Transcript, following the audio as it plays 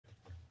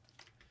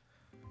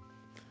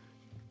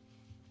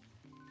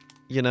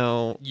You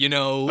know. That's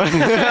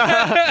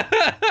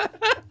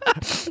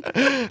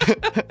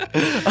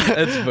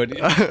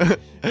funny.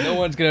 No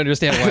one's gonna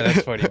understand why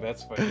that's funny. But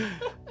that's funny.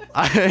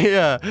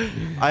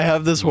 I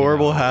have this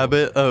horrible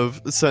habit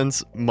of,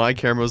 since my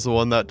camera's the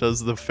one that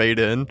does the fade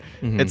in,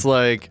 it's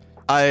like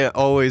I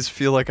always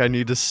feel like I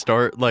need to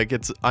start like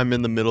I'm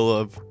in the middle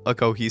of a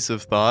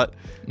cohesive thought,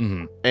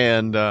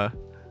 and I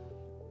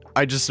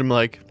just am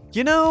like,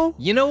 with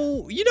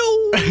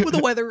the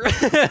weather,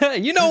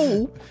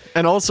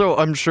 And also,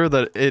 I'm sure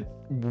that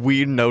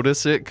we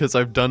notice it because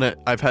I've done it.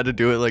 I've had to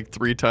do it like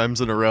 3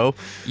 times in a row.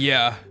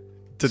 Yeah.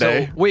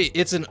 Today. So, wait,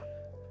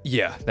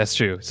 yeah, that's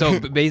true. So,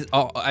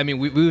 I mean,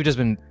 we've just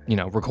been,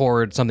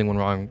 record something went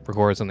wrong,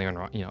 record something went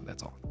wrong.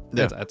 That's all.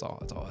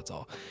 That's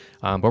all.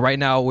 But right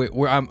now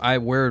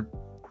we're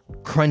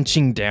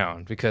crunching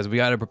down because we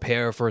got to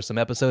prepare for some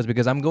episodes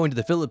because I'm going to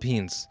the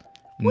Philippines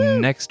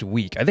next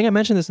week. I think I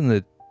mentioned this in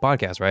the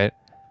podcast, right?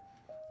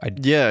 I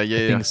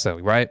think so,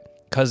 right?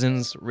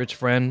 Cousins, rich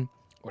friend,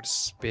 or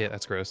spit.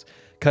 That's gross.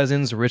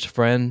 Cousins, rich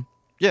friend.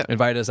 Yeah,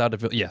 invited us out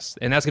to yes,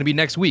 and that's gonna be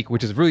next week,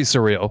 which is really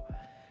surreal.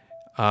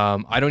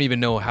 I don't even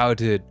know how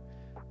to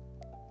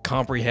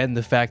comprehend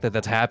the fact that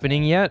that's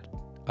happening yet,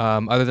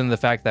 other than the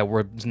fact that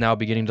we're now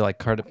beginning to like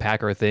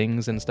pack our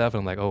things and stuff. And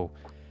I'm like, oh,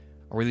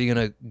 are we really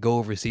gonna go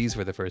overseas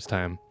for the first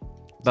time?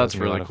 That's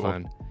really cool.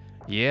 Fun.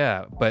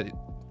 Yeah, but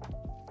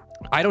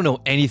I don't know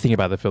anything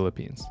about the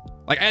Philippines,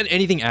 like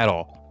anything at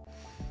all.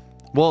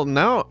 Well,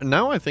 now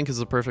I think is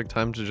the perfect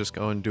time to just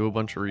go and do a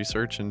bunch of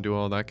research and do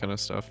all that kind of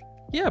stuff.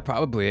 Yeah,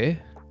 probably.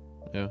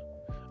 Yeah,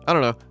 I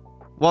don't know.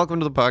 Welcome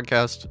to the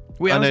podcast.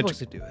 We are supposed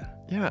to do it.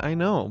 Yeah, I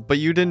know, but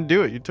you didn't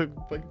do it. You took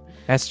like.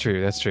 That's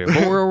true.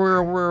 But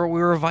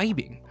we're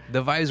vibing.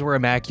 The vibes were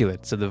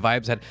immaculate. So the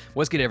vibes had.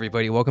 What's good,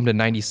 everybody? Welcome to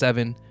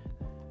 97.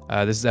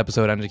 This is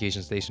episode on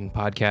Education Station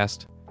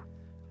podcast.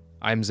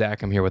 I'm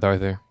Zach. I'm here with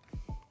Arthur.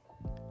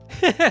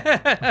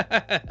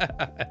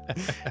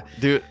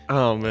 Dude,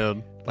 oh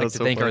man. I'd like to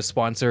thank our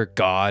sponsor,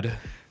 God.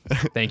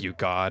 Thank you,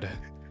 God.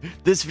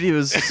 This video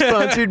is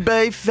sponsored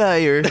by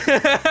fire.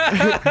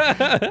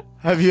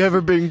 Have you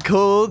ever been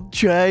cold?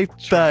 Try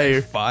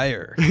fire.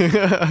 Fire.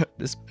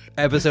 This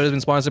episode has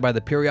been sponsored by the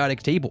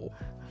periodic table.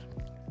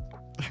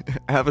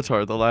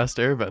 Avatar: The Last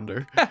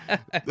Airbender.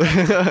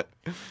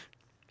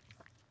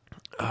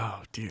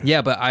 Oh, dude.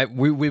 Yeah, but I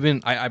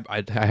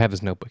have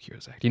this notebook here,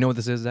 Zach. Do you know what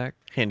this is, Zach?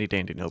 Handy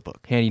dandy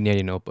notebook. Handy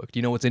dandy notebook. Do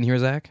you know what's in here,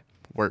 Zach?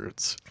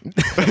 Words.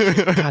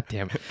 God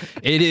damn it.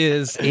 It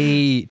is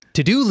a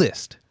to-do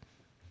list.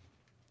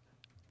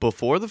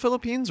 Before the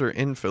Philippines or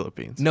in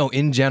Philippines? No,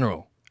 in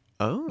general.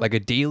 Oh. Like a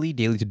daily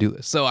to-do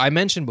list. So I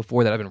mentioned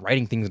before that I've been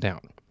writing things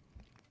down.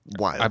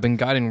 Why? I've been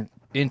getting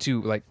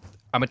into, like,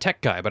 I'm a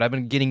tech guy, but I've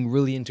been getting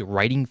really into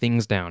writing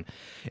things down.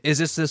 Is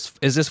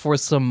this for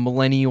some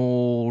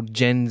millennial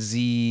Gen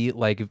Z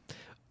like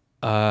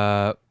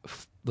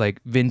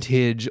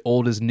vintage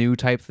old is new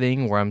type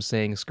thing where I'm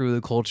saying screw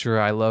the culture,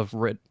 I love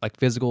like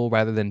physical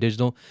rather than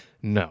digital?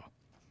 No.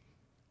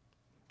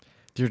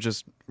 You're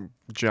just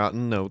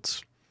jotting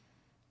notes.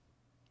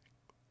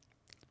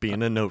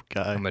 Being a note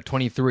guy. I'm a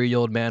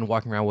 23-year-old man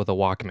walking around with a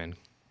Walkman.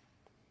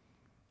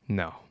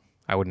 No,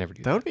 I would never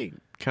do that. That would be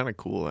kind of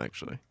cool,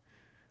 actually.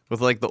 With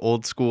like the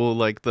old school,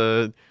 like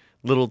the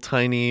little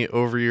tiny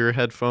over-ear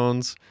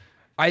headphones.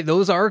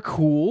 Those are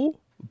cool,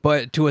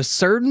 but to a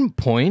certain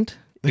point,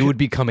 it would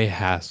become a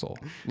hassle.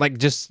 Like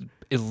just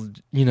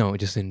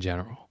in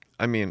general.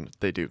 I mean,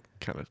 they do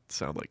kind of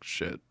sound like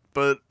shit,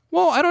 but...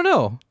 Well, I don't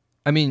know.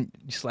 I mean,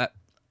 it's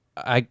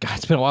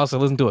been a while since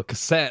I listened to a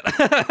cassette.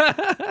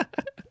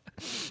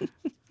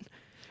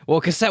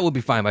 Well, cassette would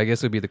be fine, but I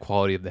guess it would be the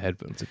quality of the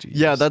headphones that you use.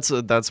 Yeah,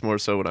 that's more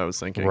so what I was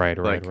thinking. Right.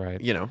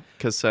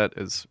 Cassette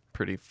is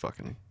pretty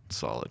fucking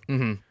solid.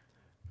 Mm-hmm.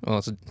 Well,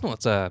 it's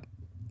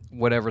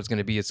whatever it's going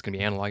to be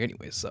analog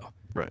anyways, so.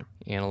 Right.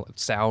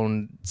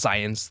 Sound,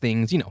 science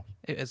things,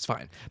 it's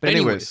fine. But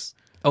anyways.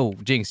 Oh,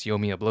 Jinx, you owe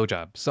me a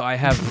blowjob. So I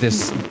have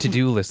this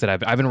to-do list that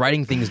I've been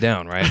writing things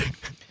down, right?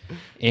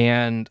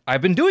 And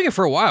I've been doing it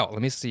for a while.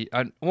 Let me see.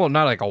 Well,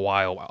 not like a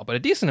while, but a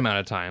decent amount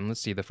of time.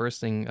 Let's see. The first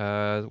thing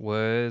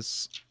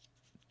was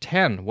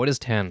 10. What is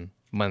 10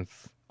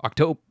 month?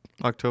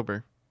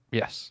 October.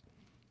 Yes.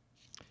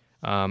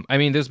 I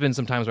mean, there's been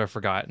some times where I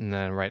forgot and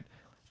then I write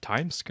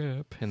time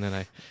skip, and then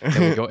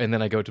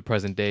I go to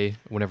present day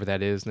whenever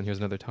that is. And then here's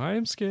another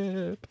time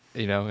skip,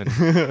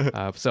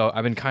 And so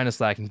I've been kind of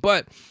slacking,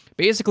 but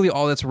basically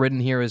all that's written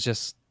here is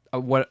just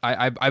what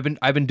I've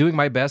been doing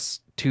my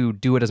best to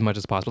do it as much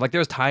as possible. Like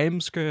there's time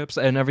scripts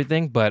and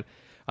everything, but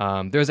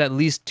there's at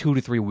least 2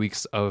 to 3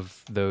 weeks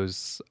of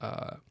those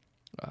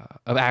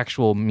of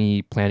actual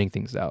me planning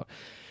things out.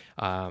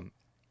 So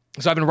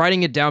I've been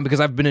writing it down because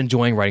I've been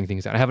enjoying writing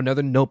things down. I have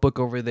another notebook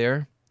over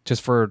there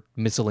just for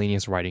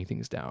miscellaneous writing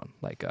things down.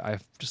 Like I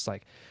have just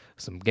like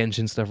some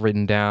Genshin stuff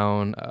written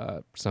down,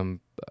 some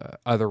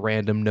other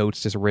random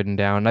notes just written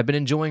down. And I've been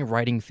enjoying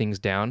writing things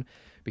down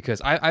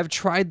because I've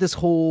tried this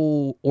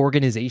whole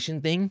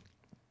organization thing,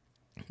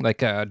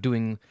 like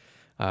doing,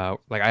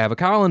 like I have a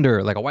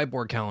calendar, like a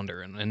whiteboard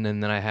calendar, and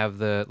then I have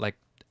the like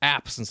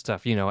apps and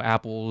stuff.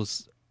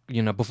 Apple's.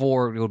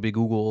 Before it would be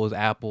Google's,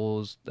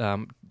 Apple's,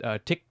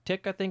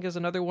 Tick, I think is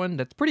another one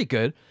that's pretty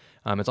good.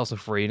 It's also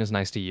free and it's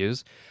nice to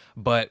use.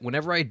 But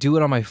whenever I do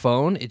it on my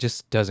phone, it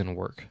just doesn't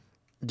work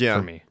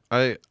for me.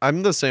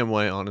 I'm the same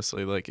way,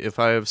 honestly. Like, if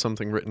I have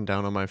something written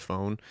down on my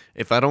phone,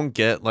 if I don't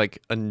get,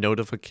 like, a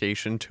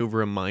notification to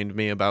remind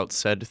me about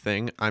said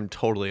thing, I'm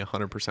totally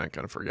 100%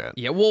 going to forget.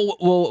 Yeah,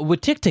 well,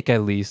 with Tick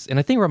at least, and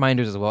I think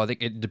reminders as well, I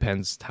think it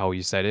depends how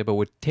you said it, but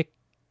with Tick,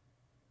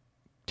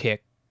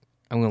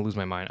 I'm going to lose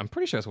my mind. I'm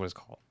pretty sure that's what it's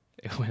called.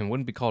 It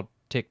wouldn't be called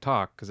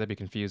TikTok because that'd be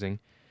confusing.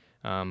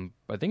 But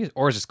I think it's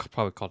just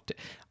probably called Tick.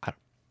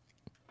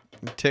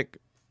 Tick.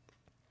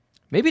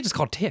 Maybe it's just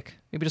called Tick.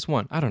 Maybe just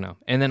one. I don't know.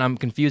 And then I'm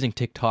confusing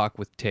TikTok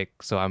with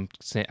Tick, so I'm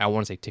saying I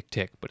want to say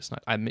Tick, but it's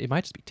not. It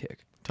might just be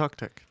Tick. Talk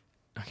Tick.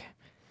 Okay.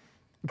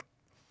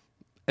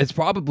 It's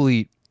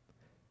probably.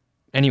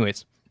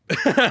 Anyways,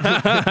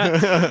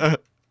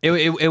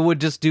 it would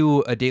just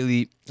do a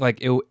daily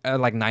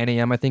at 9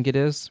 a.m. I think it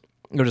is.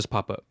 It'll just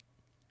pop up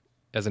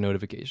as a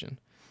notification,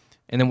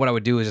 and then what I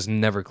would do is just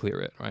never clear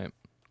it. Right.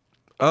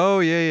 Oh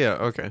yeah.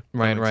 Okay.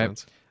 Right.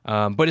 Sense.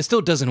 But it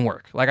still doesn't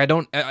work. Like I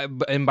don't,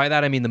 and by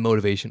that I mean the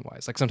motivation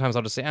wise. Like sometimes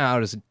I'll just say, I'll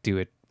just do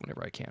it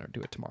whenever I can, or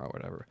do it tomorrow, or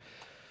whatever.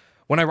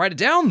 When I write it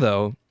down,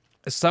 though,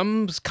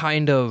 some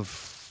kind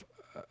of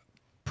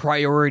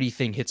priority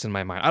thing hits in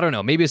my mind. I don't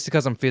know. Maybe it's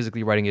because I'm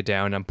physically writing it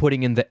down and I'm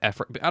putting in the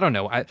effort. I don't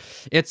know.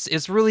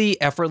 It's really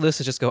effortless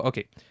to just go,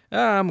 okay,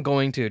 I'm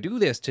going to do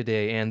this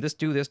today and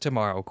do this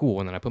tomorrow. Cool.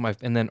 And then I put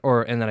and then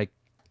I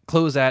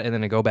close that and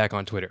then I go back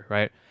on Twitter.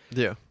 Right.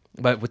 Yeah.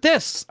 But with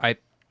this, I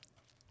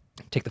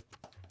take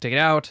it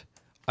out,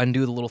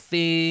 undo the little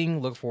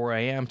thing, look for where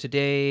I am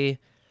today,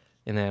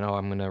 and then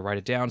I'm gonna write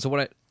it down.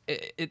 So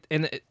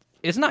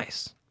it's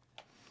nice.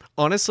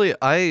 Honestly,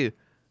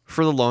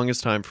 for the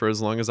longest time, for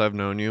as long as I've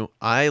known you,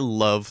 I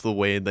love the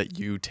way that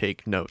you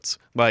take notes.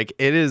 Like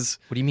it is.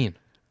 What do you mean?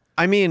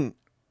 I mean,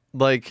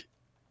 like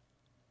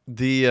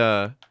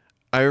I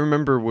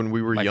remember when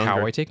we were younger.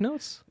 How I take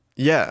notes?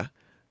 Yeah,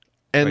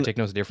 and do I take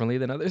notes differently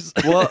than others.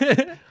 Well.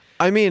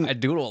 I mean, I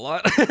doodle a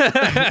lot.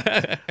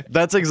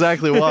 That's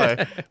exactly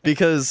why.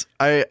 Because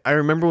I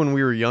remember when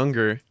we were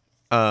younger,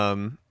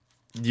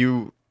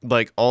 you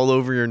like all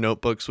over your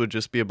notebooks would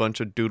just be a bunch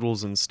of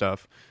doodles and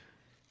stuff.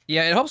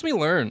 Yeah, it helps me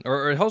learn,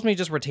 or it helps me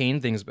just retain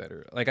things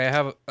better. Like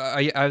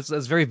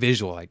it's very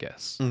visual, I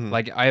guess. Mm-hmm.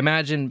 Like I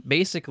imagine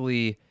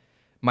basically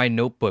my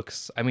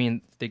notebooks. I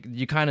mean, they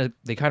kind of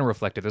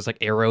reflect it. There's like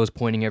arrows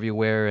pointing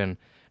everywhere, and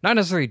not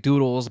necessarily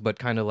doodles, but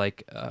kind of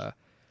like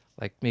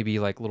maybe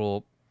like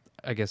little,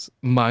 I guess,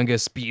 manga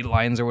speed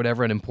lines or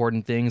whatever, and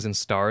important things and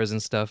stars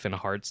and stuff and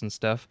hearts and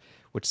stuff,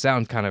 which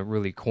sound kind of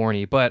really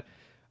corny. But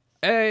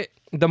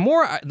the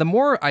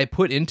more I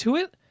put into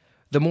it,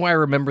 the more I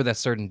remember that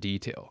certain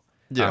detail,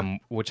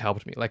 which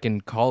helped me. Like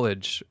in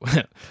college,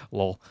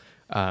 lol,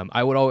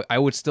 I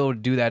would still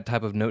do that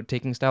type of note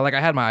taking style. Like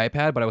I had my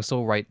iPad, but I would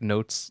still write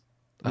notes.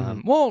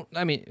 Well,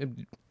 I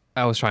mean,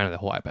 I was trying the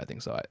whole iPad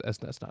thing, so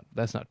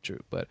that's not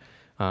true, but.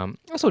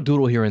 Also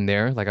doodle here and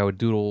there, like I would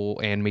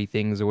doodle anime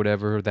things or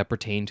whatever that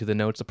pertain to the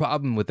notes. The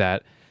problem with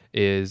that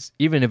is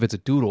even if it's a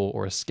doodle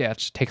or a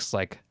sketch, it takes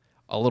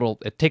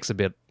a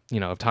bit,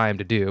 of time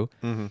to do.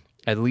 Mm-hmm.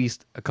 At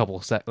least a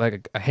couple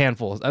like a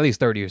handful, at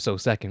least 30 or so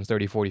seconds,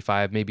 30,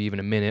 45, maybe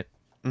even a minute.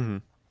 Mm-hmm.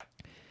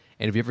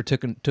 And if you ever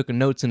took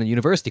notes in a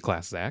university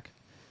class, Zach,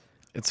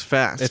 it's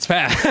fast. It's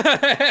fast.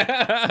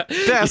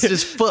 Fast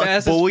as fuck,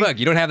 fast boy. As fuck.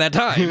 You don't have that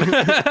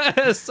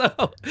time.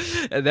 So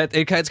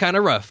it's kind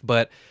of rough,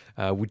 but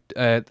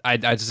I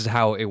just is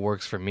how it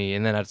works for me.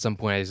 And then at some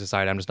point I just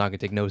decided I'm just not going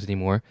to take notes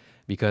anymore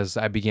because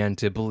I began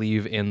to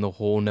believe in the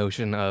whole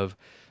notion of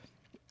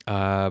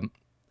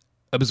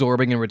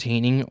absorbing and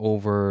retaining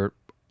over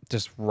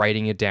just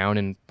writing it down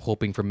and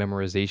hoping for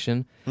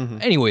memorization. Mm-hmm.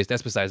 Anyways,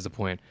 that's besides the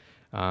point.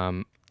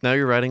 Now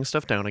you're writing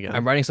stuff down again.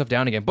 I'm writing stuff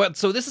down again. But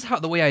so this is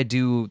the way I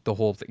do the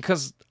whole thing.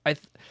 Because how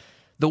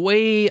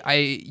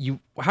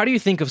do you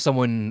think of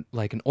someone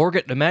like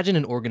imagine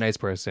an organized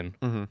person,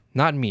 mm-hmm.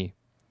 Not me,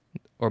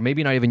 or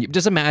maybe not even you.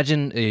 Just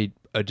imagine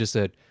just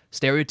a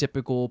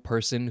stereotypical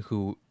person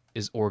who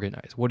is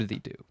organized. What do?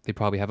 They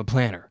probably have a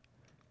planner.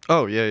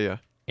 Oh, yeah.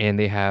 And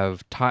they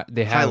have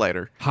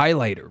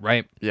highlighter,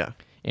 right? Yeah.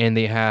 And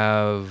they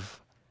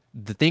have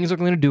the things they're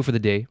going to do for the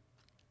day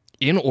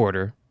in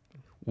order,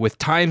 with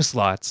time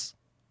slots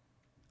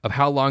of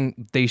how long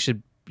they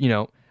should,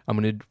 I'm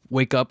going to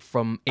wake up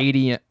from 8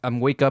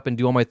 a.m. Wake up and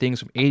do all my things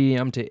from 8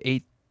 a.m. to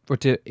 8 or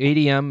to 8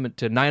 a.m.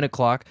 to 9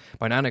 o'clock.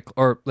 By 9 o'clock,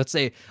 or let's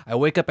say I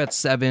wake up at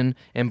 7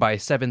 and by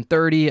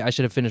 7:30 I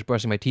should have finished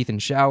brushing my teeth and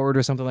showered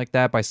or something like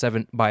that.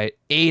 By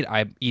 8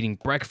 I'm eating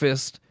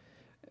breakfast.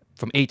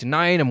 From 8 to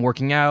 9 I'm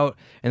working out,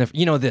 and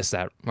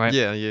that, right?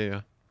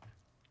 Yeah.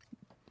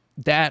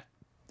 That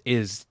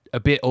is a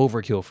bit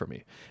overkill for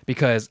me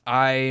because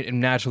I am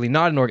naturally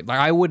not an like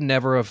I would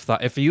never have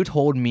thought if you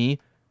told me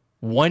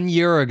 1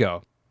 year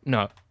ago,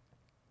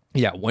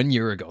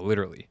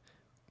 literally,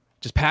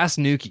 just past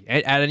Anuki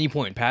at any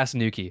point past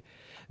Anuki,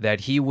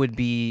 that he would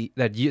be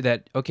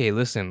okay.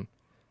 Listen,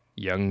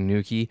 young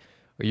Anuki,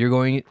 you're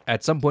going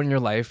at some point in your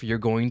life, you're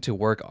going to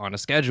work on a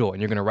schedule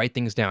and you're going to write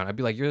things down. I'd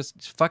be like, you're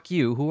just, fuck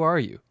you. Who are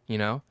you? You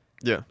know?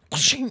 Yeah.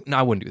 No,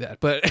 I wouldn't do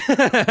that,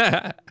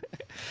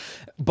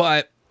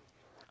 but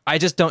I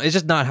just don't. It's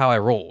just not how I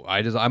roll.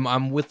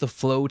 I'm with the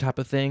flow type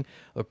of thing.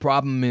 The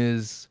problem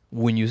is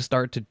when you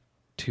start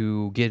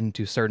to get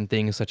into certain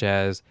things, such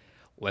as,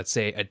 let's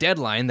say, a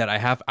deadline that I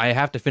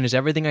have to finish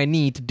everything I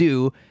need to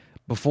do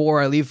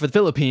before I leave for the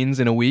Philippines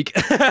in a week.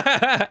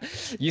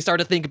 You start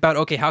to think about,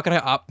 okay, how can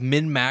I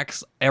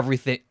min-max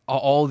everything,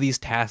 all these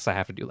tasks I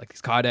have to do, like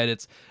these COD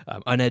edits,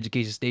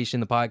 Uneducation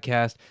Station, the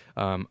podcast,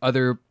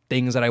 other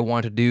things that I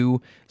want to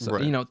do, so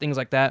right. Things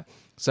like that.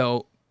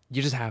 So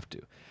you just have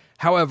to.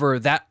 However,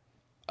 that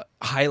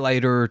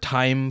highlighter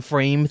time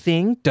frame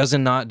thing does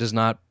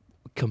not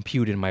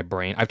compute in my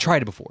brain. I've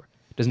tried it before.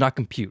 It does not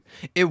compute.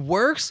 It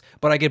works,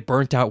 but I get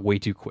burnt out way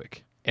too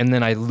quick, and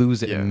then I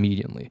lose it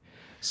immediately.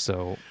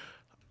 So,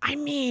 I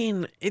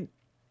mean,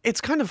 it's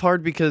kind of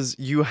hard because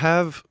you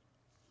have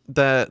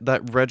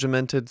that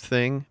regimented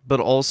thing, but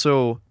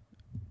also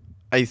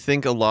I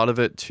think a lot of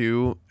it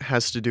too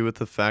has to do with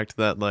the fact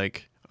that,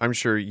 like, I'm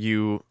sure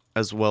you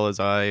as well as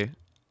I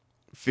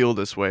feel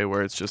this way,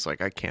 where it's just like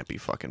I can't be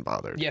fucking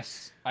bothered.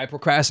 Yes, I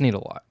procrastinate a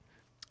lot,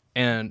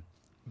 and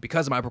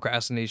because of my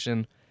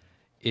procrastination,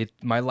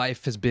 my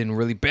life has been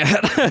really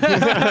bad.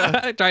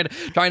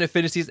 trying to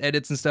finish these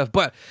edits and stuff.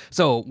 But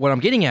so what I'm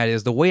getting at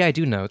is the way I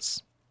do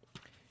notes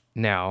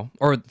now,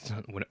 or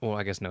well,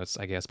 I guess notes,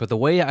 but the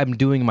way I'm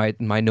doing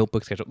my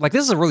notebook schedule, like,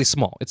 this is really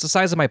small. It's the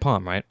size of my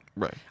palm, right?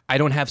 Right. I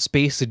don't have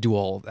space to do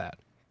all of that.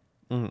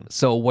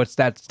 So what's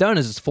that's done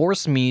is it's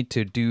forced me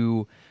to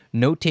do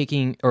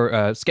note-taking or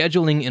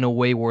scheduling in a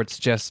way where it's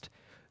just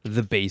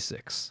the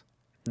basics.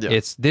 Yeah.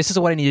 This is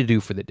what I need to do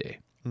for the day.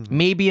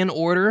 Maybe in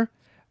order,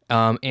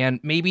 and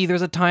maybe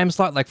there's a time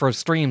slot. Like for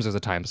streams, there's a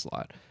time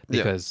slot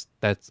because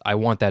I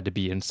want that to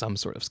be in some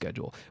sort of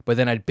schedule. But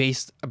then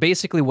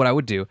basically what I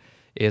would do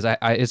is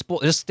it's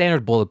just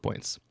standard bullet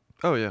points.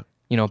 Oh yeah.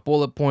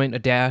 Bullet point, a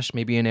dash,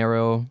 maybe an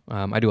arrow.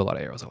 I do a lot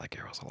of arrows. I like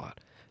arrows a lot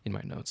in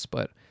my notes,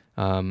 but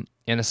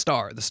and a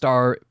star. The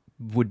star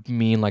would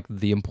mean like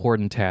the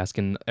important task,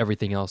 and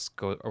everything else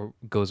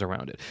goes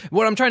around it.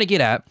 What I'm trying to get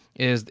at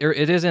is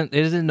it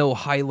isn't no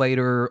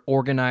highlighter,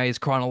 organized,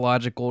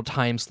 chronological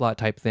time slot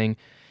type thing.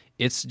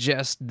 It's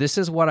just, this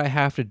is what I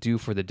have to do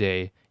for the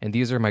day, and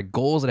these are my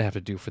goals that I have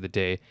to do for the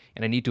day,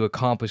 and I need to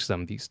accomplish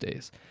them these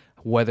days.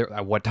 Whether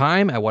at what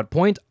time, at what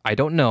point, I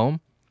don't know,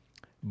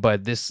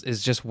 but this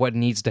is just what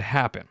needs to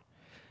happen,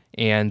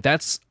 and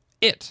that's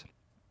it.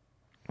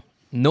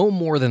 No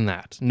more than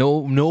that.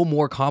 No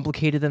more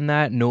complicated than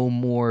that. No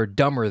more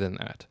dumber than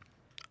that.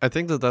 I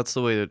think that's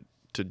the way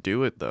to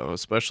do it, though,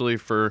 especially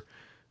for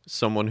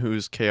someone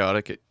who's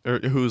chaotic, or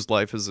whose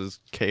life is as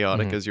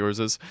chaotic as yours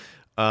is.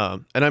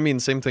 And I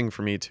mean, same thing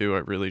for me too. I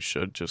really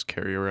should just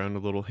carry around a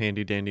little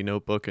handy dandy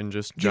notebook and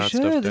just jot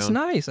stuff down. It's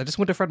nice. I just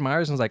went to Fred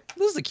Meyer's and was like,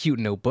 this is a cute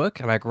notebook,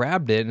 and I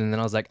grabbed it, and then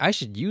I was like, I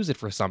should use it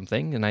for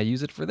something, and I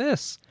use it for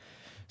this.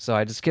 So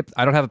I just skipped.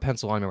 I don't have a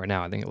pencil on me right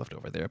now. I think it left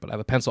over there, but I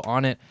have a pencil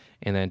on it,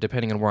 and then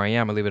depending on where I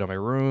am, I leave it on my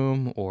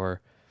room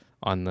or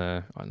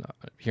on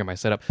here my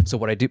setup. So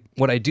what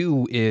I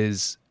do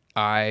is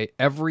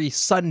every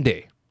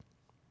Sunday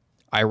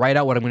I write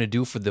out what I'm going to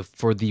do for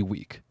the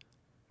week.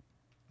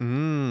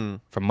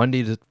 From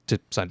Monday to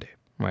Sunday,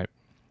 right?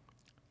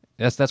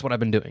 That's what I've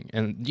been doing,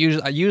 and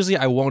usually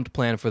I won't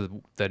plan for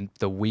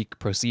the week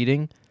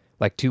preceding,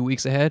 like 2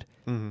 weeks ahead,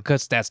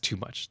 because that's too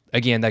much.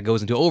 Again, that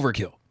goes into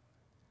overkill.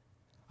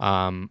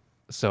 I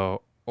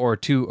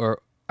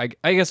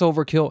guess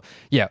overkill.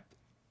 Yeah,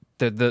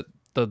 the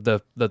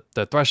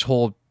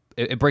threshold,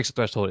 it breaks the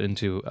threshold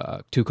into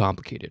too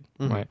complicated,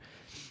 right?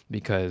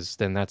 Because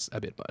then that's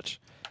a bit much.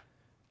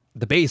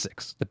 The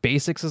basics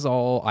is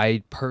all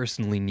I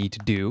personally need to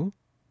do,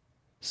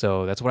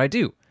 so that's what I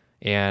do.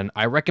 And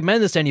I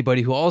recommend this to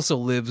anybody who also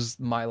lives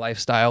my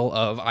lifestyle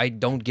of I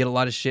don't get a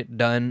lot of shit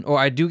done, or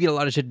I do get a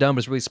lot of shit done, but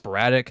it's really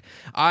sporadic.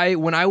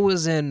 When I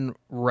was in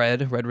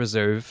Red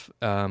Reserve,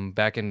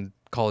 back in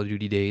Call of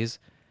Duty days,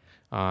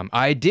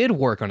 I did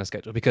work on a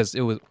schedule because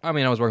I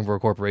was working for a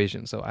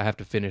corporation, so I have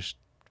to finish,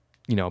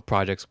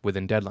 projects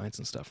within deadlines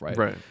and stuff, right?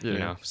 Right.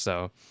 Yeah.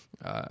 So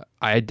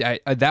I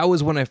that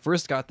was when I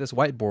first got this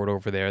whiteboard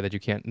over there that you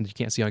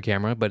can't see on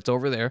camera, but it's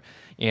over there,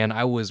 and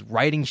I was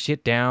writing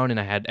shit down, and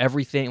I had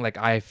everything. Like,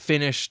 I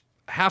finished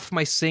half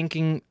my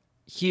syncing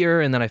here,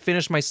 and then I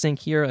finished my sync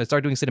here. I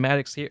started doing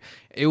cinematics here.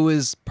 It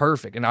was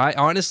perfect, and I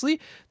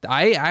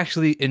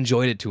actually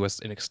enjoyed it to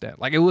an extent.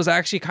 Like, it was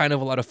actually kind of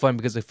a lot of fun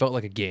because it felt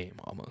like a game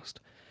almost.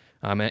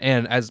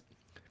 And as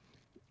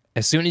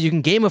soon as you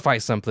can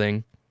gamify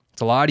something,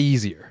 it's a lot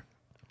easier.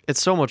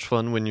 It's so much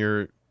fun when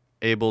you're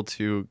able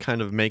to kind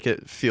of make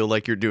it feel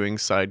like you're doing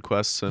side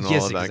quests and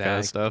all of that kind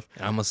of stuff.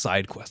 I'm a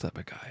side quest type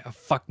of guy. I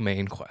fuck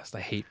main quest. I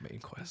hate main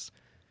quests.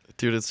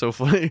 Dude, it's so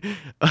funny.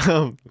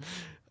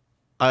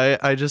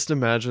 I just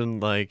imagine,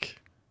 like,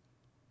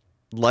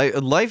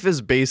 life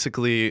is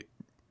basically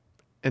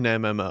an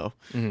MMO.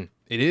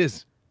 It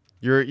is.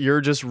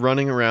 You're just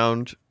running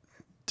around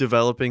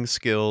developing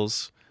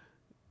skills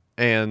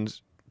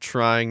and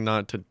trying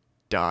not to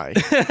die.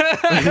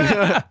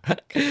 Except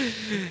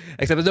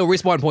there's no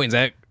respawn points,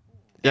 Zach.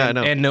 Yeah, I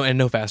know. And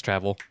no fast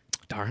travel.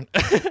 Darn.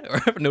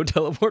 Or no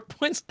teleport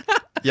points.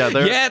 Yeah,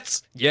 there.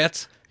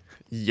 Yet.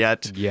 Yeah,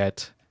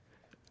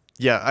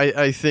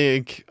 I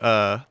think.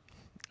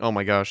 Oh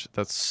my gosh,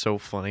 that's so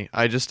funny.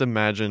 I just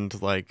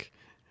imagined like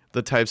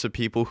the types of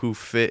people who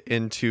fit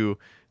into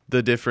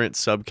the different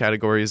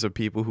subcategories of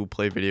people who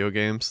play video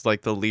games,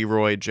 like the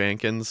Leroy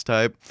Jenkins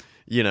type.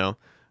 You know,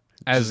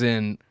 as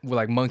in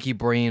like Monkey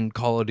Brain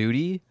Call of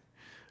Duty.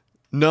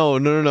 No.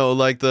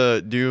 Like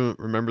do you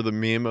remember the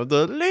meme of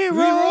the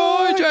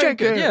Leroy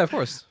Jenkins? Yeah, of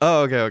course.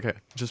 Oh, okay.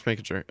 Just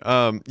making sure.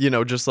 You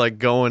know, just like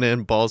going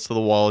in balls to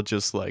the wall,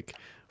 just like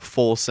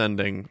full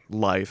sending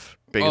life,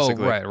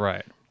 basically. Oh,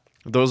 right.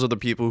 Those are the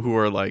people who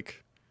are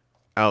like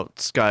out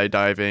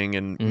skydiving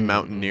and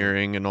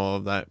mountaineering and all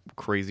of that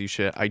crazy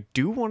shit. I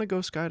do want to go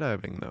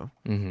skydiving though.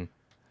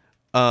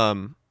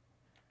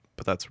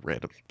 But that's a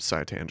random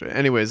side tangent.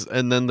 Anyways,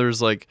 and then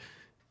there's like,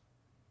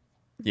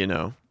 you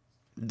know,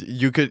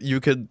 you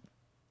could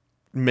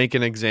make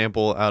an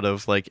example out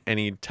of like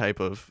any type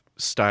of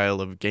style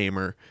of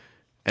gamer,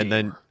 and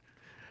then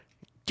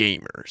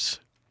gamers,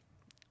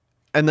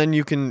 and then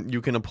you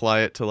can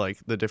apply it to like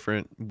the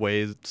different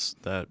ways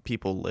that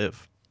people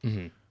live.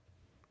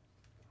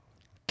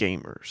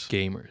 Gamers,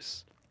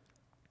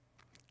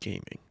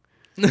 gaming.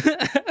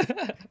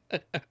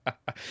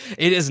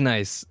 It is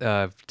nice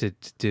to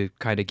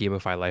kind of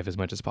gamify life as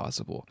much as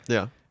possible.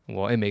 Yeah.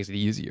 Well, it makes it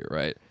easier,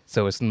 right?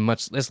 So it's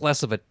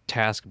less of a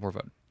task, more of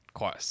a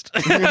quest.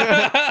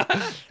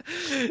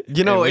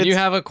 You know, when you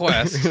have a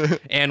quest,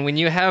 and when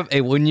you have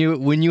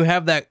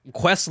that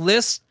quest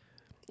list,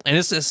 and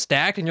it's just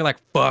stacked, and you're like,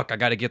 "Fuck, I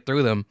got to get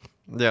through them."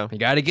 Yeah, you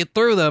got to get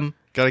through them.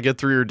 Got to get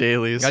through your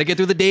dailies. Got to get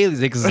through the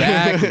dailies.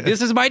 Exactly.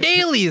 This is my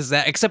dailies.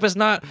 Except it's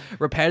not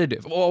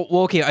repetitive. Well,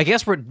 okay. I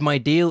guess my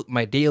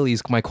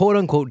dailies, my quote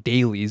unquote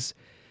dailies,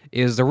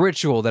 is the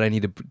ritual that I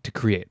need to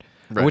create.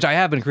 Right. Which I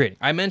have been creating.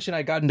 I mentioned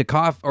I got into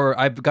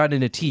I've gotten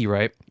into tea,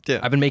 right?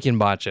 Yeah. I've been making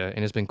matcha,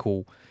 and it's been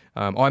cool.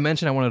 I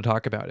mentioned I wanted to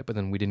talk about it, but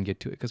then we didn't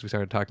get to it because we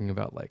started talking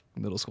about like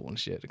middle school and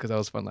shit, because that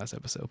was fun last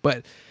episode.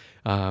 But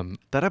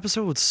that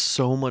episode was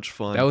so much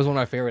fun. That was one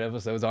of my favorite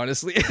episodes,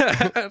 honestly.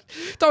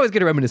 It's always good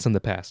to reminisce on the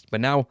past.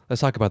 But now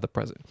let's talk about the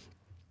present.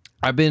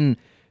 I've been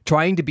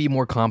trying to be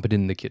more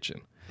competent in the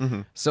kitchen.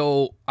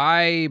 So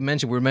I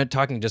mentioned, we were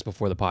talking just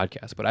before the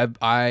podcast, but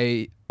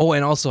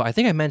and also I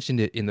think I mentioned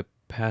it in the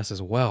past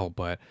as well,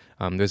 but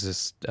there's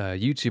this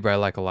YouTuber I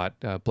like a lot,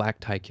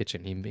 Black Tie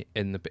Kitchen. He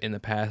in the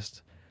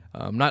past,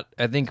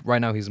 I think right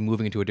now he's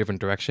moving into a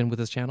different direction with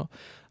his channel,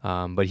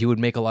 but he would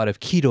make a lot of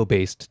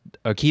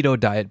keto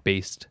diet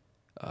based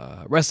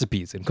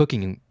recipes and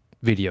cooking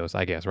videos,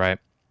 I guess, right?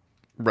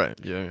 Right.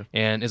 Yeah.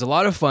 And it's a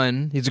lot of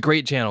fun. He's a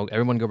great channel.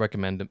 Everyone go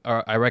recommend him.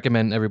 Or I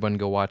recommend everyone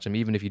go watch him,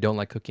 even if you don't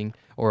like cooking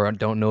or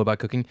don't know about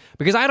cooking,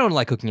 because I don't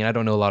like cooking and I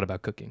don't know a lot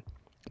about cooking,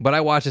 but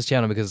I watch his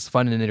channel because it's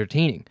fun and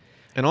entertaining.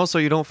 And also,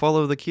 you don't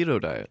follow the keto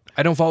diet.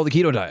 I don't follow the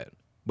keto diet,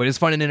 but it's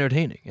fun and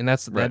entertaining, and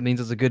that means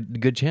it's a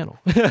good channel.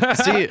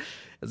 See,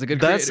 it's a good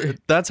creator.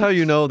 That's how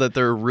you know that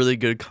they're a really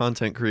good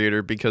content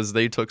creator, because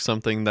they took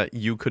something that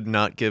you could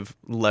not give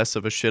less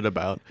of a shit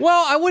about.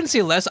 Well, I wouldn't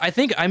say less.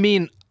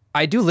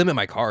 I do limit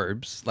my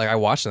carbs. Like, I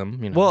watch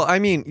them. You know. Well, I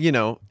mean, you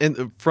know,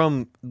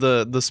 from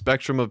the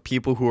spectrum of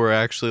people who are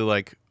actually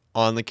like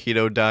on the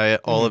keto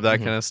diet, all of that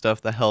kind of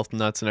stuff, the health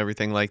nuts and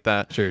everything like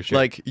that. Sure.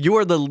 Like, you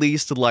are the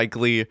least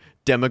likely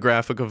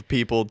demographic of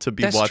people to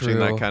be watching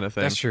that kind of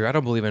thing. That's true. I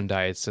don't believe in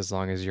diets as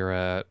long as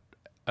you're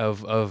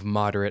of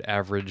moderate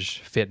average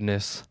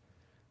fitness.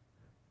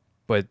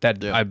 But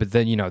but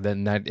then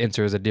then that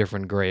enters a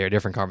different gray or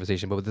different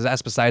conversation. But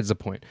that's besides the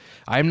point.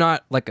 I'm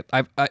not like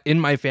in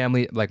my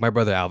family, like my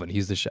brother Alvin.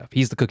 He's the chef.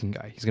 He's the cooking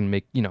guy. He's gonna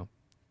make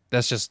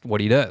that's just what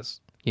he does.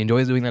 He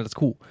enjoys doing that. It's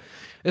cool.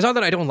 It's not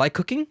that I don't like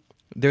cooking.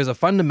 There's a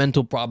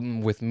fundamental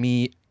problem with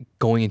me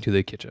going into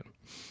the kitchen.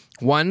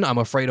 One, I'm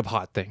afraid of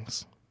hot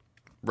things.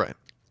 Right.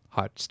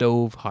 Hot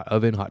stove, hot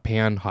oven, hot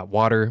pan, hot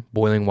water,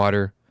 boiling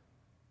water.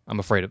 I'm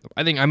afraid of them.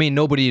 I mean,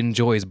 nobody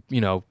enjoys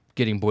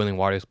getting boiling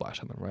water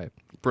splashed on them, right?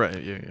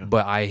 Right. Yeah.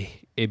 But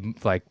I'm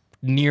like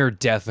near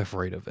death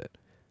afraid of it.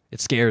 It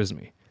scares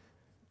me.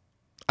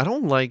 I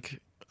don't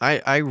like.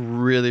 I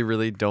really,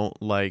 really don't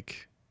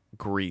like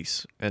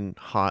grease and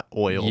hot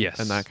oil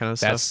and that kind of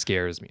stuff. That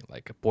scares me.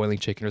 Like boiling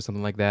chicken or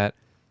something like that.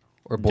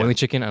 Or boiling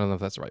chicken. I don't know if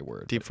that's the right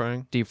word. Deep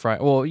frying. Deep fry.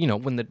 Well,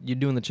 when you're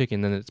doing the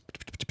chicken, then it's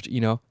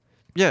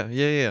Yeah.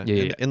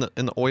 In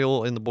the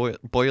oil, in the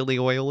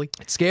oily.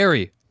 It's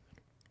scary.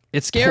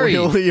 It's scary.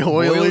 Oily.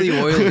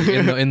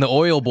 in the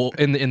oil bowl.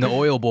 In the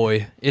oil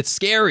boy. It's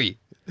scary.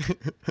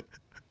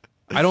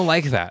 I don't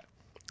like that.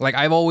 Like,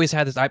 I've always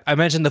had this. I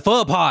mentioned the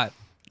pho pot.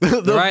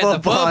 The pho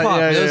pot.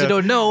 For those who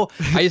don't know,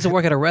 I used to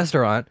work at a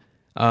restaurant.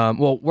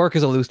 Well, work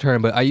is a loose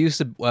term, but I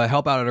used to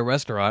help out at a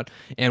restaurant.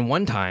 And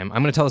one time,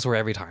 I'm going to tell this story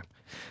every time.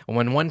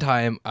 One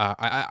time,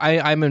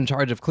 I'm in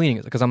charge of cleaning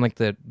it because I'm like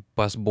the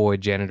bus boy,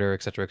 janitor,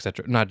 etc.,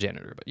 etc. Not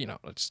janitor, but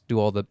let's do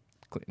all the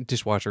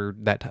dishwasher,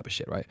 that type of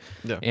shit, right?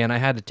 Yeah. And I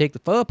had to take the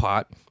pho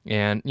pot,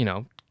 and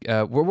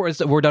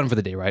we're done for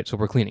the day, right? So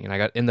we're cleaning,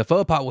 and the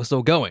pho pot was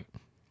still going,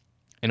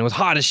 and it was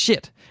hot as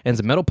shit. And it's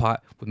a metal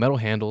pot with metal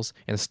handles,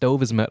 and the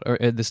stove is metal.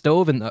 The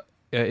stove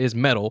is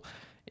metal,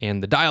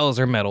 and the dials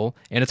are metal,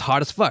 and it's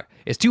hot as fuck.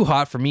 It's too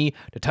hot for me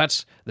to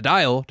touch the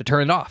dial to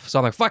turn it off. So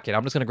I'm like, fuck it,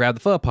 I'm just gonna grab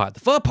the pho pot. The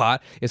pho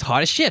pot is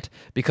hot as shit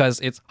because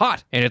it's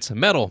hot and it's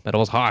metal.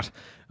 Metal is hot.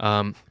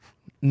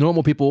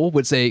 Normal people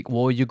would say,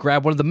 well, you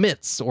grab one of the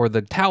mitts or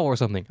the towel or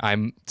something.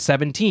 I'm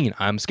 17.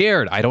 I'm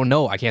scared. I don't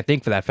know. I can't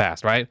think for that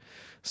fast, right?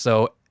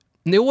 So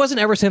it wasn't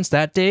ever since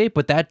that day,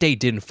 but that day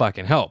didn't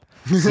fucking help.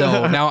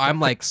 So now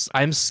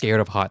I'm scared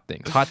of hot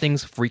things. Hot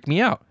things freak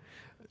me out.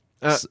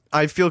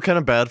 I feel kind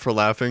of bad for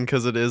laughing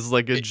because it is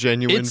like a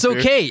genuine It's fear.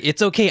 okay.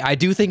 It's okay. I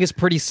do think it's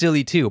pretty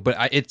silly too, but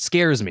it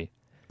scares me.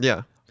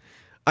 Yeah.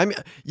 I mean,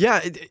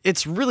 yeah,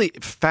 it's really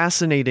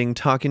fascinating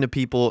talking to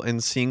people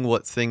and seeing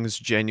what things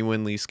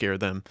genuinely scare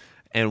them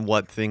and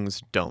what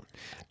things don't.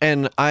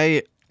 And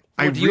are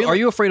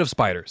you afraid of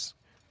spiders?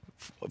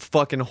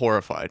 Fucking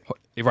horrified.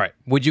 Right.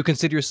 Would you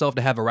consider yourself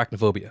to have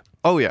arachnophobia?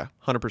 Oh yeah,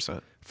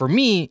 100%. For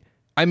me,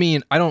 I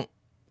mean, I'm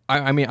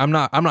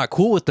not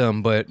cool with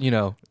them, but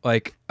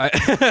like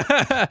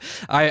I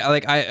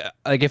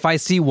if I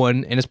see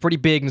one and it's pretty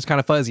big and it's kind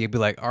of fuzzy, I'd be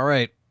like, all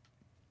right,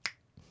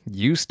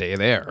 you stay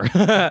there.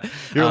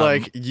 You're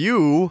like,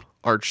 you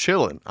are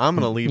chilling. I'm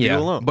gonna leave you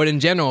alone. But in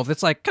general, if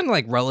it's like kind of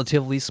like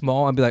relatively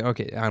small, I'd be like,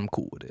 okay, I'm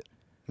cool with it.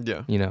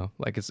 Yeah.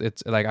 Like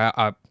it's like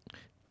I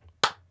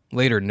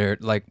later nerd,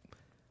 like,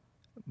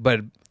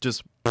 but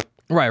Just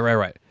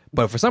right.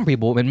 But for some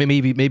people, and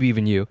maybe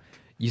even you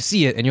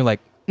see it and you're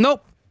like,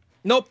 nope.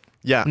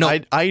 yeah,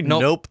 Nope. I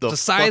nope the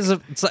size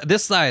of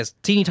this size,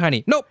 teeny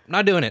tiny. Nope,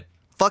 not doing it.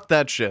 fuck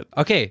that shit.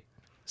 Okay,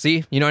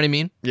 see, you know what I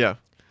mean? Yeah.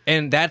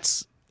 And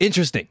that's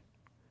interesting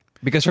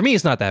because for me,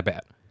 it's not that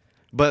bad.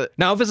 But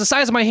Now, if it's the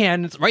size of my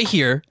hand, it's right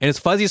here, and it's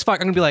fuzzy as fuck,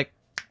 I'm gonna be like,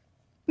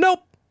 nope.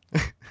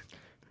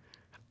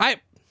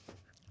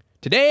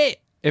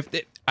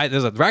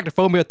 There's a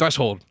arachnophobia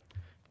threshold.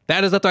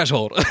 That is a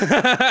threshold.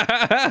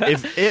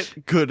 if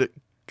it could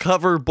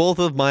cover both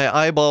of my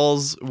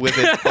eyeballs with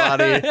its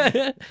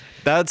body,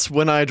 that's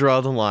when I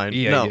draw the line.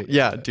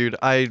 Yeah. Dude,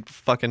 I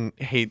fucking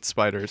hate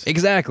spiders.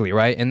 Exactly,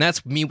 right? And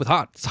that's me with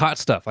hot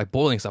stuff, like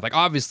boiling stuff. Like,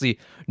 obviously,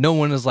 no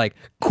one is like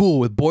cool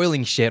with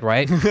boiling shit,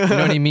 right? You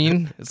know what I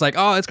mean? It's like,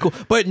 oh, it's cool.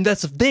 But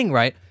that's the thing,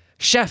 right?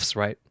 Chefs,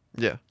 right?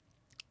 Yeah.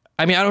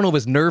 I mean, I don't know if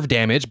it's nerve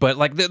damage, but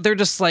like they're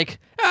just like,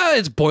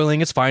 it's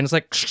boiling, it's fine. It's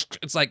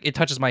like it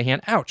touches my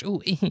hand. Ouch.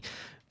 Ooh.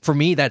 For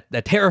me,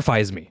 that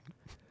terrifies me.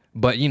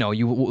 But you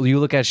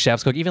look at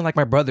chefs cook, even like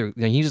my brother,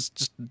 he's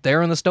just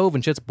there on the stove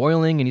and shit's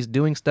boiling and he's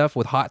doing stuff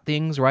with hot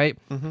things, right?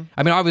 Mm-hmm.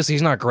 I mean, obviously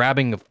he's not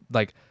grabbing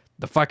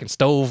the fucking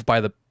stove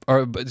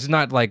or it's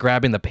not like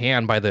grabbing the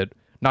pan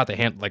not the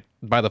hand, like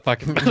by the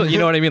fucking, you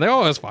know what I mean? Like,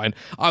 oh, it's fine.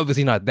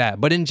 Obviously not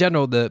that. But in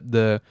general,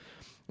 the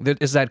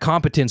is that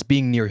competence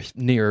being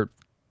near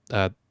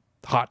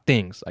hot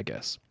things, I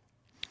guess,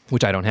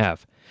 which I don't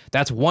have.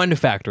 That's one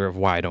factor of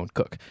why I don't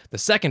cook. The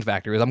second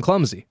factor is I'm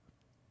clumsy.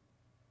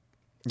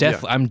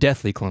 I'm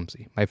deathly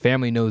clumsy. My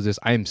family knows this.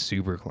 I am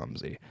super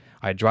clumsy.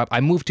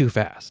 I move too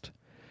fast.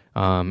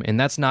 And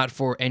that's not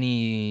for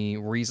any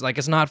reason. Like,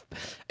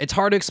 it's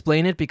hard to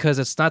explain it because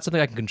it's not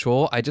something I can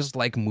control. I just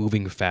like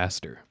moving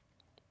faster.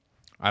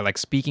 I like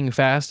speaking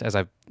fast,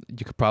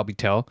 you could probably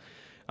tell.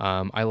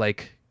 I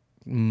like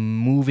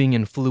moving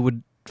in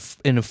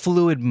a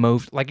fluid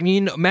mode. Like, I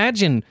mean,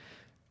 imagine,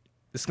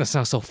 this is gonna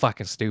sound so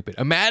fucking stupid.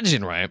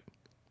 Imagine, right?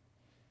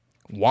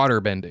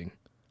 Water bending.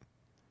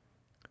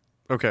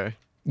 Okay.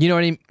 You know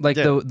what I mean? Like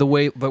the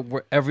way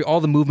all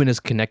the movement is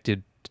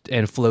connected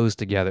and flows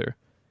together,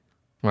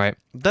 right?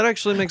 That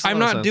actually makes. I'm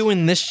not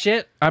doing this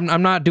shit.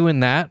 I'm not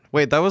doing that.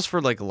 Wait, that was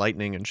for like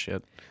lightning and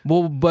shit.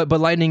 Well, but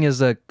lightning is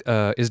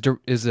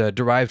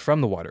derived from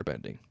the water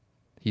bending.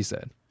 He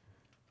said.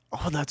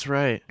 Oh, that's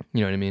right.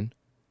 You know what I mean?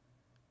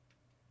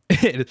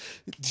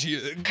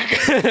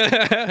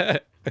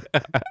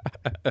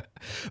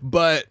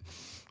 But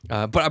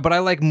I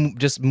like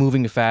just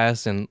moving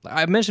fast, and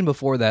I mentioned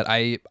before that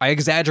I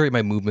exaggerate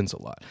my movements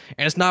a lot,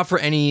 and it's not for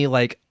any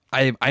like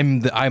I'm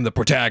the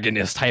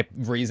protagonist type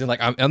reason, like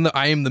I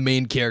am the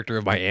main character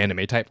of my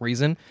anime type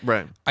reason.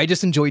 Right. I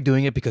just enjoy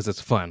doing it because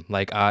it's fun.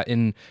 Like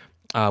when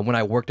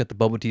I worked at the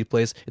bubble tea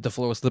place, if the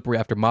floor was slippery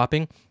after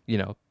mopping,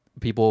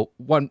 people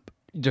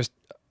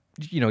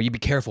you be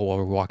careful while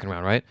we're walking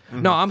around, right?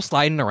 Mm-hmm. No, I'm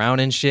sliding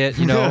around and shit,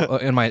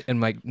 in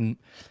my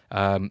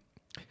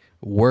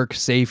work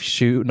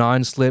safe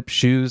non-slip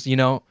shoes,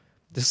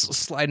 just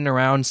sliding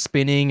around,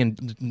 spinning,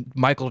 and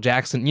Michael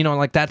Jackson,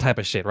 like that type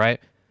of shit, right?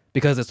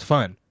 Because it's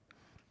fun.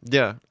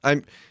 Yeah,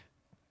 I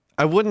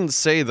wouldn't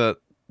say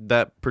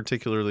that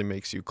particularly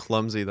makes you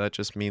clumsy. That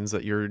just means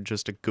that you're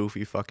just a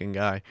goofy fucking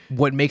guy.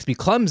 What makes me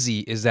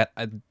clumsy is that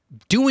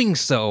doing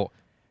so,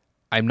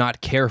 I'm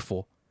not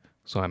careful.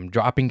 So I'm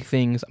dropping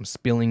things, I'm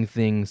spilling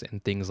things,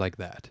 and things like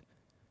that.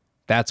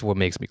 That's what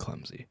makes me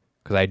clumsy.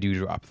 because I do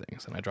drop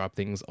things, and I drop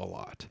things a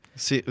lot.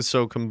 See,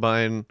 so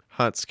combine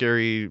hot,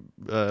 scary,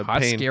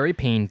 Hot, pain. scary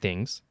pain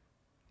things.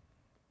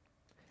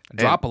 I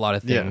drop a lot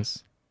of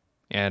things,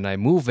 and I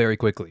move very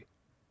quickly.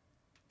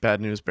 Bad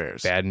news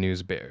bears. Bad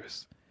news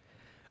bears.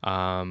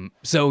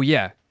 So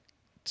yeah, it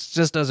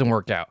just doesn't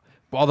work out.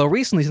 Although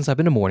recently, since I've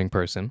been a morning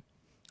person,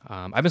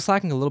 I've been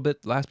slacking a little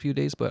bit the last few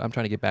days, but I'm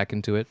trying to get back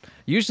into it.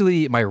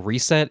 Usually my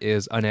reset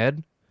is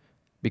Uned,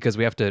 because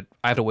I have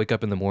to wake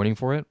up in the morning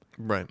for it.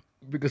 Right.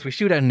 Because we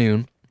shoot at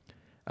noon.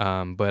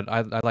 But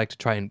I like to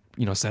try and,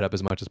 set up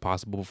as much as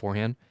possible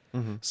beforehand.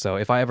 Mm-hmm. So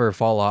if I ever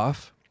fall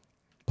off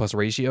plus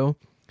ratio,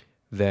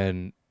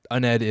 then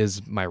Uned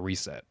is my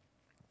reset.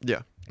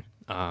 Yeah.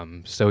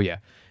 So yeah.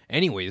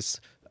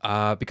 Anyways,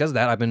 because of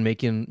that, I've been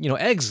making,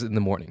 eggs in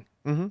the morning.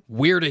 Mm-hmm.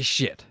 Weird as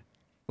shit.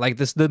 Like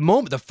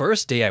the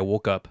first day I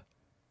woke up,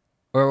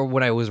 or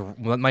when I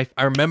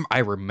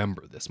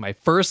remember this. My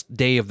first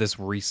day of this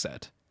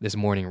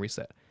morning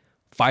reset,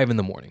 5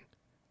 a.m.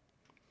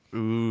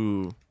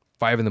 Ooh.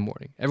 5 a.m.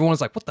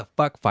 Everyone's like, "What the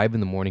fuck, 5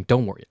 a.m?"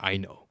 Don't worry, I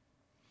know.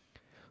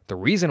 The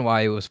reason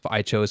why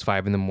I chose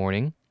 5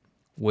 a.m.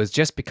 was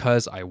just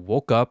because I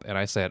woke up and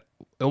I said,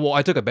 "Well,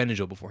 I took a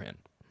Benadryl beforehand."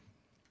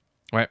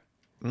 Right?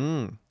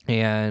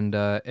 And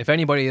if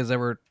anybody has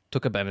ever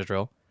took a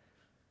Benadryl,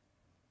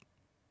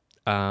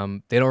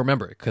 they don't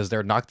remember it because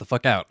they're knocked the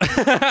fuck out. Bro.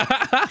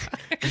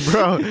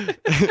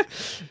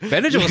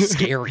 Benadryl is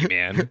scary,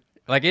 man.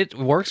 Like, it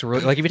works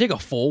really. Like, if you take a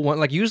full one,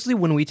 like, usually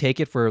when we take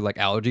it for, like,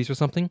 allergies or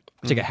something,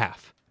 we take a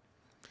half.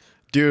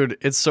 Dude,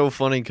 it's so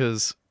funny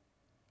because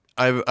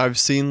I've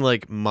seen,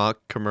 like, mock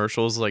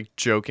commercials, like,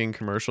 joking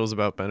commercials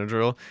about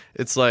Benadryl.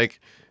 It's like,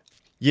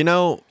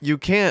 you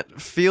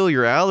can't feel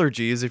your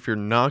allergies if you're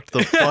knocked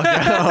the fuck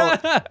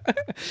out.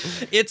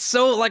 It's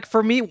so, like,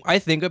 for me, I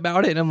think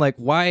about it and I'm like,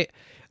 why?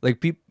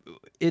 Like,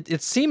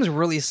 it seems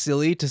really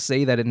silly to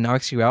say that it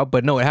knocks you out,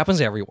 but no, it happens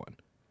to everyone.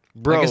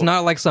 Bro. Like, it's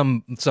not like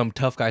some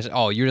tough guy.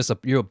 Oh, you're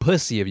a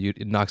pussy if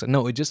it knocks.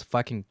 No, it just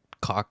fucking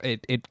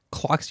it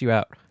clocks you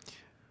out.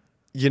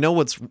 You know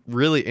what's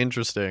really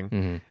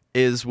interesting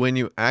is when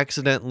you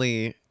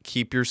accidentally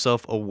keep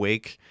yourself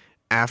awake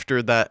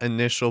after that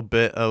initial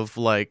bit of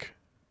like,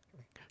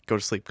 go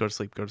to sleep, go to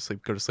sleep, go to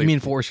sleep, go to sleep. You mean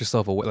force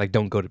yourself awake? Like,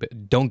 don't go to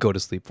bed, don't go to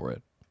sleep for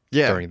it.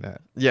 Yeah. During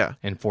that. Yeah.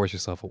 And force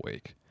yourself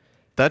awake.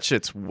 That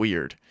shit's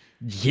weird.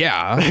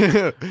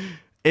 Yeah.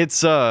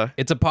 It's a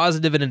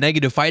positive and a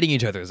negative fighting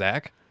each other,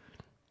 Zach.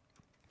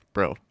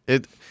 Bro,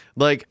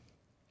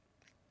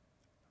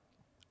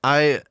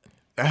 I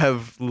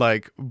have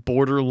like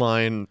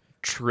borderline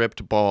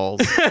tripped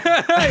balls.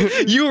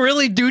 You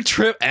really do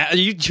trip.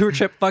 You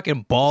trip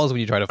fucking balls when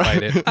you try to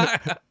fight it.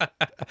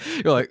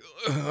 You're like,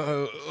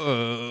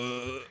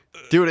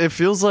 dude, it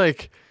feels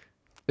like,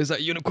 is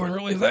that unicorn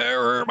really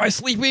there, or am I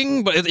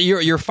sleeping? But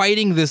you're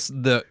fighting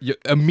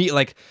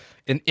like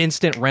an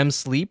instant REM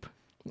sleep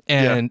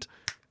and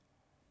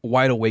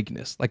wide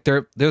awakeness. Like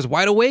there's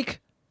wide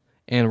awake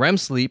and REM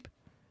sleep,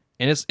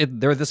 and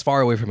they're this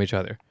far away from each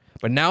other.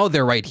 But now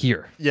they're right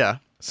here. Yeah.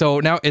 So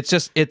now it's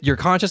just your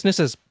consciousness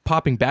is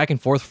popping back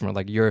and forth from it.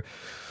 Like you're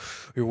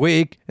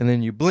awake and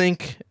then you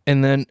blink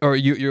and then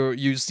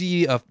you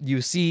see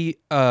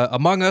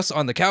Among Us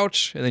on the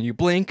couch and then you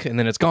blink and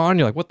then it's gone.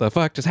 You're like, what the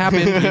fuck just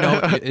happened?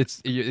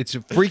 It's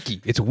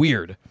freaky. It's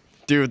weird.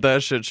 Dude,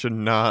 that shit should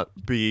not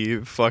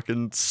be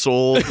fucking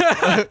sold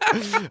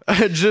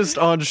just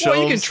on shelves.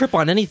 Well, you can trip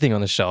on anything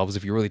on the shelves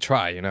if you really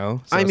try,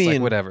 So I mean,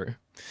 like, whatever.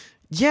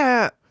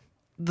 Yeah,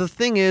 the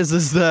thing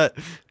is that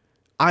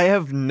I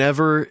have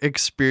never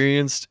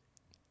experienced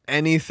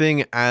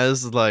anything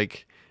as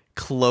like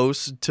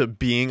close to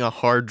being a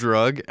hard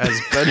drug as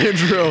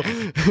Benadryl.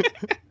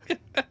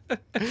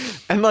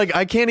 And like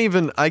I can't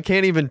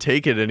even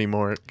take it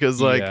anymore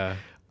because like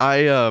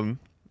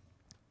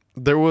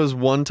there was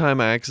one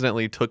time I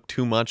accidentally took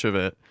too much of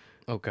it.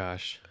 Oh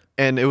gosh.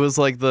 And it was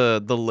like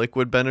the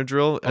liquid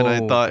Benadryl and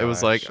I thought it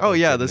was like, oh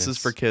yeah, this is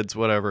for kids,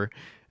 whatever.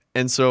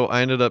 And so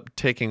I ended up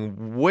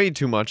taking way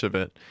too much of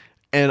it.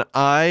 And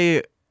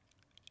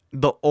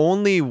the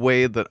only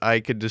way that I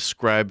could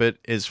describe it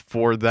is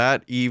for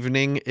that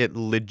evening, it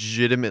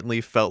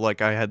legitimately felt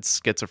like I had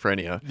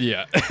schizophrenia.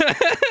 Yeah.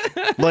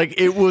 Like,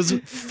 it was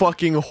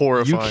fucking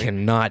horrifying. You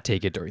cannot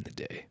take it during the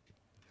day.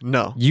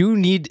 No.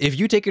 If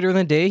you take it during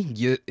the day,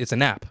 it's a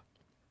nap.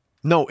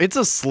 No, it's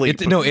a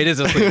sleep. No, it is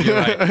a sleep. You're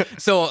right.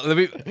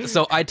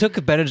 So I took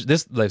a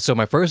Benadryl. So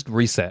my first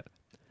reset,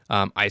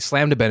 I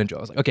slammed a Benadryl. I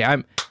was like,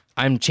 okay,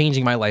 I'm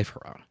changing my life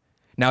around.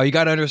 Now you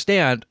got to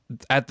understand,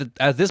 at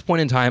this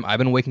point in time, I've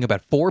been waking up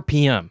at 4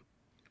 p.m.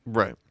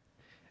 Right.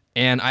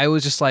 And I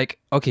was just like,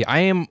 okay,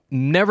 I am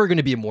never going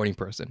to be a morning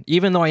person.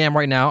 Even though I am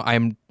right now,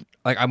 I'm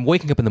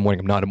waking up in the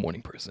morning. I'm not a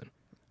morning person.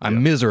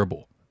 I'm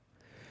miserable.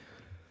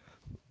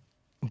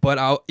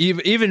 But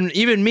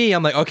even me,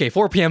 I'm like, okay,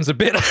 4 p.m.'s a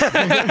bit.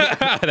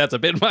 That's a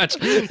bit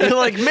much. You're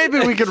like, maybe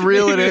we could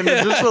reel it in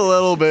just a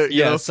little bit.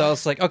 You know? So I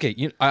was like,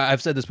 okay,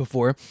 I've said this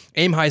before.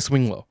 Aim high,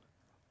 swing low.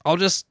 I'll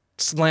just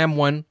slam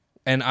one,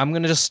 and I'm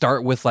gonna just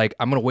start with like,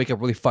 I'm gonna wake up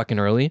really fucking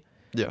early.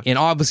 Yeah. And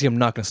obviously, I'm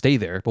not gonna stay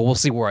there, but we'll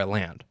see where I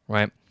land,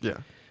 right? Yeah.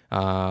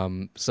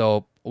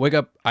 So wake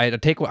up. I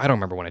don't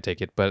remember when I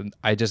take it, but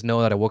I just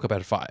know that I woke up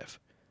at 5.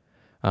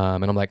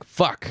 And I'm like,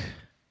 fuck.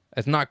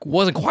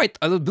 Wasn't quite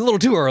a little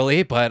too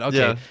early, but okay.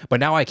 Yeah. But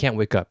now I can't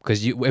wake up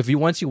because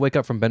once you wake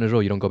up from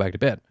Benadryl, you don't go back to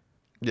bed.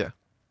 Yeah.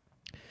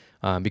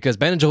 Because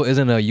Benadryl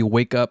isn't you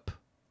wake up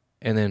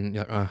and then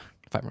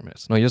 5 more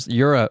minutes. No,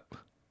 you're up.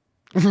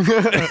 For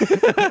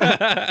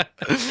the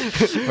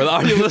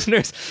audio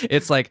listeners,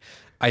 it's like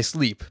I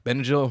sleep.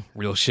 Benadryl,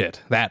 real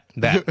shit. That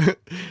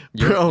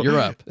you're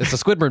up. It's a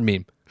Squidward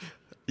meme.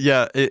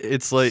 Yeah,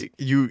 it's like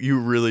you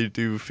really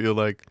do feel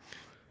like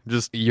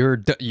just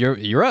you're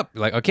up.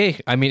 Like, okay.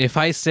 I mean, if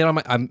I sit on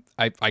my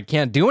I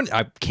can't do it.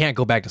 I can't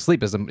go back to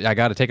sleep. I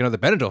got to take another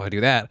Benadryl if I do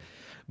that.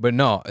 But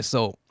no,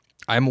 so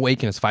I'm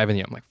awake and it's 5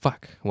 a.m. I'm like,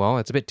 fuck. Well,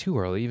 it's a bit too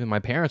early. Even my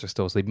parents are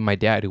still asleep. My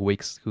dad, who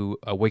wakes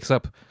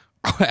up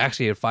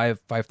actually at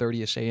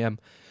 5:30ish a.m.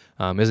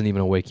 Isn't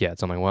even awake yet.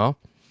 So I'm like, well,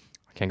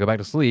 I can't go back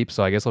to sleep.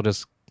 So I guess I'll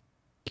just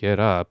get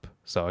up.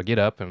 So I get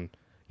up and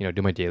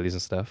do my dailies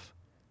and stuff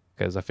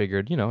because I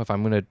figured if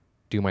I'm gonna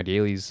do my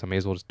dailies, I may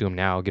as well just do them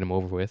now, get them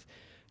over with,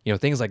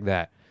 things like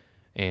that.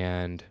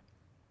 And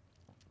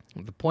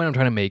the point I'm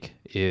trying to make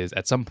is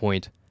at some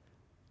point,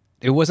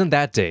 it wasn't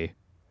that day.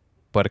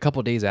 But a couple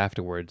of days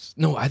afterwards,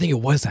 no, I think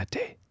it was that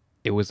day.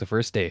 It was the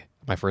first day,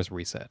 my first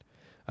reset.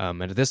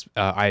 And at this,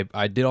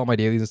 I did all my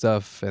dailies and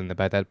stuff, and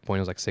by that point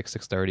it was like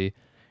 6:30,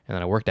 and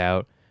then I worked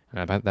out, and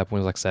at that point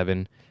it was like 7,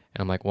 and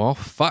I'm like, well,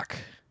 fuck,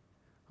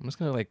 I'm just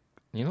gonna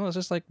let's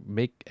just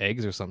make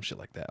eggs or some shit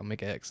like that. I'll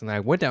make eggs, and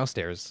I went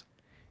downstairs,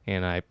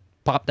 and I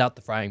popped out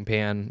the frying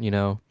pan,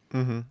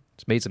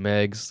 just made some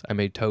eggs. I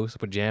made toast,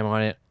 put jam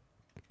on it,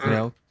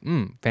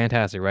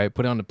 fantastic, right?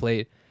 Put it on the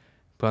plate.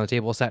 Put on the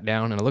table, sat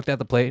down, and I looked at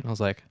the plate, and I was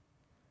like,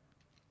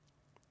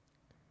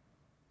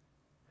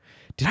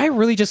 did I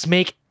really just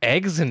make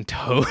eggs and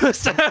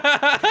toast?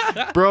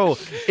 Bro,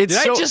 did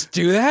I just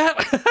do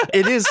that?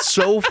 It is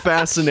so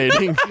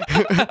fascinating.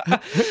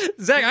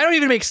 Zach, I don't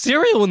even make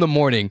cereal in the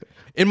morning.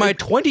 In my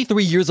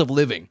 23 years of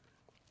living,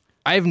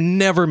 I've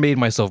never made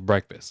myself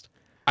breakfast.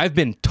 I've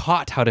been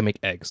taught how to make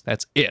eggs.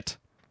 That's it.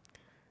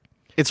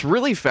 It's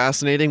really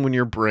fascinating when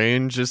your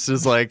brain just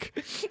is like,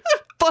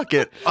 fuck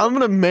it, I'm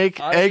gonna make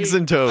eggs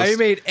and toast. I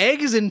made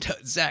eggs and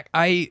toast. Zach,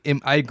 I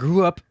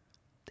grew up,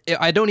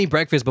 I don't eat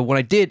breakfast, but when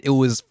I did, it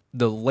was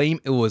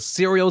it was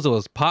cereals, it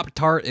was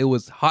Pop-Tart, it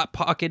was Hot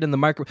Pocket in the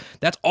microwave.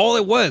 That's all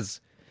it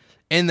was.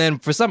 And then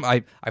for some,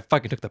 I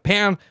fucking took the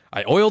pan,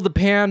 I oiled the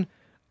pan,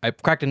 I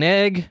cracked an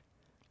egg,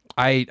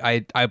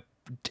 I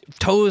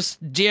toast,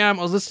 jam,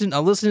 I was listening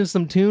to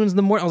some tunes in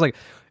the morning. I was like,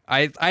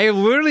 I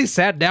literally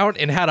sat down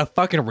and had a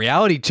fucking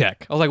reality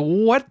check. I was like,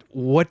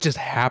 what just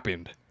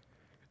happened?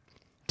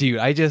 Dude,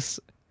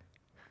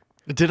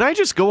 Did I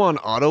just go on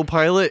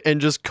autopilot and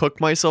just cook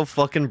myself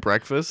fucking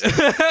breakfast?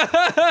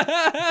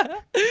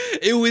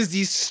 It was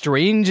the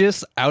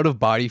strangest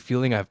out-of-body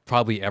feeling I've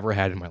probably ever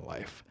had in my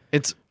life.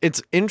 It's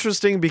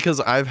interesting because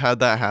I've had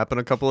that happen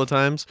a couple of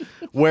times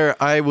where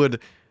I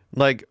would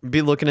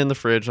be looking in the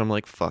fridge. I'm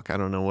like, fuck, I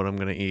don't know what I'm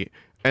going to eat.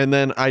 And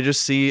then I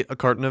just see a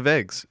carton of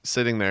eggs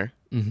sitting there.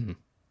 Mm-hmm.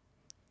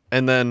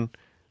 And then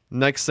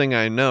next thing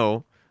I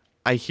know,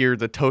 I hear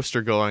the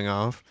toaster going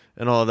off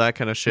and all of that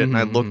kind of shit. Mm-hmm.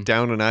 And I look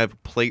down and I have a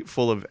plate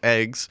full of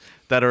eggs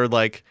that are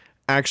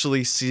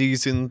actually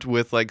seasoned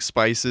with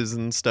spices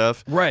and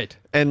stuff. Right.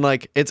 And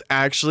it's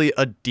actually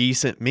a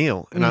decent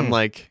meal. And I'm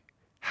like,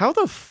 how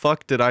the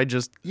fuck did I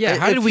just... Yeah,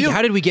 how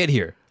did we get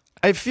here?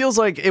 It feels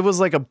like it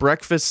was like a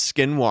breakfast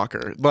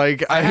skinwalker.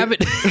 I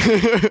haven't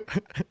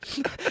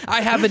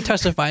I haven't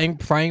touched a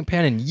frying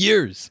pan in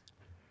years.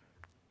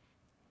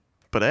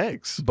 But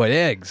eggs.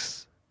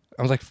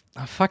 I was like,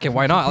 oh, fuck it,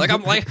 why not?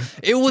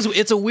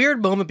 It's a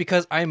weird moment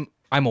because I'm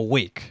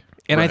awake.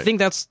 And right. I think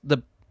that's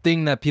the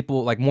thing that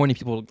people, morning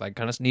people,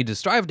 kind of need to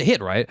strive to hit,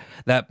 right?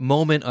 That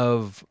moment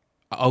of,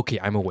 okay,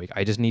 I'm awake.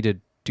 I just need to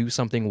do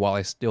something while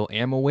I still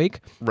am awake.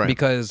 Right.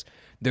 Because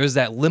there's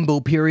that limbo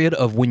period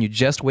of when you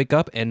just wake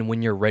up and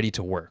when you're ready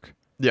to work.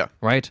 Yeah.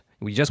 Right?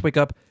 We just wake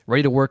up,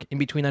 ready to work. In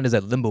between that is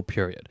that limbo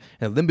period.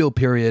 And the limbo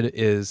period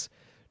is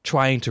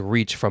trying to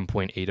reach from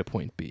point A to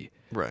point B.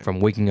 Right. From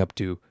waking up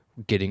to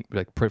getting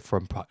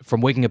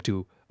from waking up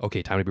to,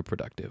 okay, time to be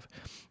productive.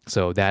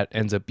 So that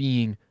ends up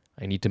being,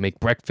 I need to make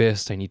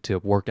breakfast, I need to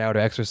work out or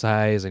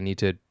exercise, I need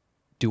to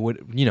do it,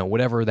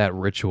 whatever that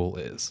ritual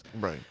is.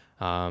 Right.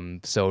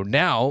 So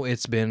now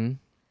it's been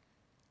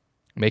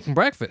making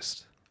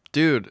breakfast.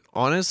 Dude,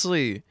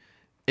 honestly,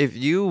 if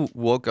you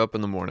woke up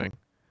in the morning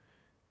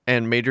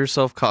and made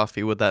yourself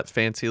coffee with that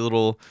fancy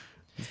little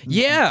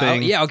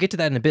thing. I'll get to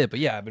that in a bit. But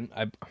yeah,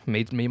 I've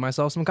made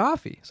myself some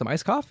coffee, some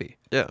iced coffee.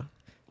 Yeah.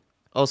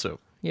 Also.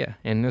 Yeah,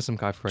 and there's some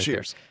coffee right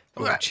cheers.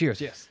 There. Oh, cheers,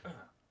 yes.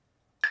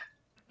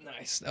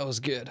 Nice, that was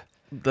good.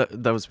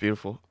 That was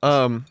beautiful.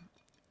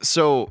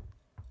 So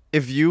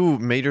if you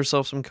made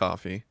yourself some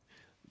coffee,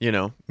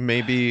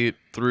 maybe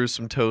threw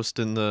some toast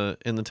in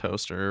the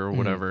toaster or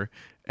whatever,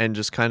 and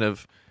just kind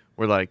of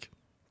were like,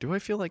 do I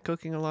feel like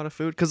cooking a lot of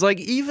food? Because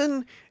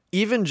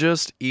even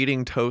just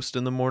eating toast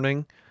in the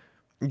morning,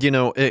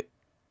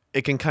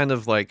 it can kind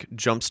of like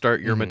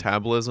jumpstart your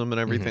metabolism and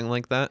everything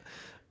like that.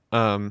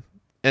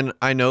 And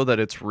I know that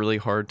it's really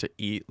hard to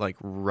eat like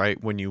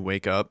right when you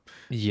wake up.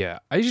 Yeah,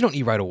 I usually don't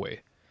eat right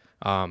away.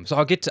 So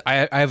I'll get to.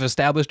 I have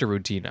established a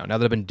routine now. Now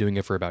that I've been doing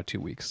it for about 2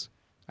 weeks,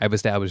 I've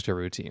established a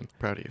routine.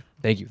 Proud of you.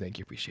 Thank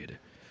you, appreciate it.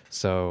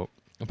 So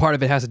a part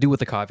of it has to do with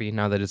the coffee.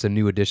 Now that it's a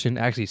new edition,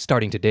 actually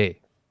starting today,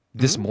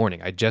 this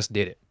morning, I just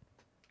did it.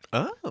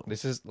 Oh,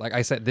 This is like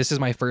I said. This is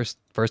my first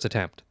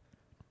attempt.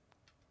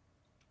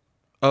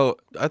 oh,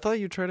 I thought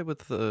you tried it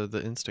with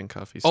the instant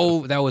coffee stuff.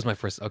 Oh, that was my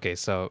first. Okay,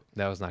 so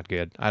that was not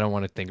good. I don't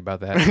want to think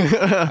about that.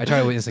 I tried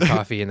it with instant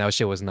coffee, and that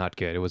shit was not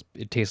good.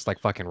 It tasted like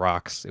fucking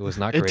rocks. It was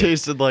not great. It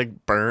tasted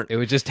like burnt. It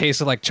would just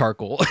tasted like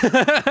charcoal.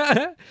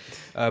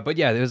 But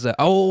yeah, there's a.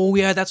 Oh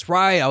yeah, that's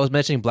right. I was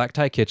mentioning Black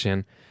Tie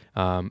Kitchen.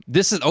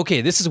 This is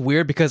okay. This is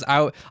weird because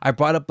I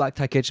brought up Black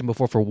Tie Kitchen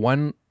before for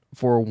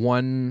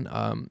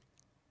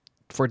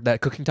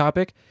that cooking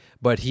topic,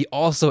 but he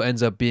also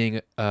ends up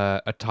being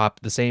the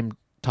same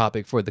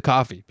topic for the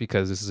coffee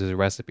because this is his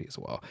recipe as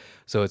well.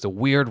 So it's a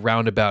weird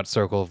roundabout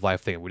circle of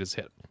life thing we just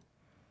hit.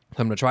 So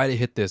I'm gonna try to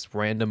hit this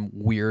random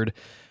weird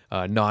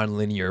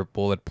non-linear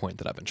bullet point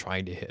that I've been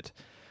trying to hit.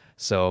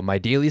 So my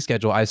daily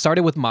schedule, I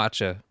started with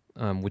matcha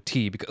with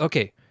tea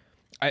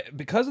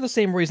because of the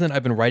same reason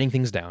I've been writing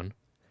things down.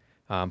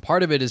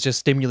 Part of it is just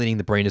stimulating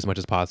the brain as much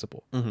as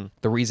possible.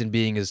 The reason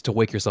being is to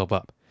wake yourself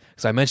up.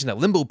 So I mentioned that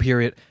limbo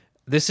period.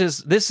 This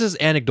is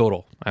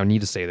anecdotal. I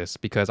need to say this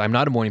because I'm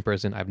not a morning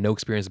person. I have no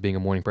experience of being a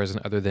morning person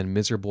other than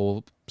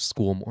miserable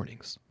school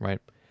mornings, right?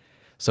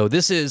 So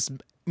this is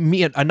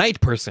me, a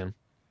night person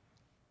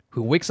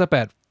who wakes up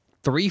at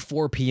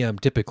 4 p.m.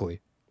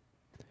 typically.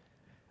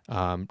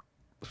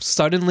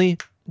 Suddenly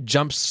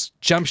jump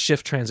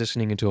shift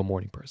transitioning into a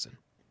morning person,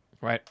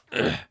 right?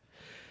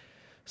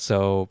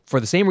 So for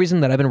the same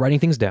reason that I've been writing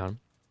things down,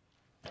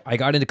 I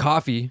got into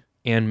coffee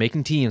and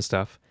making tea and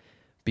stuff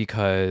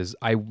because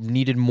I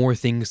needed more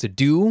things to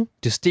do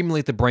to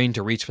stimulate the brain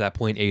to reach from that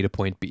point A to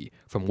point B,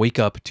 from wake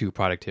up to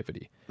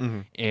productivity.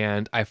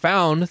 And I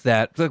found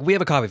that we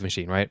have a coffee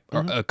machine, right?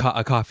 Or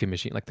a coffee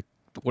machine, like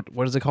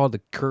what is it called?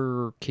 The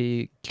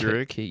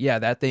Keurig? Yeah,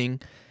 that thing.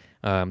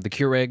 The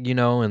Keurig,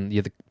 and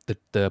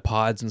the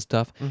pods and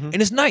stuff.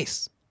 And it's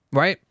nice,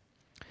 right?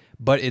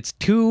 But it's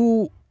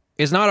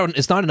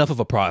not enough of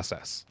a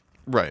process.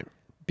 Right.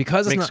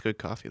 Because it makes good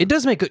coffee. It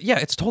does make good. Yeah,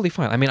 it's totally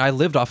fine. I mean, I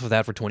lived off of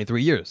that for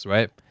 23 years,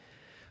 right?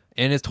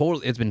 And it's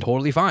been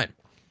totally fine.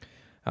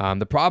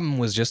 The problem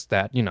was just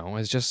that,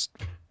 it just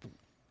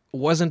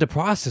wasn't a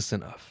process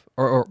enough.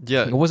 Or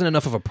it wasn't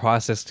enough of a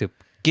process to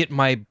get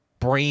my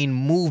brain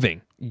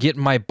moving, get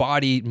my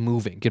body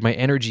moving, get my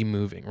energy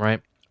moving,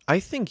 right? I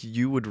think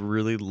you would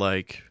really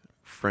like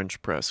French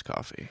press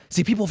coffee.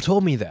 See, people have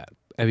told me that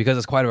because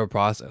it's quite of a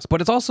process. But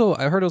it's also,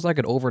 I heard it was like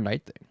an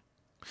overnight thing.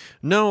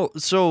 No,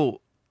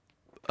 so...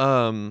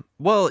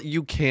 well,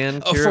 you can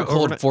cure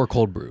for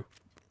cold brew.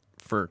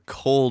 For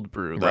cold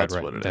brew, that's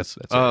right. what it is.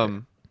 That's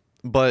right.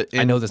 But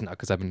I know this now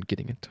because I've been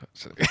getting into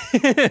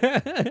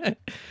it.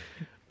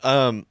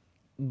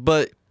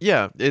 But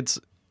yeah, it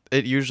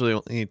usually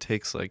only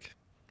takes like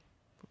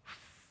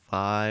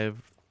 5-10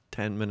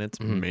 minutes,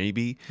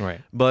 maybe.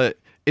 Right. But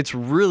it's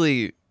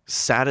really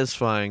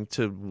satisfying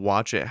to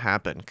watch it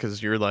happen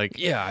because you're like,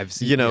 yeah, I've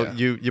seen.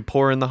 You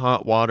pour in the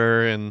hot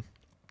water and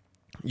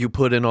you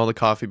put in all the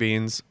coffee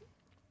beans.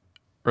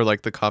 Or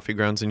like the coffee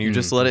grounds, and you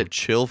just let it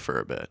chill for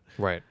a bit.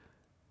 Right.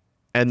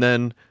 And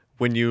then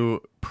when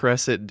you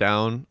press it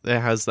down, it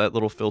has that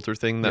little filter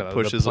thing that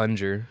pushes... the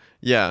plunger.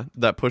 Yeah,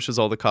 that pushes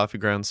all the coffee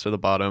grounds to the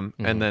bottom.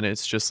 And then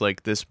it's just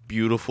like this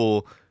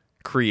beautiful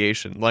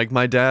creation. Like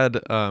my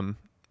dad's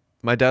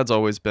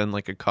always been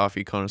like a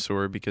coffee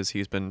connoisseur because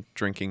he's been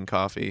drinking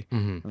coffee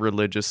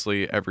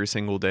religiously every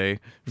single day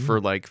for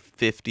like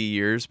 50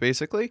 years,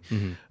 basically.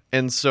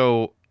 And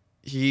so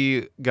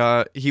he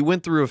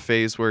went through a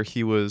phase where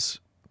he was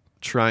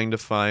trying to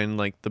find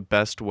like the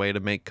best way to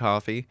make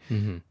coffee,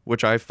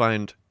 which I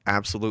find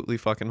absolutely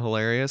fucking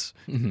hilarious.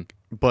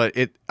 But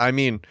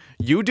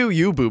you do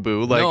you, boo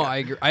boo. Like, no,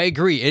 I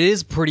agree. It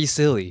is pretty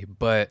silly,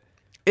 but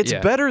it's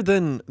better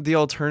than the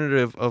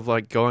alternative of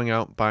like going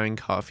out buying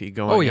coffee,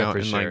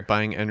 like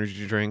buying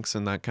energy drinks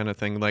and that kind of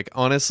thing. Like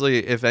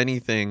honestly, if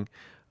anything,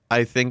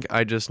 I think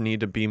I just need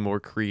to be more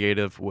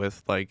creative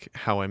with like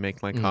how I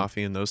make my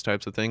coffee and those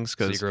types of things.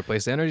 So you can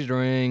replace energy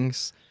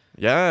drinks.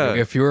 Yeah. You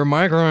get fewer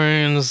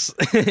migraines.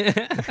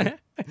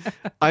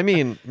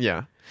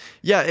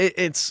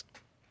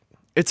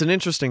 It's an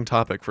interesting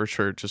topic for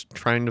sure. Just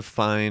trying to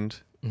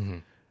find.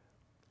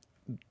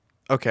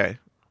 Okay.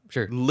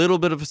 Sure. Little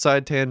bit of a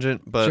side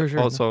tangent, but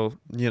also,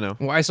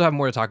 Well, I still have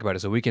more to talk about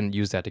it, so we can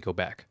use that to go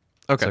back.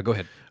 Okay. So go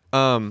ahead.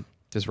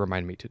 Just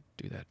remind me to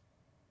do that.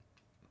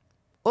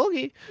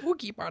 Okay.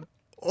 Okay, bud.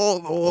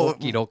 Oh,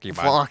 okie dokie,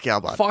 bud. Fuck yeah,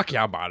 bud. Fuck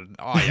yeah, bud.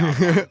 Oh,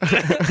 yeah,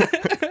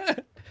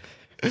 bud.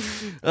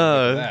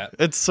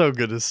 It's so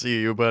good to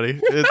see you, buddy.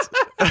 It's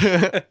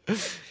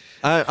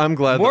I'm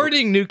glad.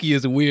 Morning Nuki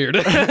is weird.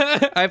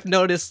 I've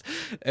noticed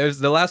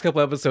the last couple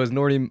episodes,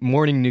 morning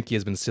Nuki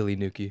has been silly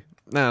Nuki.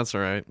 Nah, that's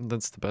all right.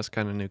 That's the best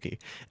kind of Anuki.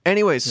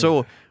 Anyway,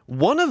 so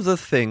one of the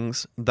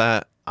things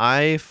that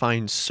I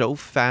find so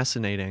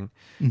fascinating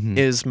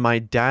is my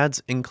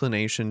dad's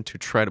inclination to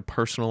try to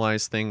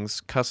personalize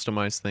things,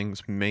 customize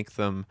things, make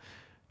them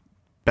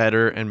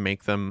better, and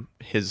make them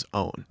his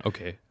own.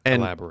 Okay,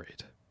 and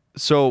elaborate.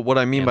 So what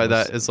I mean by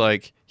that is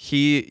like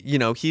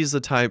he's the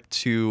type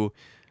to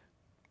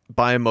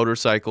buy a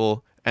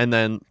motorcycle and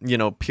then,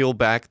 peel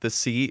back the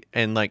seat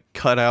and like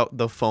cut out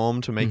the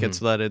foam to make it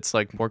so that it's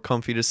like more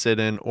comfy to sit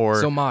in,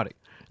 or so modding.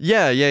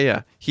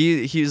 Yeah.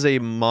 He's a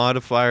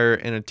modifier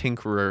and a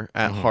tinkerer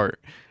at heart.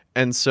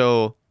 And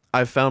so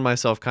I found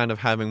myself kind of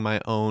having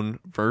my own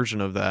version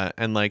of that.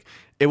 And like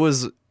it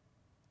was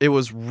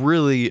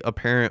really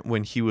apparent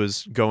when he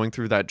was going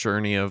through that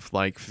journey of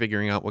like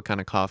figuring out what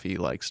kind of coffee he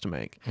likes to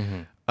make.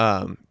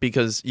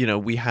 Because,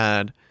 we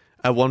had,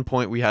 at one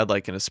point we had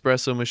like an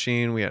espresso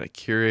machine, we had a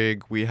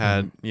Keurig, we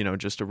had,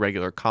 just a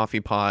regular coffee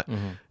pot.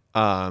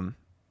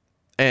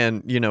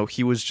 And,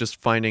 he was just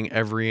finding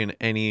every and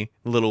any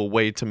little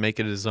way to make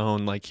it his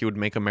own. Like he would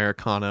make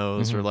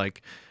Americanos or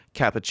like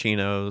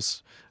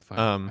cappuccinos.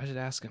 I should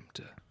ask him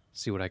to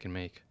see what I can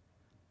make.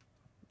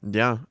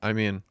 Yeah, I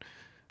mean,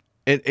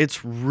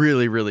 it's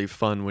really, really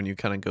fun when you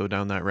kind of go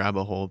down that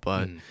rabbit hole.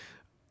 But,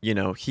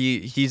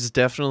 he's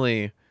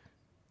definitely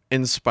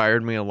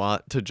inspired me a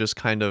lot to just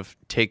kind of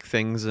take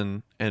things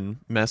and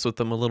mess with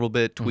them a little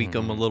bit, tweak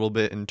them a little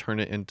bit, and turn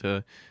it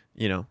into,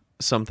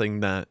 something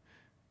that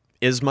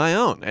is my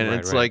own. And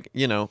it's like,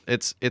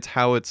 it's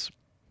how it's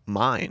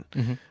mine.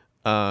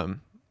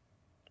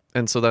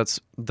 And so that's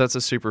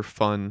a super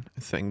fun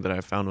thing that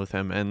I found with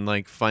him, and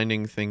like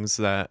finding things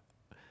that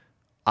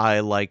I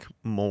like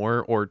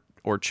more,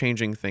 or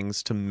changing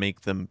things to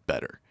make them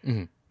better.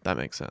 That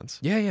makes sense.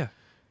 Yeah.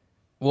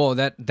 Well,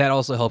 that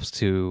also helps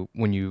to,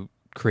 when you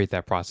create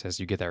that process,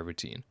 you get that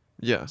routine.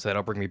 Yeah. So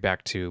that'll bring me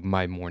back to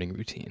my morning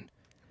routine.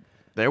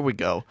 There we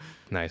go.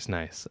 Nice.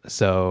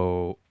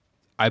 So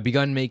I've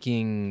begun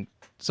making.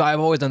 So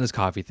I've always done this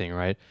coffee thing,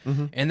 right?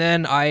 And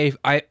then I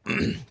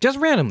just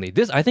randomly,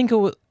 I think it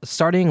was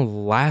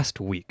starting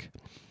last week.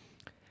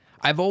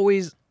 I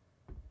was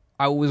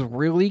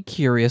really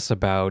curious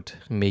about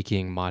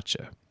making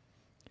matcha.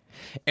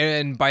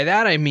 And by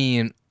that I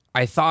mean,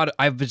 I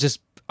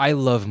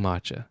love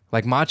matcha.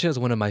 Like matcha is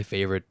one of my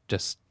favorite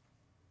just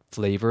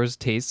flavors,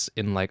 tastes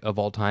in like of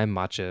all time.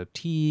 Matcha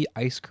tea,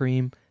 ice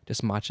cream,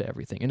 just matcha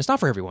everything. And it's not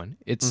for everyone.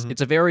 It's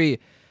a very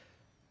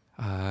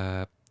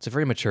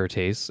mature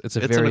taste. It's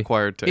an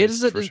acquired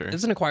taste. For sure.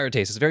 It's an acquired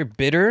taste. It's very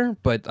bitter,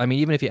 but I mean,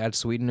 even if you add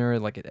sweetener,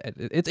 like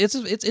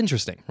it's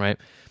interesting, right?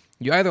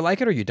 You either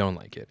like it or you don't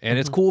like it, and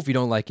it's cool if you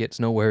don't like it. It's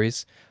no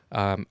worries.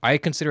 I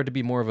consider it to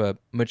be more of a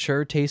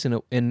mature taste,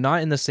 and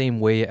not in the same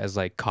way as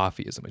like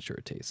coffee is a mature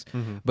taste,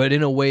 but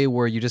in a way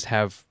where you just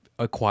have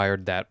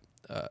acquired that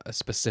a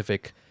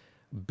specific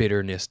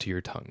bitterness to your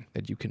tongue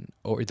that you can,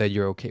 or that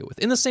you're okay with,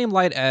 in the same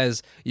light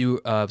as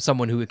you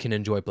someone who can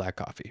enjoy black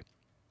coffee.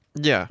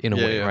 Yeah, in a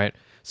way, right?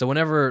 So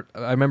whenever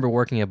I remember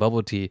working at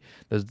Bubble Tea,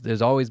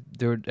 there's always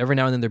every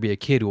now and then there'd be a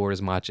kid who orders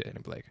matcha, and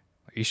I'd be like,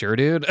 "Are you sure,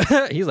 dude?"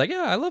 He's like,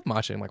 "Yeah, I love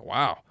matcha." I'm like,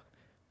 "Wow."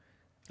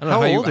 I don't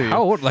know how old are you?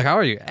 How old? Like, how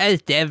are you? Hey,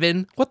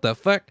 Devin, what the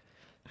fuck?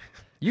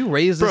 You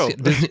raised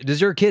this? Does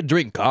your kid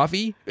drink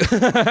coffee?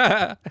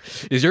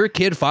 Does your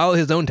kid file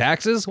his own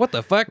taxes? What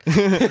the fuck?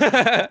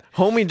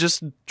 Homie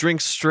just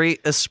drinks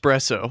straight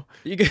espresso.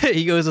 He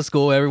goes to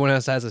school. Everyone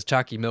else has his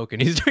chalky milk,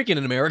 and he's drinking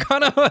an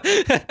Americano.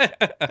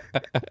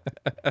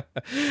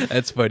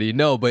 That's funny.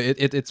 No, but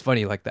it's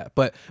funny like that.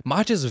 But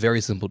matcha is a very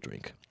simple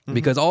drink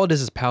because all it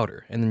is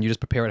powder, and then you just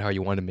prepare it how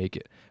you want to make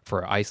it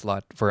for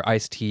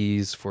iced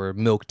teas, for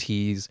milk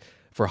teas,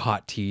 for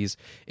hot teas.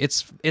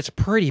 It's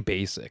pretty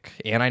basic.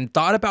 And I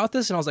thought about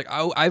this and I was like,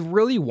 I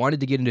really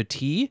wanted to get into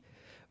tea.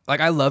 Like,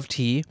 I love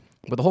tea,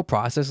 but the whole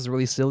process is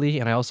really silly,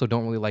 and I also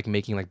don't really like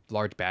making like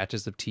large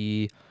batches of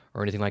tea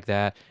or anything like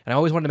that. And I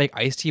always wanted to make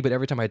iced tea, but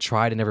every time I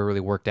tried, it never really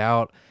worked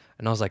out.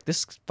 And I was like,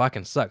 this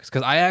fucking sucks.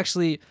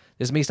 Because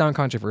this may sound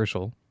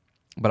controversial,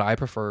 but I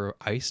prefer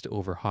iced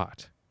over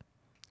hot.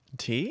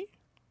 Tea?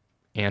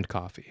 And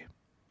coffee.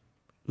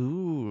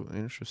 Ooh,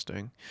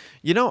 interesting.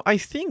 I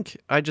think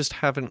I just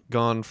haven't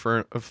gone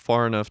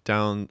far enough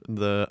down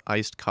the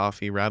iced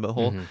coffee rabbit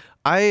hole.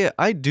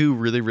 I do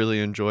really, really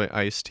enjoy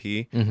iced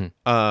tea.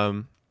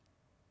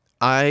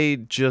 I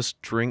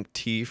just drink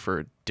tea for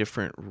a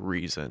different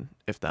reason,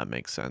 if that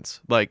makes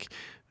sense. Like,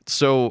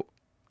 so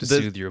to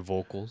soothe your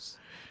vocals.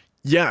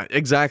 Yeah,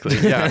 exactly.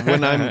 Yeah,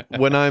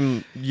 when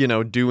I'm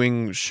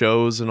doing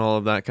shows and all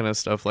of that kind of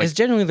stuff. Like, it's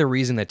generally the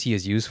reason that tea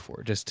is used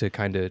for, just to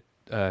kind of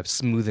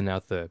smoothen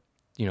out the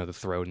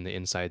throat and the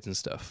insides and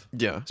stuff.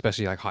 Yeah.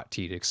 Especially like hot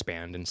tea to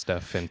expand and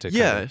stuff, and to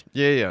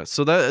Yeah.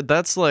 So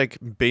that's like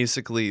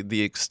basically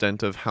the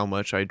extent of how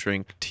much I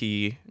drink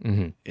tea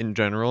in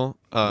general.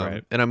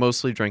 Right. And I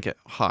mostly drink it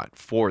hot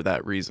for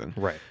that reason.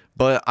 Right.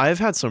 But I've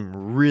had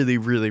some really,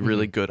 really,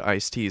 really good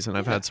iced teas, and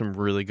I've had some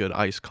really good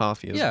iced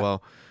coffee as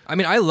well. I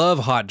mean, I love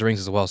hot drinks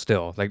as well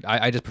still. Like,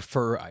 I just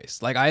prefer ice.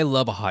 Like, I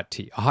love a hot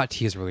tea. A hot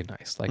tea is really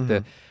nice. Like,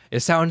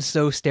 it sounds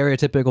so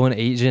stereotypical in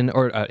Asian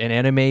or in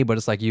anime, but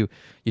it's like you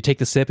take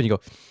the sip and you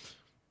go,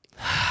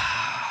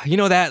 you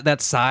know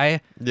that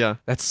sigh? Yeah.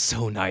 That's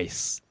so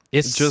nice.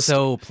 It's just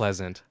so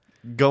pleasant.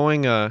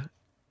 Going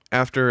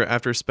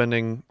after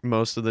spending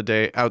most of the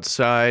day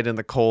outside in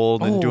the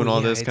cold and doing all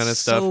this kind of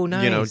stuff, so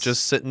nice. you know,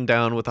 just sitting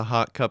down with a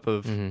hot cup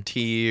of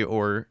tea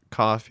or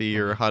coffee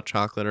or hot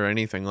chocolate or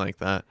anything like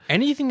that.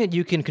 Anything that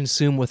you can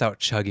consume without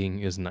chugging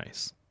is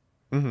nice.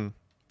 Mm-hmm.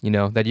 You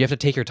know, that you have to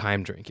take your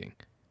time drinking.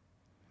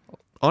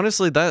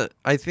 Honestly,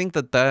 I think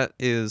that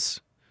is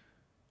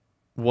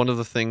one of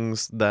the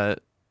things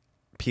that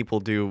people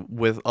do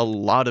with a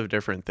lot of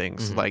different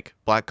things, like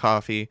black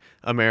coffee,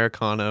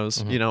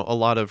 Americanos, you know, a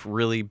lot of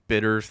really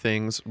bitter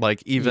things,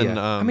 like even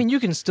I mean,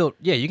 you can still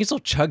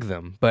chug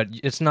them, but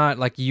it's not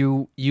like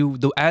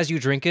as you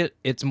drink it,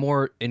 it's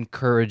more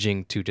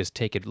encouraging to just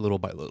take it little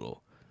by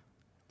little.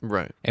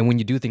 Right. And when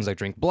you do things like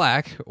drink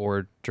black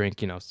or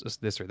drink, you know,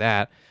 this or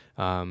that,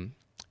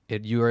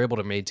 you are able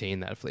to maintain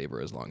that flavor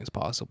as long as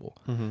possible.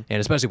 And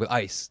especially with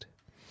iced.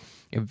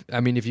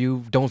 If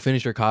you don't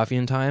finish your coffee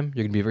in time,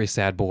 you're going to be a very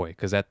sad boy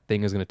because that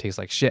thing is going to taste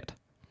like shit.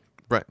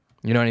 Right.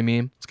 You know what I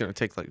mean? It's going to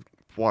taste like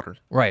water.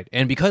 Right.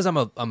 And because I'm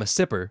a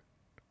sipper,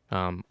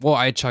 well,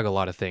 I chug a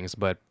lot of things,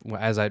 but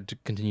as I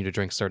continue to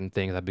drink certain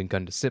things, I've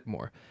begun to sip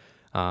more.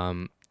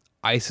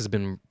 Ice has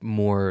been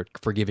more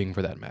forgiving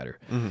for that matter.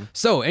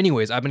 So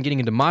anyways, I've been getting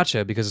into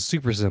matcha because it's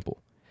super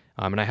simple.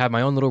 And I have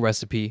my own little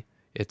recipe.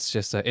 It's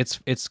just, it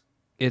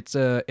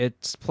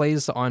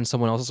plays on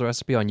someone else's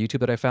recipe on YouTube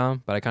that I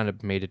found, but I kind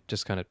of made it,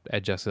 just kind of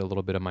adjusted a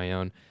little bit of my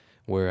own,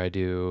 where I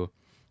do,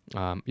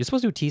 you're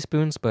supposed to do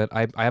teaspoons, but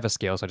I have a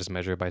scale, so I just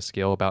measure it by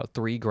scale, about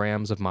 3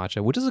 grams of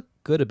matcha, which is a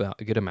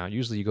good amount.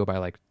 Usually you go by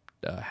like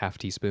half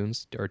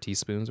teaspoons, or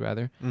teaspoons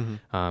rather,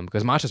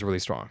 because matcha is really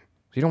strong.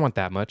 So you don't want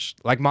that much.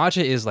 Like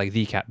matcha is like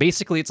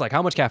basically it's like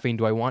how much caffeine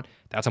do I want?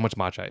 That's how much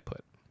matcha I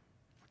put.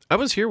 I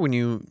was here when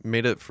you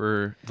made it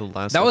for the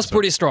last That was episode.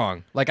 pretty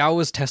strong. Like, I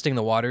was testing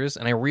the waters,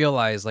 and I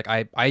realized, like,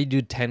 I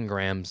do 10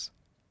 grams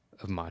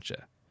of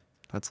matcha.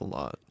 That's a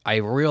lot. I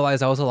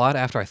realized that was a lot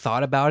after I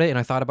thought about it, and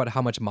I thought about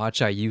how much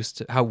matcha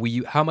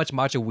how much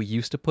matcha we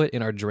used to put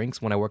in our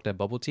drinks when I worked at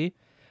Bubble Tea. And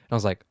I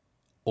was like,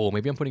 oh,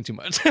 maybe I'm putting too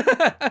much.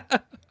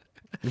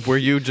 Were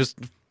you just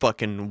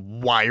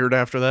fucking wired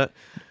after that?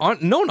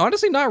 No,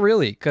 honestly, not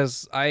really,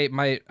 because I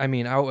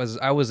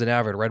was an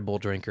avid Red Bull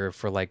drinker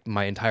for like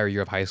my entire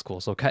year of high school.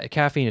 So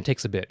caffeine, it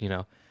takes a bit, you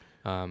know.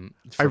 I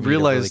realized to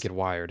really get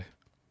wired.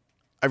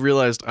 I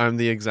realized I'm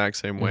the exact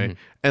same way,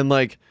 and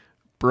like,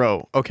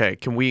 bro, okay,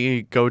 can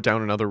we go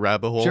down another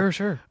rabbit hole?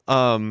 Sure.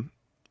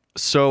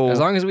 So as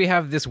long as we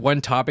have this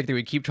one topic that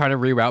we keep trying to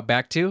reroute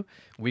back to,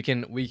 we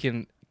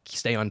can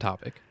stay on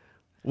topic.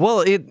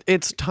 Well,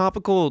 it's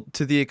topical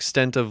to the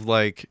extent of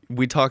like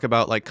we talk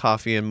about like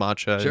coffee and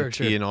matcha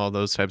tea and all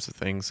those types of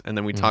things, and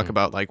then we talk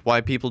about like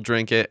why people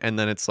drink it, and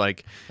then it's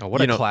like what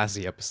a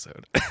classy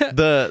episode.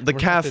 the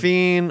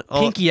caffeine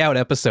pinky out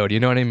episode, you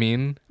know what I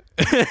mean?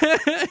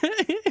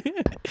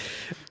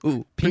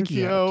 Ooh,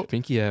 pinky out.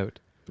 Pinky out.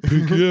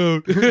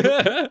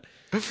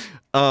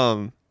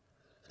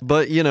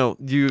 But you know,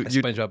 you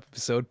SpongeBob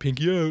episode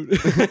pinky out.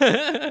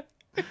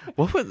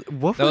 What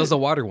that was the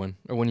water one,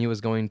 or when he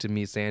was going to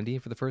meet Sandy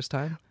for the first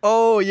time.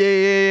 Oh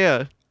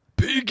yeah.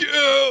 Pinky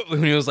out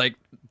when he was like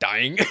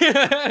dying.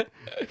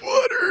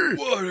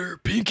 water,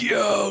 pinky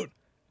out.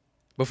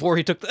 Before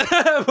he took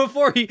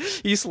before he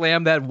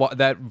slammed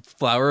that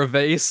flower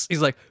vase,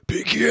 he's like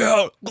pinky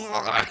out.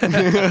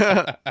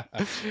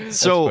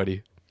 So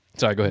funny.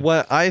 Sorry, go ahead.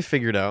 What I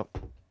figured out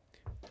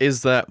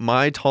is that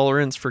my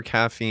tolerance for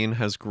caffeine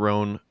has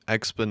grown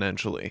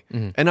exponentially,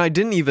 and I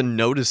didn't even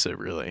notice it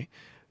really.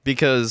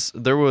 Because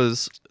there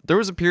was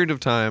a period of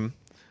time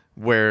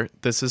where,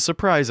 this is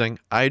surprising,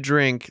 I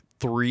drank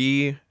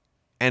 3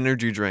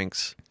 energy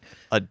drinks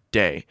a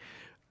day.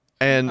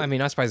 And I mean,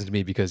 not surprising to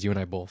me because you and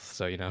I both,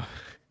 so you know.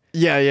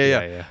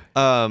 Yeah.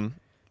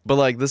 But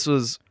like this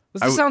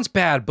sounds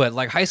bad, but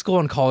like high school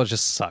and college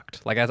just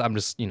sucked. Like I'm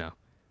just, you know,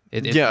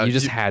 you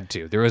just had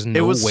to. There was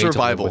no way survival.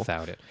 to live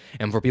without it.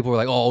 And for people who are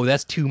like, oh,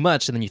 that's too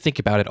much, and then you think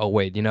about it, oh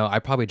wait, you know, I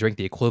probably drink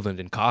the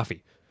equivalent in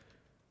coffee.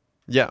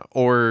 Yeah,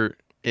 or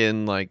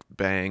in like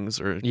bangs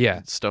or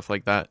stuff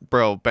like that.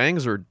 Bro,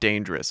 bangs are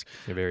dangerous.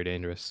 They're very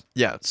dangerous.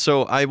 Yeah,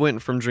 so I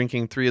went from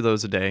drinking 3 of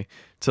those a day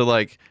to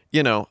like,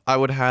 you know, I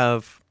would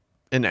have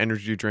an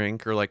energy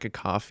drink or like a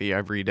coffee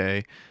every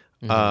day.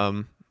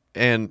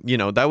 And you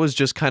know, that was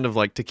just kind of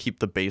like to keep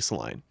the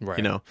baseline,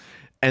 you know.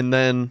 And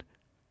then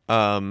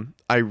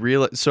I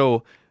realized,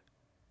 so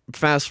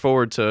fast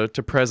forward to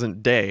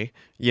present day,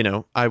 you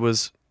know, I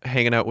was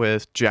hanging out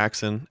with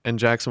Jackson, and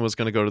Jackson was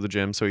going to go to the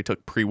gym, so he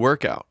took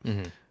pre-workout.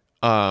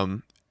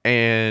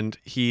 And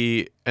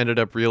he ended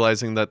up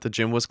realizing that the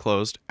gym was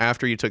closed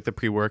after he took the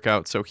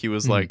pre-workout, so he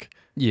was like,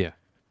 yeah,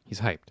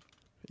 he's hyped.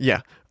 Yeah.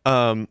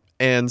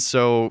 And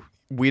so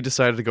we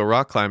decided to go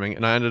rock climbing,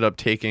 and I ended up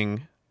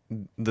taking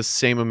the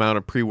same amount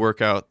of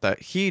pre-workout that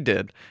he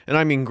did. And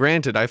I mean,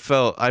 granted, I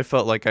felt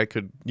like I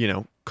could,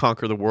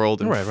 conquer the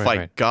world and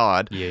fight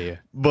God. Yeah.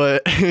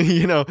 But,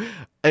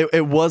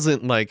 it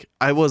wasn't like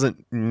I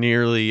wasn't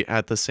nearly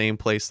at the same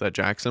place that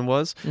Jackson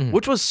was,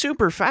 which was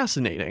super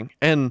fascinating.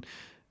 And,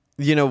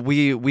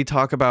 we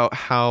talk about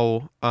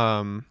how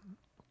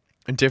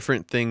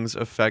different things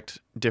affect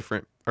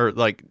different, or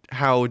like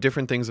how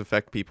different things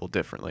affect people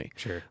differently.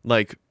 Sure.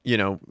 Like,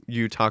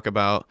 you talk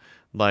about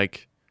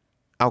like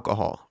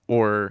alcohol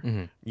or,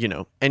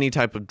 any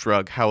type of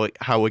drug, how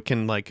it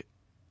can like,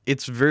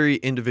 it's very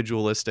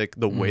individualistic,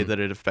 the way that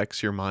it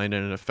affects your mind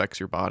and it affects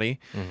your body.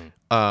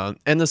 And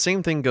the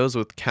same thing goes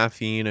with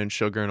caffeine and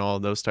sugar and all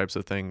of those types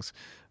of things.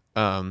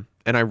 And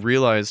I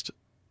realized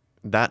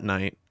that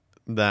night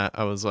that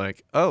I was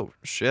like, oh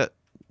shit,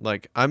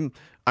 like I'm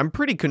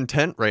pretty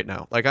content right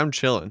now. Like I'm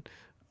chilling.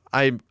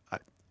 I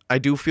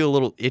do feel a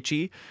little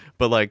itchy,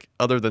 but like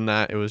other than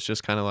that, it was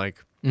just kind of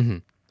like,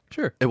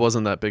 sure, it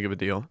wasn't that big of a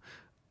deal.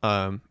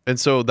 And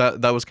so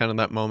that was kind of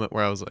that moment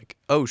where I was like,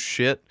 oh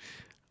shit,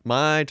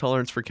 my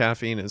tolerance for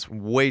caffeine is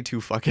way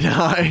too fucking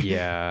high.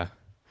 Yeah.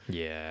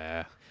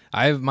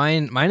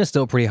 Mine is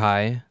still pretty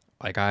high.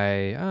 Like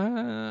I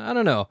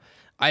don't know.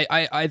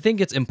 I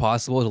think it's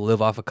impossible to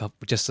live off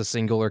just a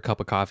singular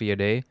cup of coffee a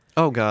day.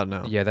 Oh God,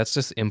 no. Yeah, that's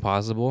just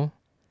impossible.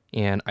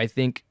 And I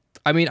think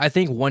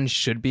one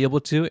should be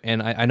able to.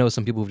 And I know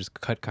some people who just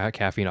cut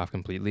caffeine off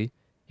completely.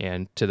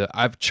 And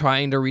I'm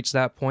trying to reach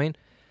that point.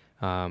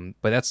 But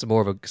that's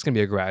it's gonna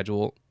be a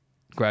gradual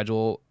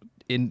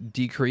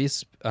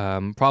decrease.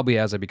 Probably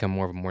as I become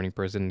more of a morning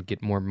person,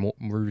 get more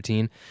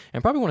routine,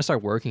 and probably when I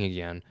start working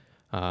again.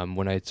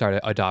 When I start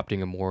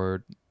adopting a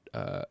more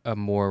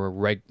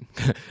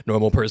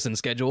normal person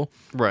schedule.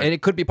 Right. And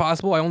it could be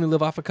possible I only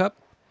live off a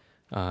cup,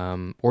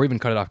 or even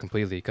cut it off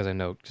completely, because I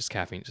know just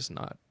caffeine is just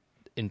not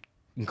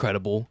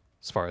incredible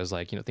as far as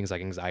like things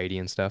like anxiety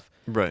and stuff.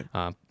 Right.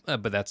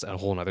 But that's a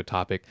whole nother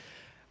topic.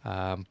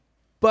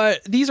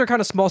 But these are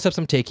kind of small steps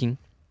I'm taking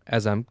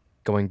as I'm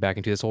going back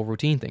into this whole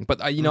routine thing.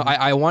 But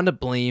I want to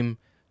blame,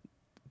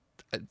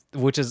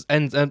 which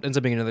ends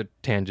up being another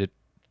tangent,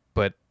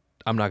 but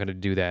I'm not going to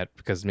do that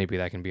because maybe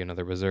that can be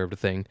another reserved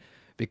thing.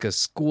 Because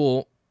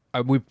school,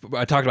 I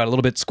talked about it a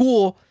little bit.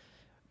 School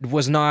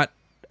was not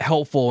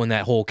helpful in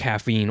that whole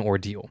caffeine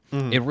ordeal.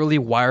 It really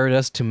wired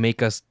us to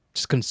make us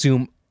just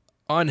consume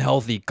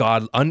unhealthy,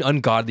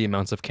 ungodly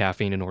amounts of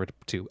caffeine in order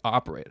to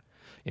operate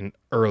in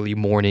early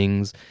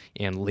mornings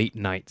and late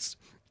nights.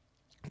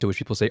 To which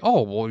people say,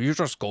 "Oh, well, you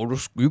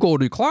go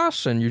to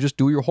class and you just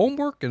do your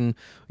homework, and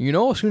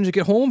as soon as you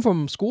get home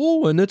from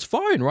school, and it's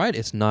fine, right?"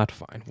 It's not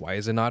fine. Why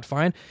is it not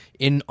fine?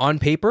 On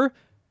paper,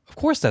 of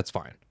course that's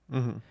fine.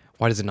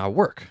 Why does it not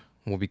work?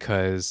 Well,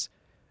 because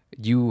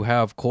you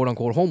have quote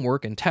unquote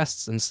homework and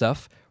tests and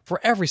stuff for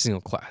every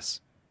single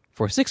class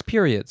for 6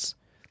 periods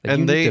that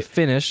you need to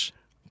finish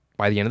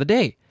by the end of the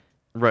day.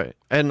 Right.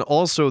 And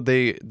also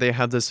they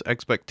have this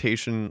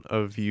expectation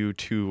of you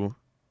to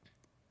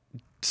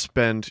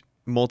spend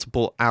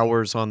multiple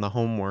hours on the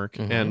homework.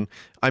 And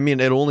I mean,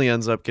 it only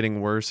ends up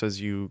getting worse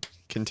as you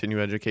continue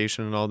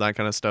education and all that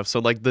kind of stuff. So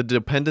like the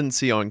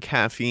dependency on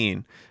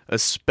caffeine,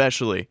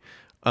 especially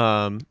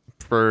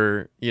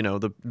for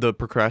the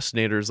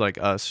procrastinators like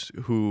us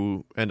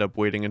who end up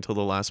waiting until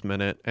the last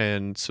minute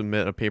and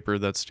submit a paper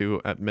that's due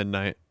at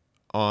midnight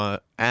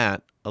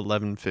at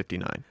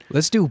 11:59.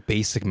 Let's do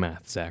basic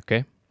math, Zach.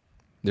 Okay,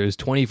 there's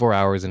 24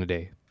 hours in a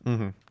day,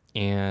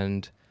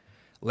 and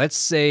let's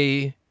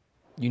say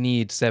you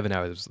need 7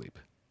 hours of sleep.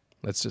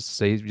 Let's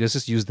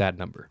just use that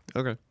number.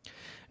 Okay.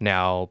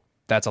 Now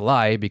that's a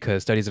lie,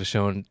 because studies have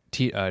shown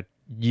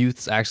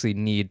youths actually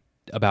need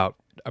about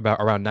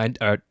around 9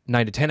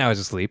 to 10 hours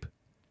of sleep.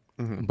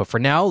 But for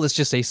now, let's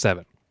just say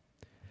 7.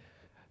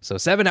 So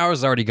 7 hours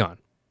is already gone.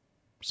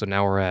 So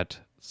now we're at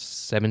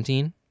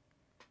 17.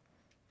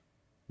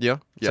 Yeah.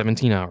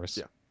 17 hours.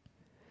 Yeah.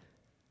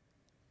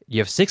 You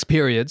have 6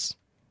 periods,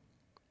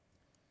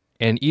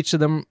 and each of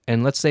them,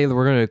 and let's say that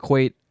we're going to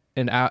equate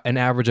an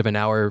average of an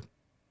hour,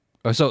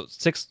 or so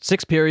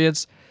six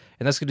periods,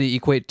 and that's going to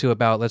equate to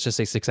about, let's just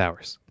say 6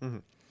 hours.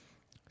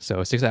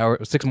 So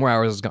 6 more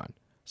hours is gone.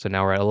 So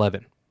now we're at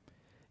 11,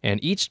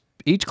 and each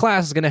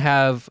class is going to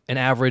have an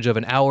average of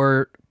an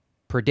hour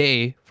per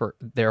day for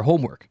their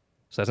homework.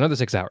 So that's another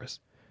 6 hours.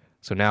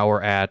 So now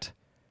we're at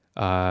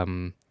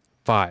 5.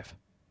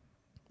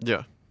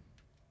 Yeah.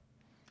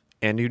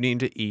 And you need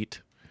to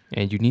eat.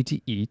 And you need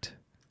to eat.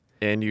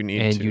 And you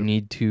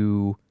need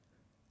to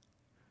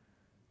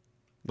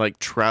like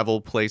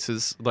travel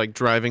places, like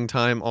driving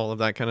time, all of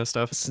that kind of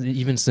stuff. It's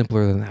even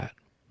simpler than that.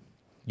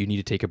 You need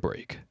to take a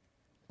break.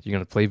 You're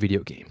going to play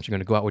video games. You're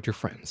going to go out with your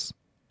friends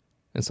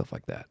and stuff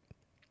like that.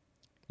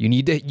 You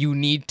need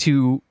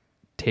to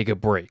take a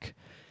break.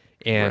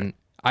 And right.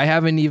 I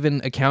haven't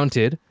even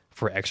accounted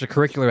for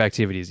extracurricular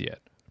activities yet.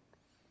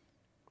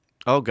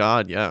 Oh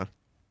God, yeah.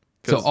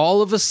 So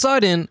all of a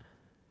sudden,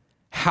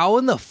 how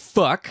in the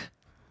fuck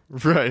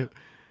right.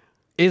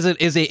 is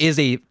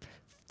a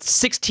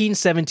 16,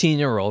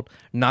 17-year-old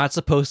not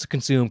supposed to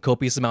consume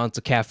copious amounts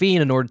of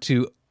caffeine in order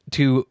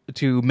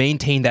to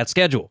maintain that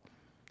schedule.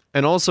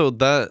 And also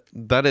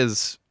that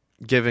is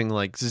giving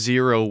like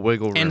zero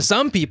wiggle room. And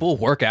some people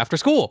work after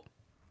school.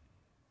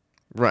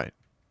 Right.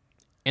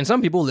 And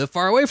some people live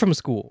far away from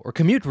school or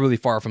commute really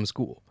far from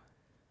school.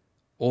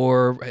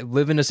 Or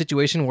live in a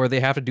situation where they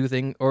have to do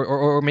things,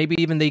 or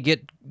maybe even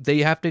they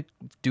have to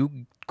do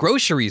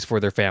groceries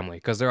for their family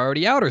because they're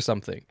already out or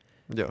something.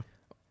 Yeah.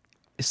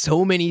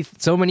 So many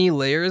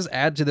layers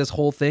add to this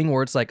whole thing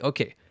where it's like,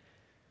 okay,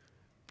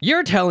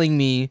 you're telling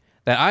me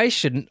that I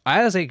shouldn't,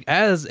 as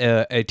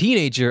a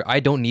teenager,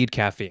 I don't need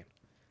caffeine.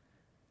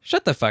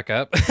 Shut the fuck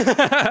up.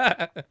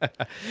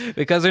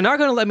 Because they're not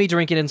going to let me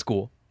drink it in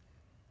school.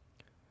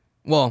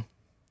 Well,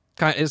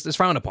 it's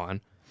frowned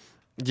upon.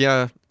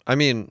 Yeah. I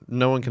mean,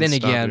 no one can then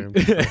stop again,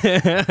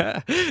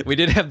 you. we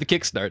did have the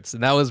Kickstarts,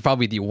 and that was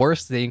probably the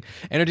worst thing.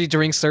 Energy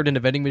drinks served in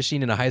a vending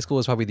machine in a high school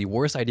is probably the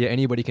worst idea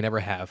anybody can ever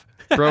have.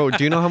 Bro,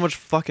 do you know how much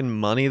fucking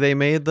money they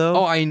made, though?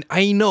 Oh,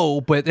 I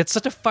know, but it's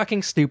such a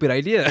fucking stupid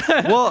idea.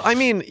 Well, I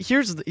mean,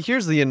 here's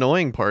the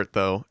annoying part,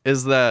 though,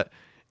 is that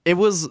it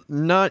was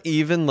not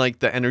even like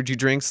the energy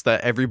drinks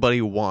that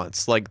everybody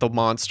wants, like the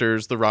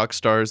Monsters, the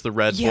Rockstars, the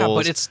Red Bulls. Yeah,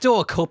 but it's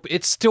still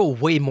it's still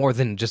way more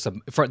than just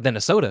than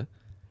a soda.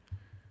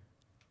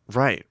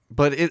 Right,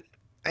 but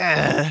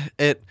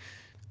it.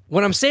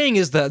 What I'm saying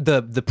is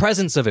the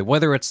presence of it,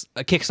 whether it's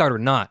a Kickstart or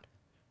not,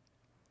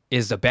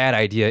 is a bad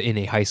idea in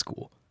a high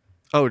school.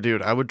 Oh,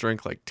 dude, I would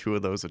drink like 2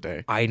 of those a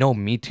day. I know,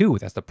 me too.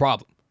 That's the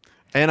problem.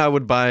 And I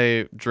would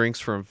buy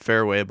drinks from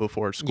Fairway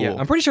before school. Yeah,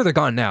 I'm pretty sure they're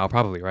gone now,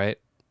 probably, right?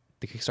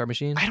 The Kickstart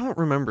machine? I don't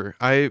remember.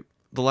 The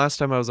last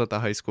time I was at the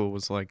high school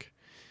was like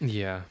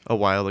a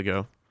while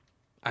ago.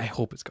 I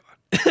hope it's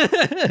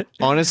gone.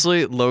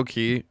 Honestly, low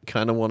key,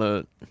 kind of want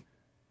to.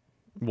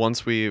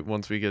 Once we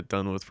get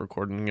done with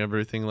recording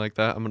everything like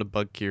that, I'm gonna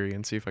bug Kiri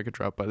and see if I could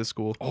drop by the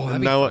school. Oh, that'd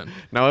be fun.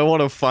 Now I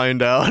want to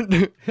find out.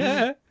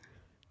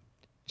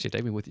 Should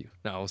take me with you?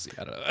 No, we'll see.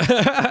 I don't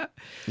know.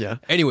 Yeah.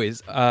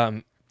 Anyways,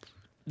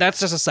 that's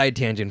just a side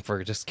tangent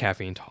for just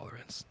caffeine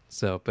tolerance.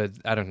 So, but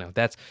I don't know.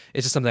 It's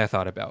just something I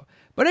thought about.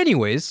 But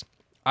anyways,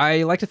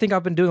 I like to think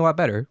I've been doing a lot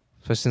better,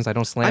 especially since I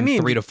don't slam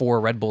 3 to 4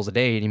 Red Bulls a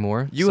day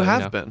anymore. You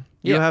have been.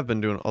 You have been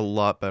doing a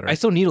lot better. I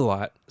still need a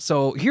lot.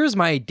 So here's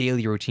my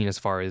daily routine as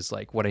far as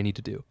like what I need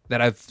to do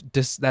that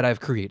I've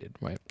created.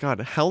 Right.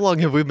 God, how long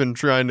have we been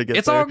trying to get?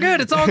 It's there? all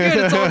good. It's all good.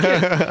 It's all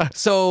good.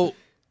 So,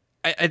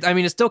 I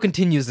mean, it still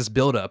continues this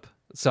build up.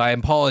 So I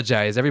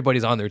apologize.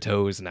 Everybody's on their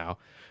toes now.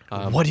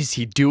 What does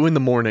he do in the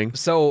morning?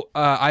 So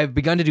I've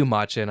begun to do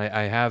matcha, and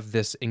I have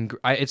this.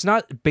 It's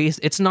not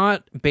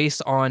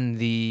based on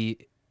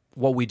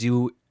what we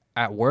do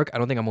at work. I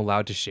don't think I'm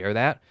allowed to share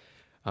that.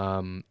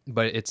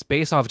 But it's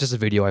based off just a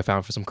video I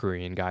found for some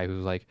Korean guy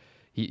who's like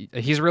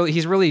he's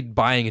really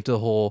buying into the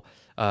whole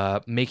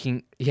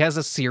he has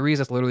a series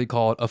that's literally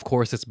called "Of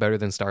Course It's Better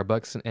Than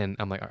Starbucks," and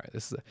I'm like, all right,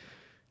 this is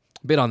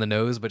a bit on the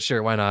nose, but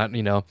sure, why not?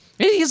 You know,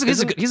 he's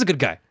a good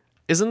guy.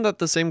 Isn't that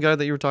the same guy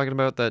that you were talking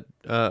about? That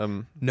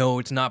No,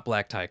 it's not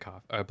Black Tie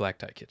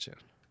Kitchen.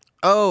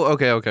 Oh,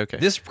 okay.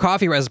 This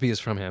coffee recipe is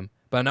from him,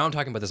 but now I'm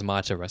talking about this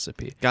matcha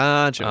recipe.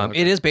 Gotcha. Okay.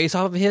 It is based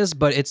off of his,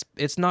 but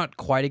it's not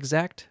quite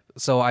exact.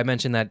 So I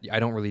mentioned that I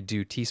don't really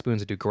do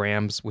teaspoons, I do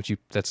grams,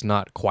 that's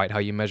not quite how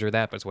you measure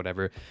that, but it's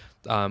whatever.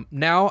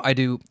 Now I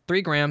do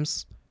 3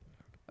 grams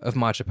of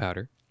matcha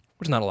powder,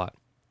 which is not a lot.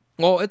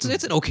 Well, it's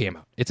an okay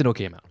amount. It's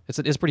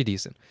It's pretty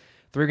decent.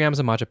 3 grams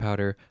of matcha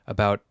powder,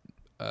 about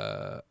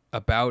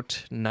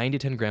 9 to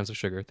 10 grams of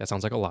sugar. That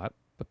sounds like a lot,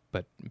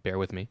 but bear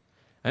with me.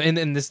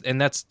 And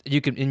that's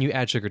you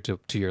add sugar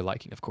to your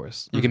liking, of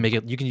course. You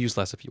can use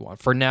less if you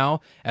want. For now,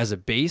 as a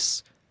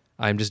base,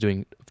 I'm just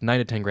doing 9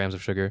 to 10 grams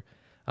of sugar,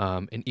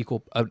 in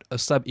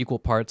sub-equal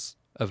parts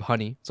of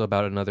honey, so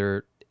about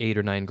another 8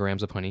 or 9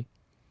 grams of honey.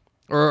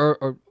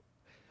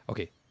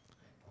 Okay.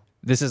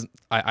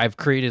 I've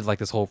created like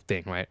this whole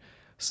thing, right?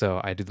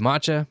 So I do the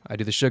matcha, I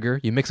do the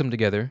sugar, you mix them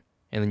together,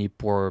 and then you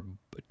pour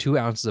 2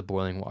 ounces of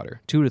boiling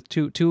water, 2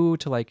 to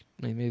like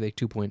maybe like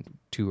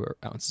 2.2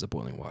 ounces of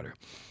boiling water,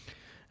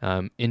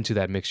 into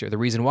that mixture. The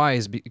reason why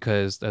is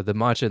because the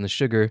matcha and the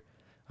sugar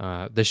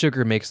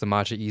makes the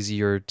matcha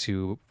easier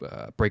to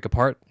break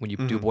apart when you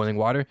do boiling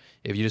water.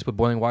 If you just put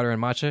boiling water in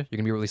matcha, you're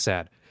gonna be really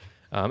sad.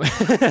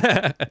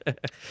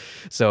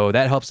 So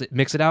that helps it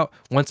mix it out.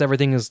 Once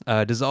everything is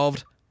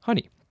dissolved,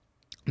 honey,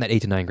 that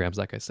 8 to 9 grams,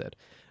 like I said.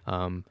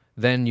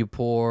 Then you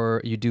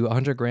do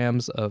 100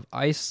 grams of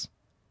ice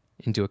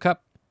into a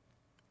cup,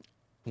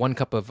 1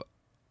 cup of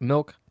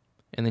milk,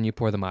 and then you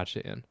pour the matcha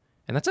in,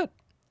 and that's it.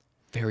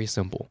 Very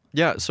simple.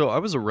 Yeah, so I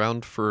was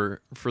around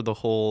for the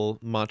whole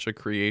matcha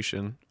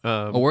creation.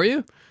 Were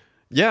you?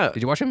 Yeah.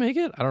 Did you watch me make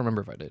it? I don't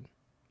remember if I did.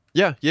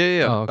 Yeah.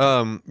 Oh,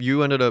 okay.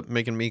 You ended up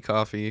making me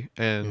coffee,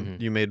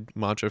 and you made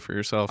matcha for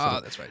yourself.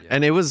 Oh, that's right. Yeah.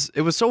 And it was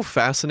so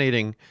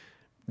fascinating,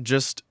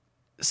 just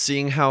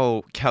seeing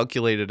how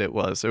calculated it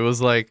was. It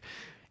was like,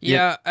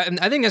 yeah, and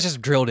I think that's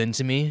just drilled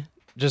into me,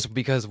 just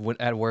because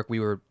at work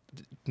we were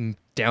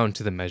down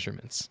to the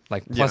measurements,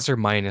 like plus or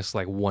minus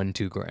like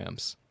 1-2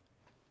 grams.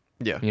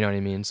 Yeah. You know what I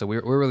mean? So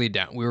we're really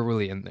down. We were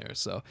really in there.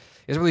 So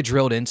it's really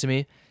drilled into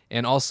me.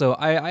 And also,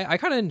 I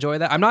kind of enjoy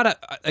that. I'm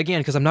not,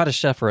 again, because I'm not a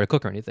chef or a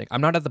cook or anything. I'm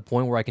not at the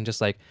point where I can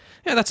just like,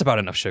 yeah, that's about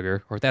enough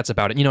sugar, or that's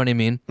about it. You know what I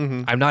mean?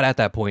 Mm-hmm. I'm not at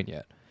that point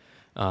yet.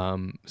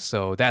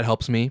 So that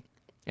helps me.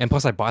 And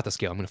plus, I bought the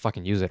scale. I'm going to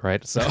fucking use it,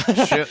 right? So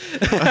Shit.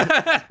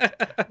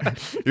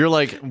 You're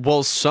like,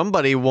 well,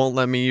 somebody won't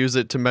let me use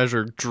it to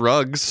measure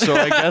drugs, so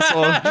I guess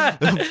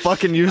I'll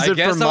fucking use it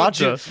for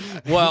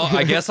matcha. Well,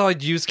 I guess I'll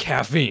use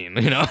caffeine,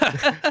 you know?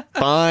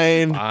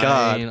 Fine.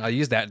 God. I'll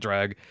use that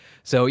drug.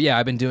 So yeah,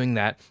 I've been doing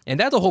that. And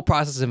that's a whole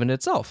process in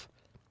itself.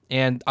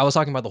 And I was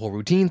talking about the whole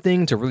routine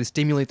thing to really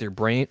stimulate your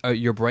brain.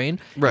 Right.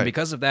 And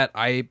because of that,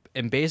 I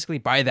am basically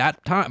by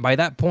that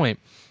point,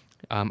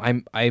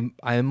 I'm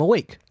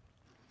awake.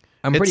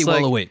 I'm pretty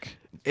well awake.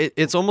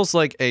 It's almost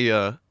like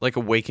a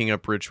waking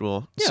up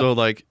ritual. Yeah. So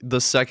like the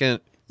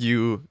second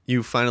you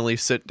finally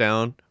sit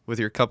down with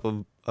your cup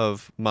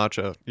of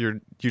matcha,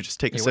 you just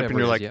take a sip and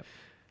you're like,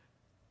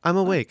 I'm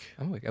awake.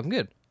 I'm awake. I'm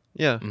good.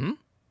 Yeah. Mm-hmm.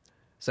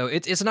 So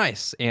it's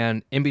nice.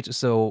 And in between,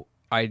 so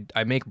I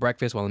make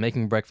breakfast. While I'm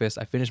making breakfast,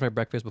 I finish my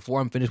breakfast. Before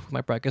I'm finished with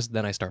my breakfast,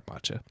 then I start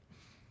matcha.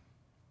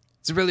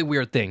 It's a really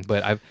weird thing,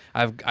 but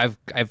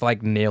I've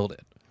like nailed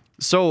it.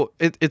 So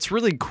it's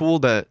really cool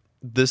that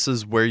this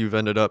is where you've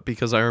ended up,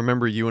 because I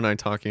remember you and I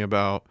talking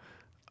about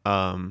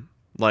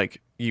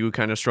like you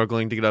kind of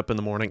struggling to get up in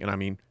the morning, and I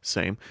mean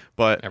same,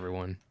 but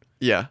Everyone.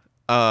 yeah.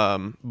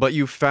 But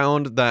you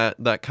found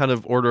that kind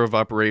of order of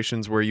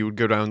operations where you would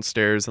go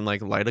downstairs and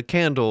like light a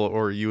candle,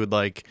 or you would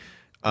like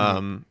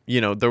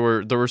you know, there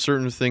were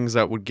certain things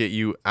that would get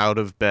you out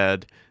of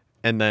bed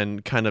and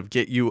then kind of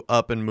get you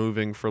up and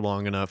moving for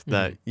long enough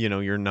that you know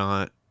you're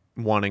not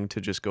wanting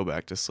to just go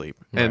back to sleep.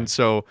 Right. And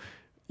so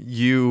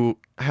you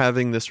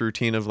having this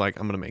routine of like,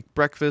 I'm going to make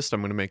breakfast,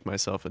 I'm going to make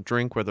myself a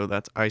drink, whether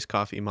that's iced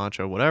coffee,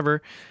 matcha,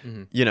 whatever,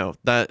 you know,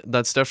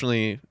 that's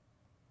definitely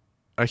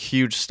a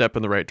huge step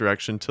in the right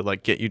direction to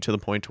like get you to the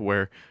point to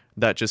where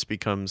that just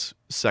becomes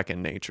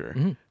second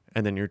nature.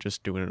 And then you're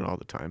just doing it all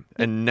the time.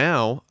 And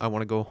now I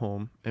want to go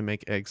home and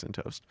make eggs and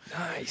toast.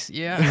 Nice.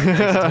 Yeah.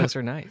 Eggs and toast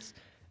are nice.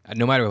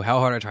 No matter how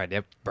hard I try,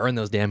 they burn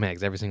those damn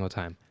eggs every single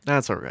time.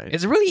 That's all right.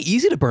 It's really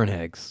easy to burn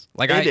eggs.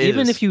 Like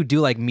even is. if you do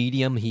like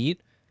medium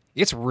heat,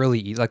 it's really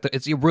easy. Like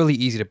it's really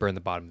easy to burn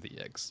the bottom of the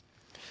eggs.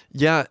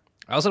 Yeah.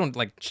 I also don't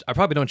like. I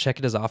probably don't check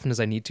it as often as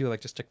I need to.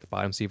 Like just check the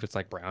bottom, see if it's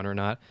like brown or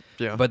not.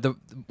 Yeah. But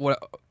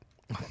what?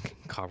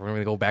 God, we're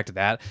gonna go back to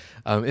that.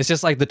 It's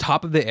just like the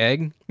top of the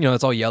egg. You know,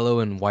 it's all yellow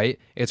and white.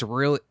 It's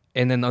real,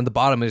 and then on the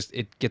bottom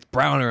it gets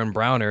browner and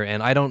browner.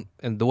 And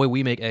And the way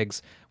we make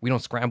eggs, we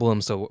don't scramble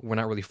them, so we're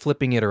not really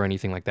flipping it or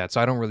anything like that. So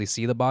I don't really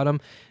see the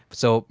bottom.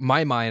 So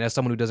my mind, as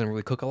someone who doesn't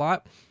really cook a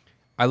lot,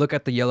 I look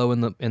at the yellow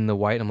and the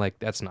white. And I'm like,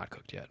 that's not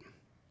cooked yet.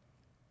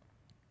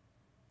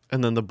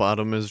 And then the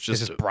bottom is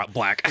just, It's just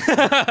black.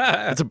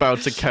 it's about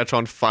to catch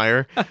on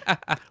fire.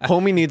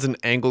 Homie needs an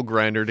angle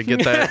grinder to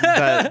get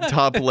that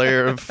top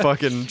layer of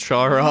fucking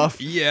char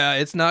off. Yeah,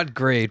 it's not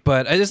great,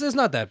 but it's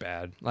not that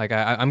bad. Like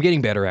I'm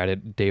getting better at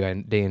it day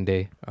and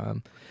day.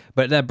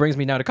 But that brings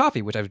me now to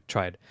coffee, which I've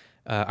tried.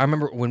 I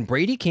remember when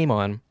Brady came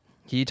on,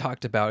 he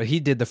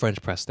did the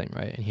French press thing,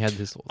 right? And he had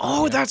this.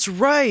 Oh, that's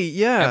right.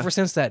 Yeah. Ever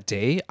since that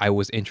day, I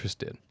was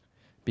interested.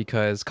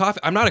 Because coffee,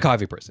 I'm not a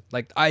coffee person.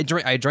 Like I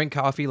drink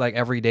coffee like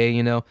every day,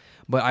 you know,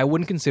 but I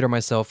wouldn't consider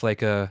myself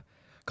like a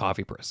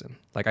coffee person.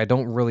 Like I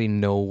don't really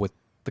know what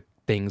the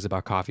things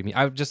about coffee mean.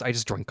 I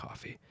just drink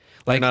coffee.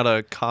 Like you're not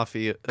a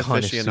coffee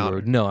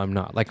aficionado. No, I'm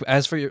not. Like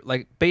as for your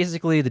like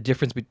basically the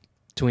difference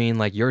between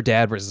like your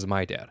dad versus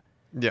my dad.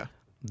 Yeah.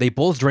 They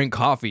both drink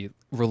coffee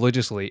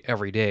religiously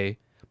every day,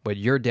 but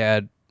your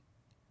dad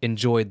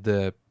enjoyed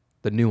the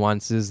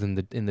nuances and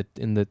the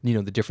you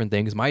know the different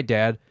things. My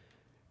dad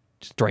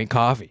just drank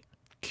coffee.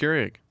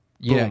 Keurig.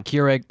 Yeah, Boom.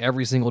 Keurig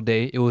every single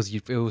day. It was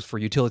for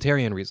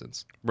utilitarian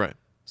reasons. Right.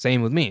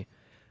 Same with me.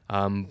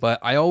 But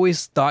I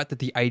always thought that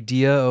the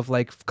idea of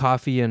like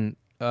coffee and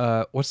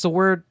what's the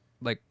word?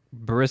 Like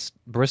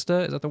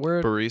barista? Is that the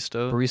word?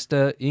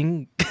 Barista.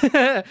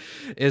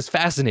 Is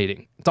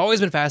fascinating. It's always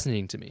been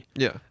fascinating to me.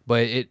 Yeah.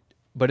 But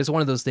it's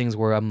one of those things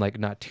where I'm like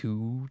not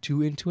too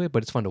into it,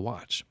 but it's fun to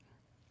watch.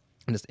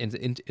 And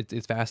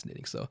it's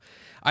fascinating. So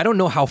I don't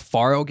know how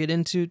far I'll get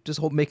into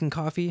just making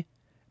coffee,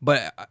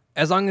 but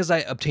as long as I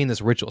obtain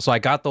this ritual. So I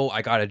got a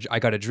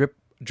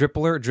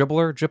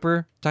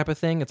dripper type of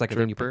thing. It's like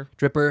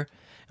dripper,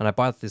 and I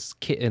bought this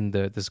kit in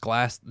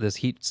this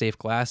heat safe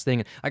glass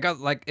thing. I got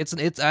like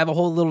I have a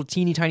whole little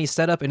teeny tiny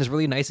setup, and it's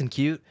really nice and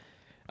cute.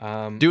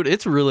 Dude,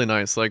 it's really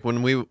nice. Like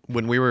when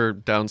we were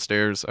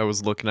downstairs, I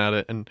was looking at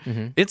it, and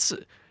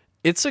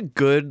it's a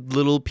good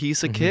little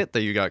piece of kit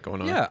that you got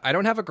going on. Yeah, I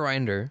don't have a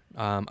grinder.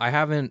 I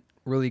haven't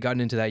really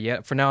gotten into that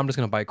yet. For now, I'm just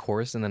going to buy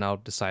coarse, and then I'll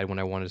decide when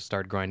I want to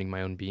start grinding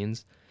my own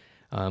beans.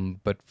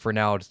 But for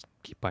now, I'll just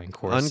keep buying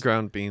coarse.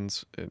 Unground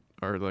beans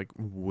are like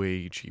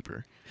way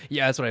cheaper.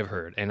 Yeah, that's what I've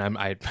heard, and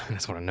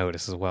that's what I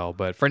noticed as well.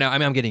 But for now,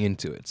 I'm getting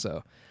into it.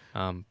 So,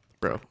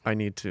 bro, I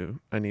need to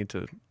I mean,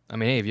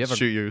 hey, if you have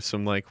shoot you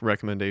some like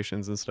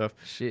recommendations and stuff.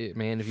 shit,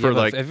 man, if you For, have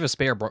like-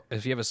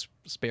 if you have a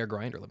spare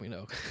grinder, let me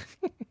know.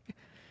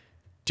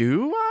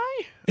 Do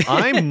I?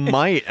 I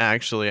might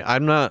actually.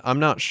 I'm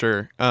not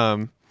sure.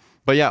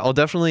 But yeah, I'll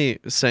definitely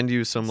send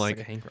you some It's like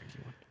a hand cranky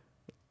one.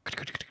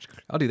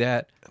 I'll do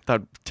that.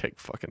 that'd take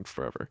fucking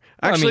forever.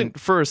 Well, I Actually, mean,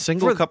 for a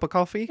single cup of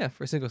coffee? Yeah,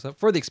 for a single stuff,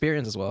 for the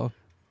experience as well.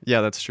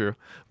 Yeah, that's true.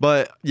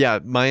 But yeah,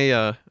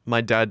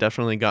 my dad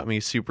definitely got me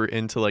super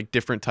into like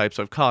different types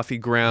of coffee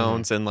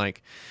grounds and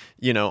like,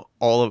 you know,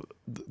 all of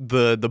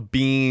the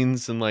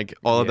beans and like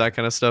all of that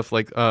kind of stuff.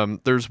 Like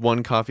there's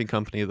one coffee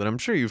company that I'm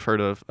sure you've heard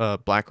of,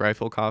 Black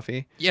Rifle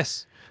Coffee.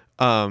 Yes.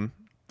 I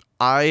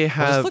I was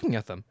have looking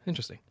at them.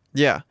 Interesting.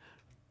 Yeah.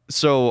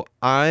 So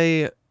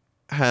I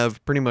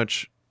have pretty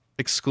much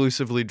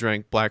exclusively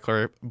drank Black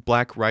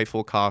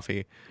Rifle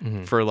Coffee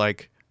for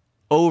like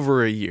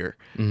over a year.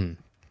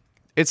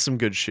 It's some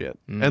good shit.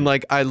 And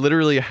like I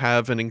literally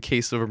have an in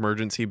case of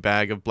emergency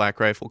bag of Black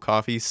Rifle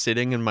Coffee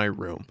sitting in my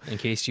room. In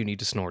case you need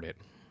to snort it.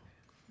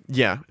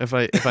 Yeah, if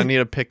I need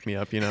a pick me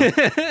up, you know.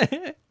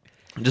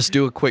 Just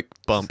do a quick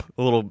bump,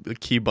 a little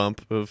key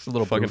bump of A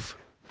little fucking boof.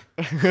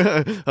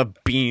 of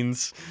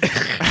beans.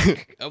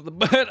 Of the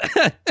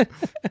butt.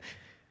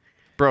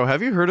 Bro,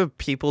 have you heard of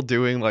people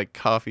doing like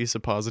coffee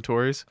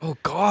suppositories? Oh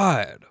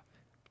God.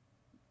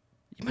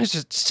 You must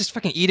just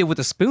fucking eat it with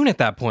a spoon at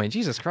that point.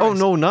 Jesus Christ. Oh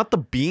no, not the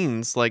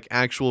beans, like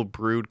actual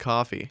brewed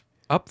coffee.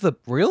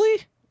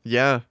 Really?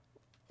 Yeah.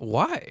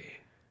 Why?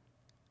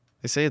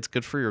 They say it's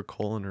good for your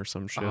colon or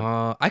some shit.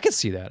 I could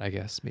see that, I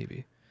guess,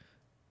 maybe.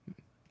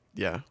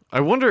 Yeah. I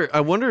wonder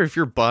if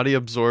your body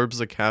absorbs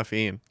the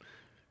caffeine.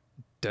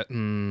 Well,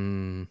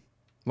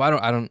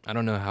 I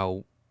don't know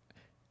how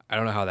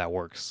that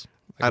works.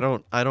 I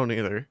don't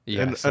either.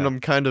 Yeah, and so- I'm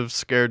kind of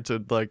scared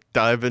to like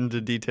dive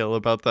into detail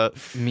about that.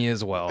 Me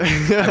as well.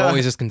 I've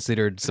always just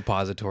considered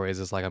suppositories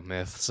as like a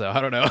myth, so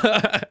I don't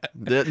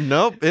know.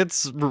 Nope,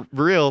 it's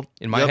real.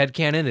 In my Yep. head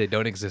canon, they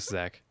don't exist,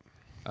 Zach.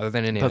 Other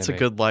than in That's a anime.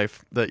 good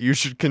life that you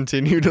should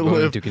continue to I'm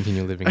going live. to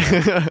continue living.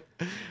 That.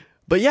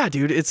 But yeah,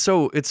 dude, it's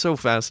so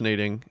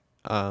fascinating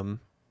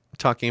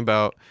talking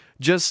about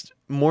just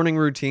morning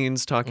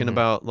routines, talking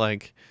about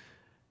like,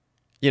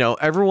 you know,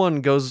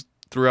 everyone goes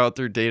throughout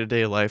their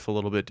day-to-day life a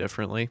little bit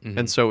differently.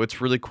 And so it's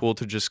really cool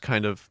to just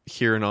kind of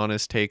hear an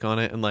honest take on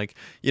it. And like,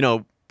 you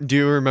know, do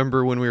you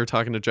remember when we were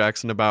talking to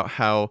Jackson about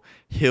how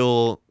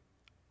he'll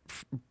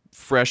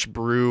fresh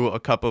brew a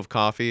cup of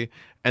coffee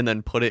and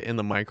then put it in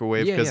the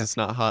microwave because it's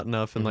not hot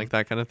enough and like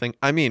that kind of thing?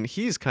 I mean,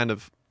 he's kind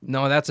of...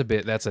 No, that's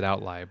an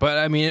outlier. But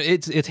I mean,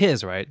 it's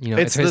his, right? You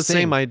know, it's his the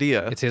same thing.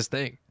 idea. It's his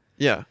thing.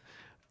 Yeah.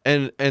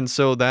 And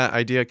so that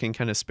idea can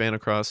kind of span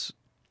across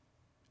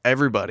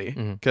everybody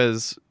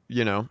because,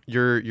 you know,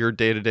 your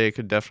day-to-day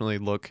could definitely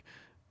look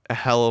a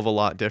hell of a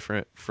lot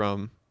different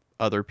from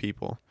other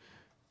people.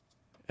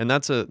 And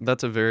that's a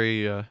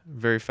very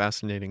very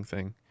fascinating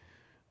thing.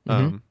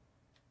 I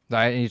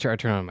need to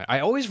turn on my... I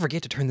always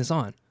forget to turn this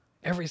on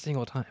every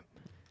single time.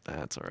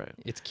 That's all right.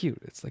 It's cute.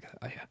 It's like...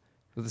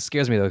 It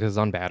scares me though because it's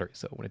on battery,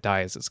 so when it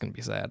dies, it's gonna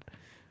be sad.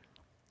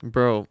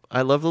 Bro,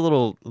 I love the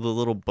little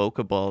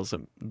bokeh balls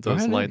that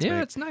those lights yeah,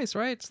 make. it's nice,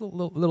 right? It's a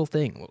little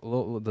thing.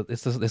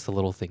 It's the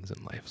little things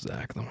in life,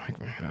 Zach, that make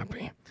me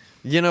happy.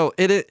 You know,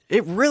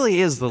 it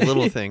really is the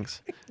little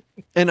things.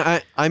 And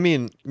I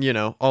mean, you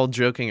know, all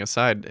joking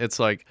aside, it's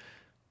like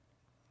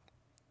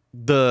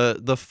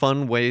the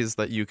fun ways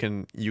that you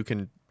can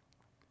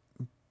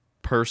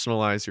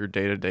personalize your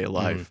day-to-day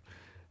life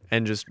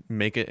and just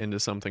make it into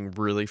something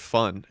really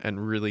fun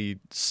and really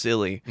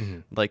silly,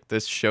 like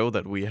this show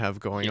that we have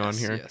going on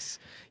here. Yes.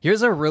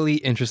 Here's a really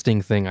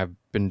interesting thing I've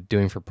been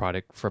doing for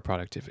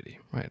productivity,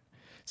 right?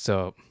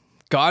 So,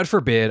 God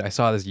forbid I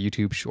saw this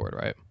YouTube short,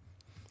 right?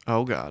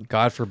 Oh God.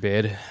 God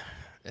forbid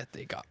that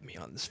they got me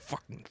on this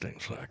fucking thing,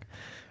 Zach.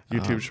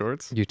 YouTube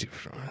Shorts? YouTube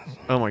short.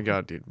 Oh my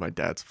God, dude. My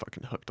dad's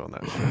fucking hooked on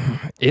that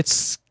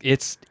shit.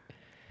 It's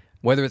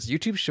whether it's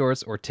YouTube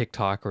Shorts or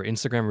TikTok or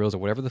Instagram Reels or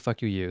whatever the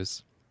fuck you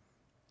use,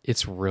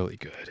 it's really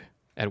good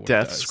at what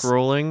Death it does.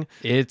 scrolling.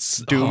 It's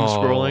Doom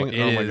scrolling.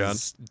 Oh my God.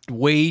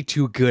 Way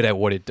too good at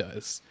what it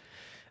does.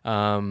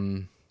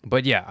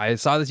 But yeah, I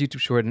saw this YouTube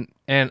short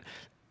and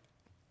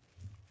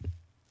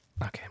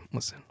okay,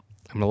 listen.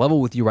 I'm gonna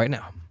level with you right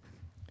now.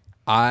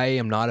 I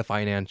am not a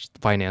finance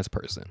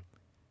person.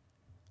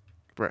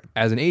 Right.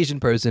 As an Asian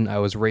person, I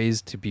was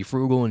raised to be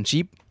frugal and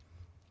cheap.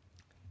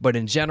 But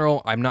in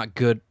general, I'm not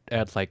good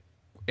at like,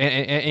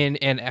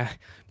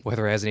 and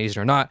whether as an Asian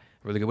or not,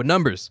 I'm really good with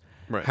numbers.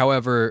 Right.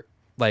 However,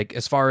 like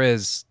as far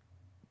as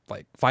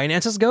like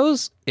finances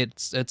goes,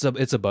 it's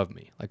above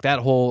me. Like that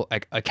whole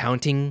like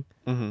accounting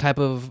type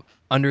of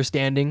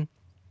understanding,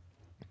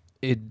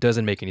 it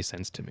doesn't make any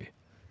sense to me.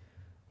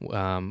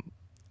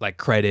 Like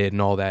credit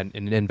and all that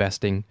and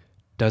investing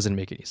doesn't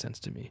make any sense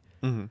to me.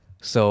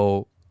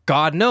 So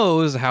God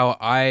knows how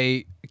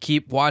I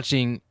keep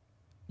watching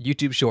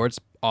YouTube shorts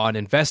on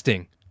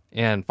investing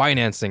and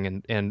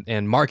financing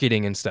and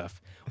marketing and stuff.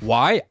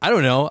 Why? I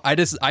don't know. I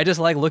just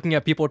like looking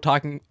at people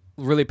talking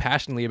really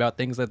passionately about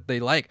things that they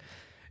like.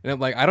 And I'm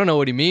like, I don't know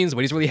what he means,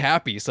 but he's really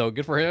happy. So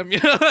good for him.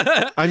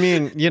 I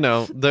mean,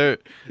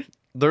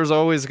 there's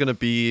always going to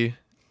be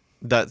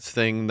that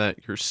thing that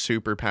you're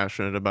super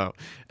passionate about.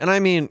 And I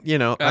mean, I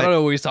don't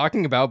know what he's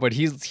talking about, but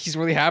he's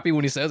really happy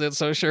when he says it.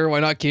 So sure,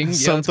 why not, King? Yeah,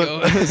 something,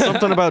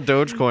 something about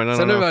Dogecoin. I don't know.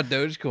 Something about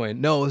Dogecoin.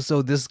 No,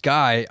 so this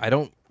guy,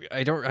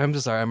 I'm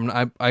just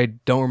sorry. I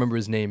don't remember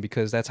his name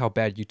because that's how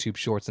bad YouTube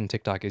Shorts and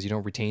TikTok is. You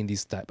don't retain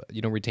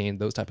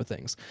those type of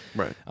things.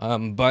 Right.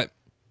 But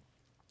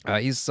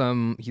he's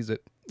a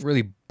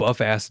really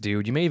buff ass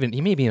dude. He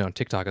may be on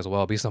TikTok as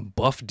well, but he's some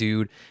buff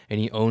dude, and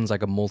he owns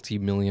like a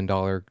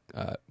multi-million-dollar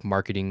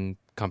marketing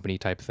company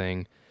type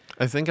thing.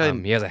 I think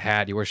he has a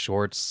hat. He wears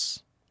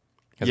shorts.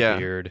 Has a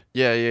beard.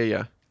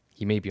 Yeah.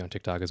 He may be on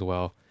TikTok as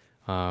well.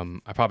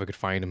 I probably could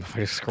find him if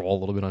I just scroll a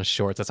little bit on his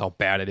shorts. That's how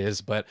bad it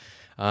is. But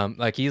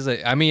like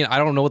I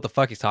don't know what the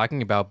fuck he's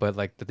talking about, but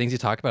like the things he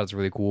talk about is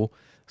really cool.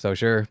 So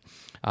sure.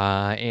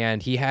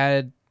 And he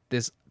had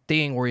this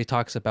thing where he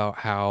talks about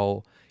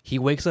how he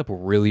wakes up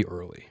really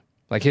early.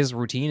 Like his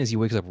routine is he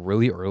wakes up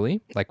really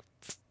early, like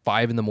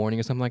 5 in the morning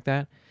or something like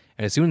that.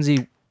 And as soon as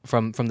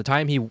from the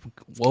time he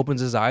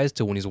opens his eyes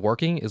to when he's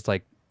working is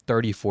like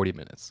 30, 40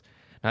 minutes.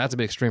 Now that's a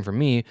bit extreme for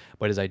me,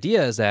 but his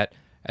idea is that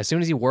as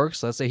soon as he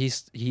works, let's say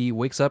he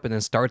wakes up and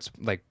then starts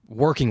like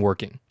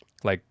working,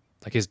 like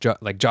his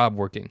job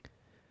working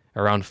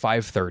around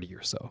 5:30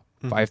 or so,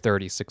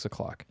 5:30, 6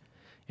 o'clock.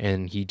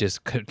 And he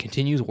just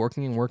continues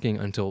working and working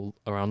until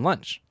around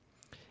lunch.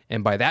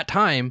 And by that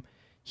time,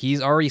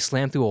 he's already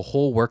slammed through a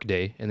whole work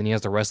day, and then he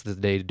has the rest of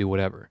the day to do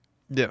whatever.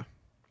 Yeah.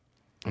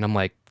 And I'm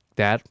like,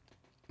 that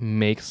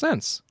makes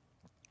sense.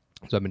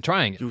 So I've been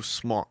trying it. You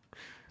smart.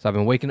 So I've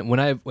been waking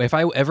if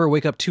I ever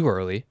wake up too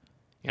early,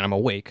 and I'm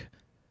awake,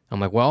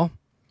 I'm like, well,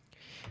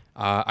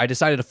 I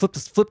decided to flip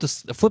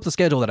the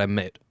schedule that I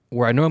made,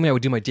 where I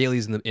would do my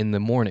dailies in the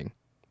morning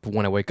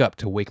when I wake up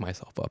to wake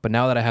myself up. But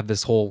now that I have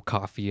this whole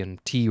coffee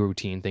and tea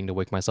routine thing to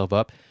wake myself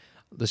up,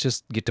 let's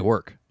just get to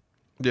work.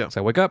 Yeah.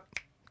 So I wake up,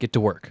 get to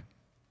work.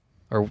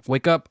 Or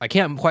wake up. I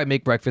can't quite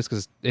make breakfast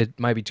because it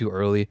might be too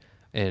early,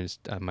 and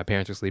my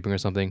parents are sleeping or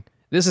something.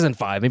 This isn't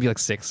 5, maybe like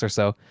 6 or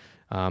so.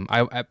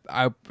 I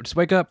just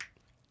wake up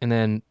and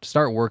then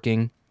start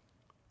working,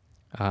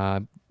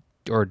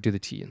 or do the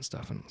tea and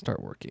stuff and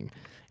start working,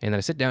 and then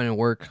I sit down and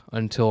work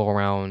until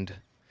around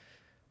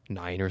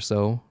 9 or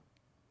so,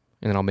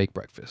 and then I'll make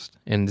breakfast.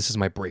 And this is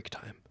my break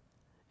time,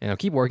 and I'll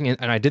keep working.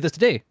 And I did this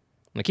today.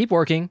 And I keep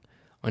working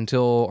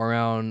until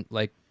around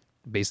like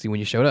basically when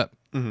you showed up.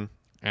 Mm-hmm.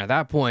 And at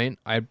that point,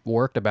 I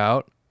worked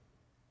about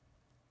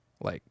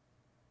like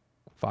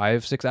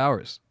 5-6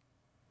 hours.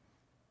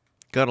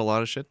 Got a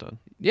lot of shit done.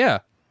 Yeah.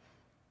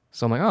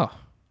 So I'm like, oh,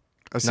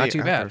 not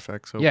too bad.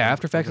 Effects yeah,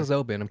 After Effects is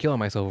open. I'm killing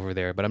myself over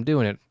there, but I'm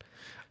doing it.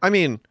 I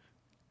mean,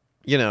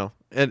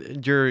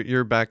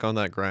 you're back on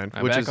that grind.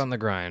 I'm back on the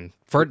grind.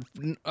 For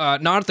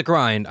not at the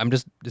grind.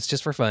 It's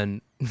just for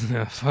fun.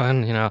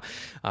 Fun,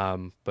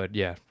 but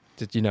yeah,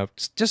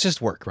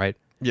 just work, right?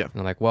 Yeah. And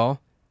I'm like, well,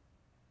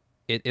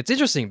 it's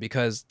interesting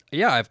because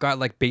I've got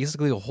like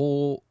basically a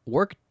whole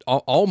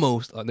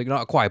almost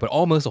not quite, but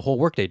almost a whole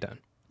workday done.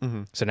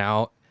 Mm-hmm. So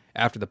now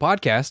after the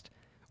podcast,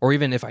 or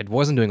even if I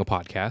wasn't doing a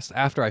podcast,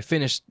 after I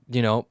finished,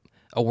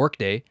 a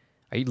workday,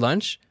 I eat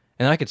lunch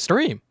and then I could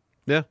stream.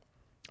 Yeah.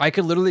 I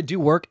could literally do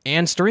work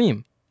and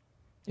stream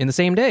in the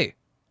same day.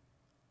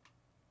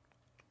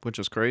 Which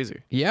is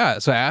crazy. Yeah.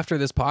 So after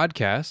this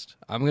podcast,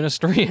 I'm going to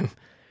stream.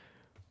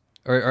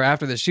 Or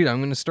after this shoot, I'm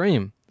going to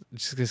stream.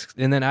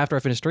 And then after I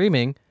finish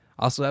streaming,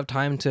 I also have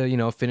time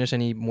to, finish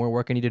any more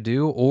work I need to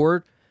do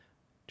or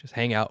just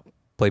hang out,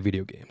 play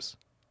video games.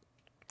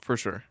 For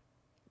sure.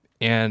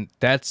 And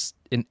it's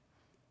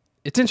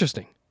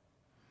interesting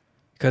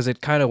because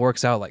it kind of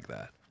works out like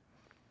that.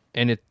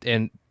 And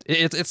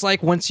it's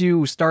like once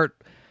you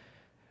start,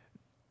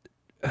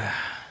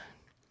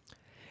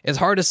 it's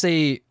hard to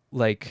say,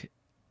 like,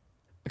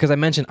 because I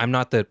mentioned I'm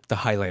not the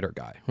highlighter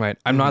guy, right?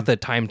 I'm not the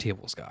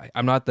timetables guy.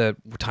 I'm not the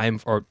time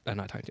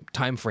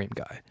frame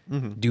guy.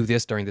 Mm-hmm. Do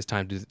this during this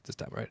time, do this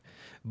time, right?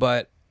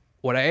 But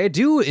what I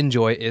do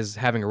enjoy is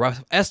having a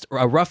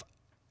rough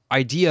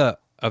idea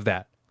of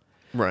that.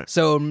 Right.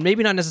 So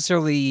maybe not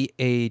necessarily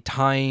a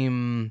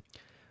time,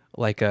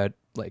 like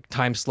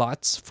time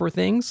slots for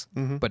things,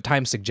 but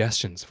time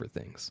suggestions for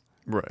things.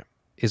 Right.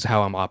 Is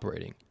how I'm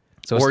operating.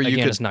 So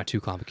it's not too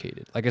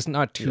complicated. Like it's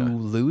not too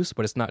loose,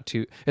 but it's not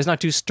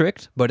too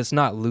strict, but it's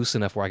not loose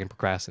enough where I can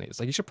procrastinate. It's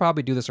like you should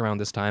probably do this around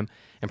this time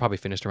and probably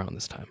finish around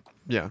this time.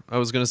 Yeah. I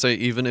was gonna say,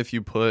 even if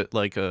you put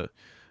like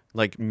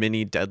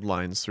mini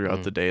deadlines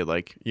throughout the day,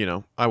 like,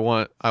 I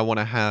want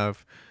to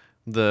have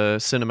the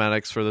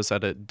cinematics for this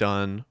edit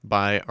done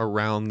by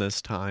around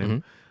this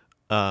time,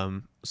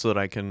 so that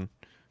I can,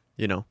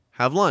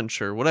 have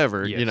lunch or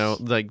whatever. Yes.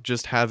 Like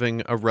just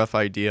having a rough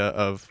idea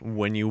of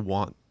when you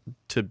want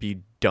to be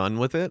done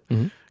with it.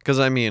 Because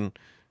I mean,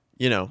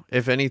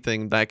 if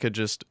anything, that could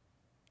just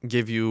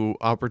give you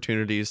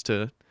opportunities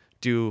to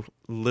do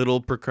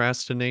little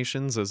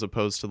procrastinations as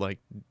opposed to like,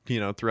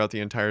 throughout the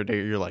entire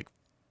day you're like,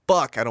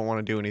 fuck, I don't want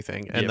to do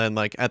anything. And then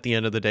like at the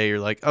end of the day, you're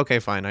like, okay,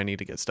 fine, I need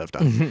to get stuff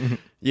done.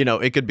 You know,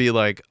 it could be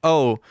like,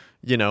 oh,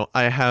 you know,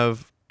 I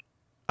have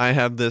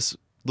this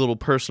little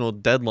personal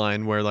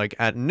deadline where like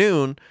at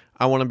noon,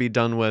 I want to be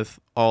done with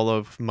all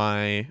of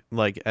my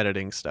like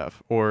editing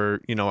stuff,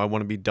 or, you know, I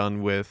want to be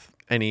done with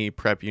any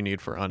prep you need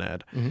for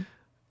Uned.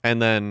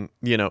 And then,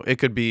 you know, it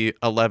could be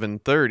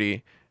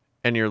 11:30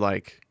 and you're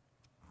like,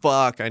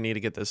 fuck, I need to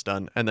get this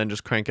done. And then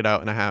just crank it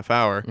out in a half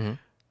hour.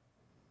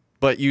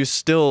 But you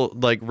still,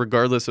 like,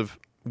 regardless of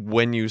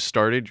when you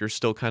started, you're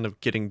still kind of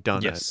getting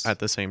done at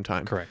the same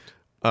time. Correct.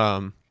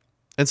 And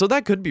so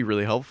that could be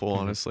really helpful,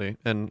 honestly.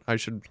 And I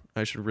should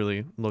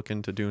really look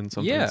into doing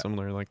something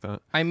similar like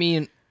that. I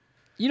mean,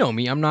 you know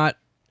me, I'm not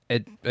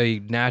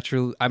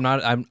I'm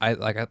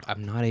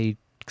not a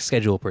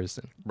schedule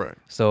person. Right.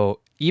 So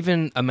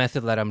even a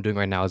method that I'm doing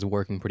right now is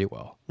working pretty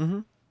well.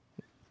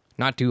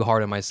 Not too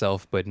hard on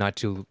myself, but not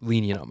too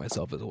lenient on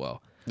myself as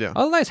well. Yeah.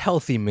 A nice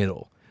healthy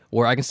middle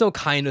where I can still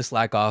kind of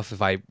slack off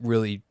if I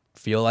really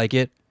feel like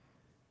it.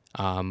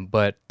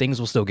 But things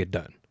will still get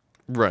done.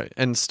 Right.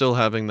 And still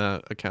having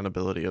that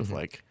accountability of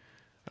like,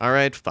 all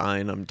right,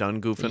 fine, I'm done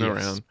goofing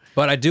around.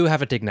 But I do have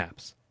to take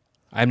naps.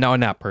 I'm now a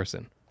nap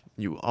person.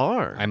 You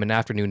are? I'm an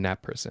afternoon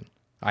nap person.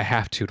 I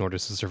have to in order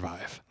to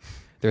survive.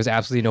 There's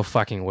absolutely no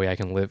fucking way I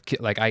can live.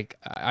 Like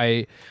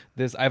I've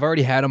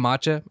already had a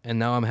matcha and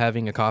now I'm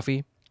having a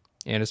coffee,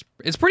 and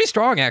it's pretty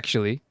strong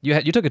actually.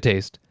 You took a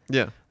taste.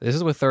 Yeah. This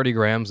is with 30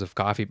 grams of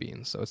coffee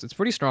beans, so it's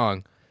pretty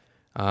strong.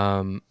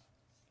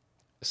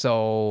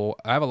 So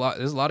I have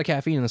there's a lot of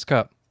caffeine in this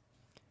cup,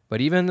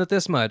 but even at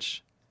this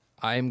much,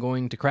 I'm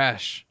going to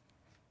crash.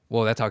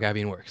 Well, that's how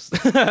caffeine works.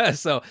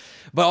 So,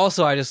 but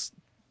also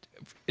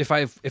if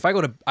I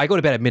go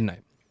to bed at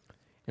midnight.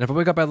 And if I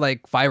wake up at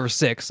like 5 or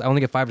 6, I only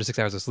get 5 to 6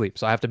 hours of sleep.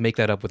 So I have to make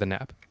that up with a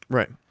nap.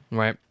 Right.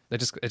 Right. It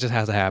just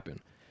has to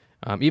happen.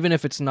 Even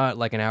if it's not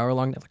like an hour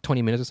long, like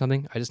 20 minutes or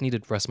something, I just need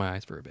to rest my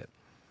eyes for a bit.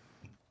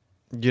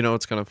 You know,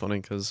 it's kind of funny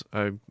because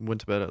I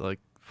went to bed at like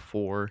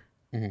 4,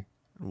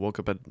 woke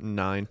up at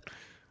 9,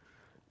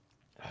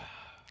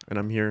 and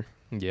I'm here.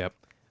 Yep.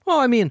 Well,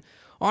 I mean,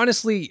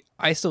 honestly,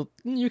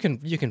 you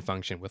can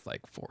function with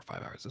like 4 or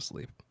 5 hours of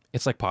sleep.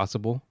 It's like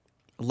possible.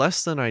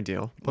 Less than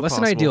ideal, but less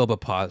possible. than ideal,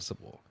 but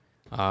possible.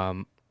 I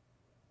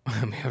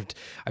mean,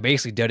 I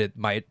basically did it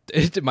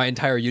my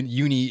entire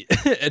uni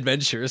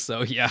adventure,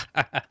 so yeah.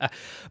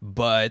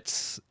 But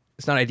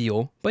it's not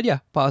ideal, but yeah,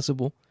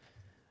 possible.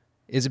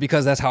 Is it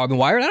because that's how I've been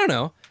wired? I don't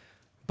know,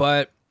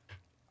 but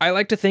I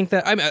like to think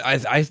that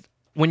I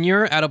when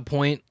you're at a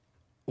point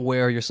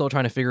where you're still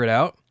trying to figure it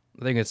out,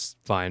 I think it's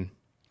fine,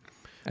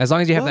 as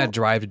long as you have that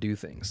drive to do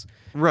things.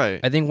 Right.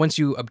 I think once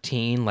you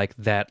obtain like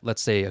that,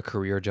 let's say a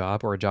career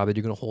job or a job that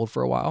you're going to hold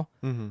for a while,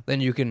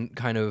 then you can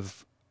kind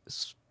of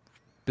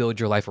build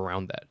your life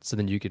around that. So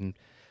then you can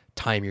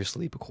time your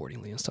sleep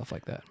accordingly and stuff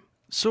like that.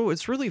 So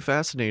it's really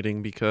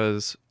fascinating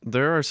because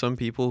there are some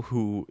people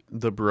who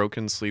the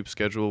broken sleep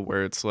schedule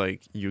where it's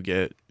like you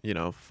get,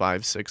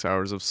 5-6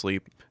 hours of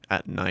sleep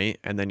at night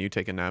and then you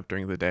take a nap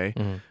during the day.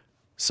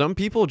 Some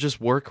people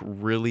just work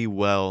really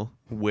well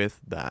with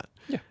that.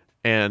 Yeah.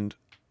 And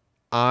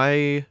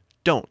I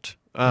don't.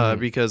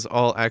 Because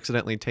I'll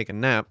accidentally take a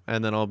nap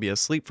and then I'll be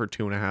asleep for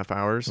 2.5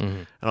 hours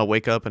and I'll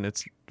wake up and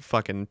it's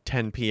fucking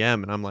 10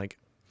 p.m. and I'm like,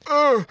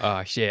 ugh.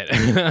 Oh, shit.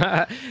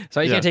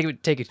 So you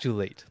can't take it too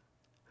late.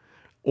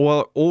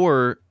 Well,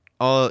 or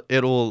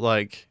it'll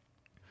like,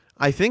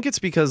 I think it's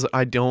because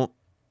I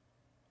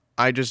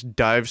just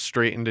dive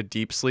straight into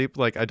deep sleep.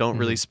 Like I don't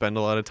really spend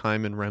a lot of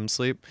time in REM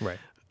sleep. Right.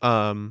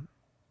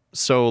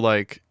 So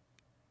like,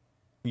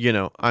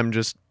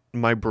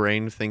 my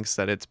brain thinks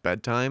that it's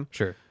bedtime.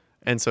 Sure.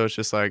 And so it's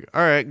just like,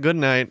 all right, good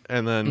night.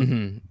 And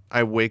then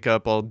I wake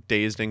up all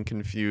dazed and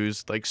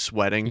confused, like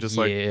sweating, just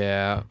like,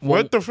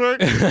 what the fuck?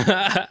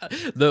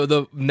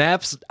 the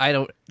naps,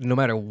 no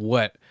matter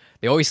what,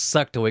 they always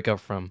suck to wake up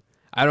from.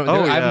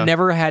 I've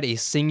never had a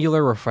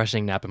singular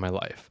refreshing nap in my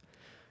life.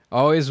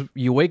 Always,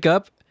 you wake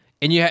up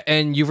and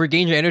you've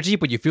regained your energy,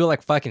 but you feel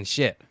like fucking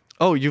shit.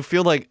 Oh, you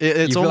feel like,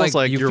 it's almost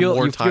like you're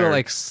more tired. You feel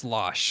like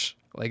slosh.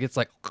 Like it's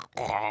like,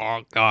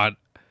 oh, God.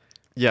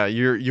 Yeah,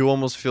 you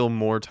almost feel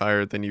more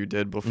tired than you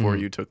did before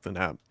you took the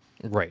nap.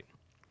 Right.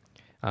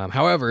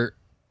 However,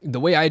 the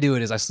way I do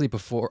it is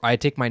I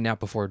take my nap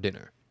before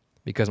dinner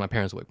because my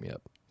parents wake me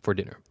up for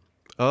dinner.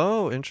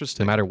 Oh,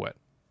 interesting. No matter what.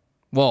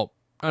 Well,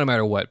 not no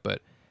matter what,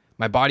 but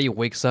my body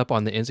wakes up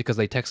on the instant because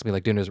they text me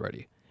like dinner's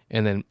ready.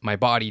 And then my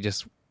body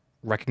just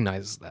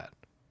recognizes that.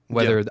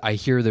 Whether I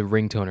hear the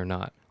ringtone or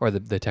not, or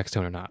the text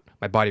tone or not.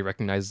 My body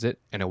recognizes it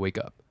and I wake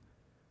up.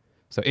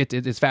 So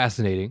it's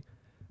fascinating,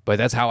 but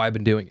that's how I've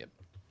been doing it.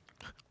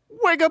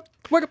 Wake up!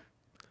 Wake up!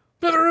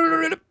 Put on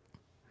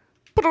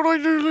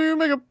your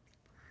makeup.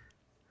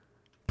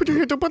 Put your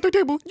head up on the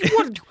table.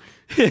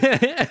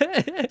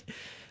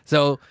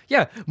 So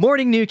yeah,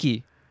 morning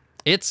Nuki.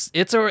 It's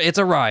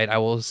a ride, I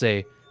will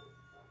say.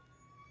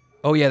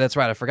 Oh yeah, that's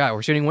right. I forgot.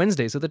 We're shooting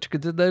Wednesday, so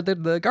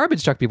the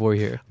garbage truck people were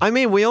here. I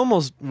mean, we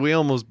almost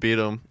beat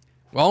them.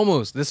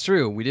 Almost. That's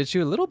true. We did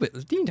shoot a little bit,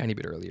 a teeny tiny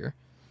bit earlier.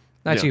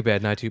 Not too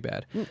bad. Not too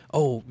bad.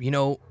 Oh,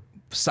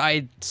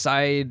 second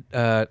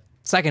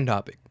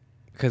topic,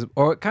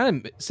 or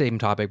kind of same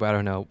topic, but I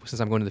don't know. Since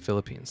I'm going to the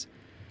Philippines,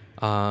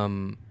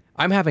 I'm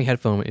having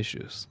headphone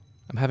issues.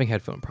 I'm having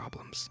headphone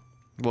problems.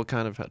 What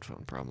kind of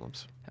headphone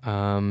problems?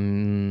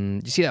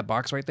 You see that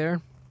box right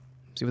there?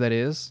 See what that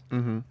is?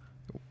 Mm-hmm.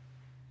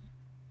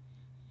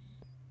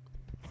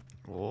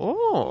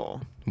 Oh.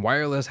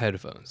 Wireless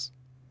headphones.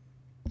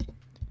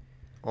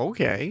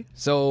 Okay.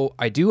 So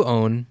I do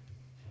own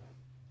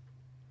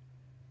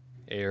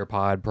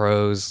AirPod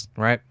Pros,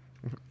 right?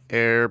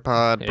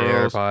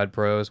 AirPod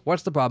Pros.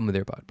 What's the problem with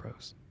AirPod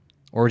Pros?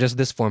 Or just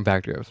this form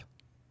factor of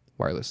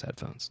wireless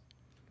headphones?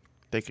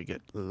 They could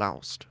get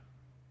lost.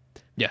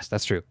 Yes,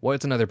 that's true.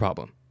 What's another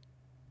problem?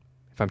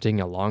 If I'm taking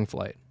a long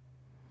flight,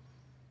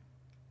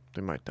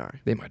 They might die.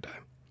 Because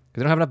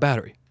they don't have enough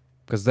battery.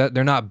 Because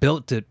they're not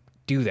built to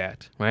do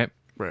that, right?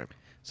 Right.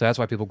 So that's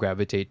why people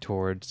gravitate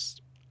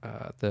towards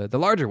the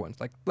larger ones,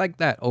 like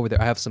that over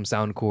there. I have some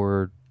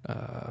Soundcore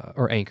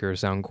or Anchor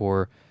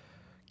Soundcore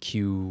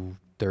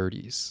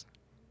Q30s,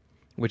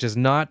 which is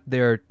not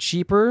their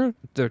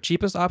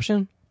cheapest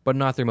option, but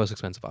not their most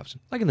expensive option,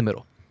 like in the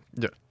middle.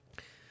 Yeah.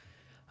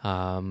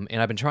 And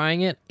I've been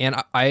trying it, and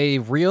I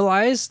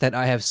realized that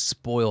I have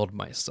spoiled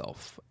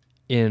myself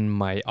in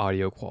my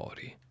audio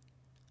quality.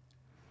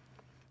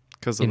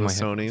 Because of the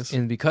Sonys?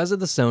 And because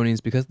of the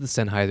Sonys, because of the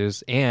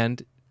Sennheisers,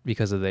 and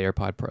because of the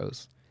AirPod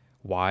Pros.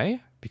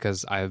 Why?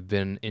 Because I've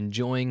been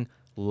enjoying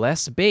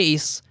less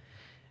bass,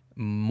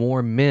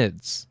 more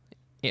mids,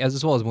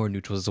 as well as more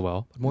neutrals as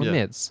well, but more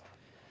mids.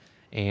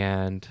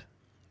 And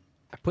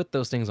I put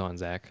those things on,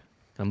 Zach.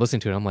 I'm listening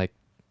to it, I'm like,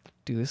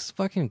 dude, this is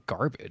fucking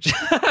garbage.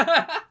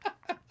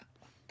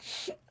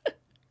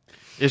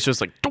 It's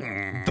just like...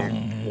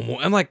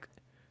 I'm like,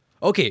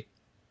 okay,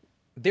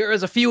 there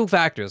is a few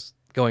factors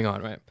going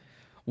on, right?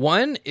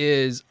 One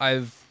is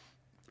I'm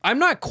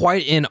not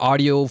quite in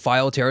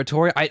audiophile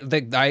territory.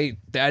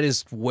 That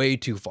is way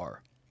too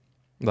far,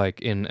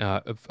 like in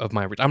of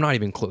my reach. I'm not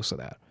even close to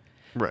that.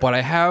 Right. But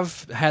I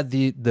have had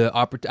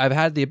I've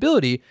had the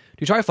ability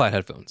to try flat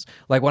headphones.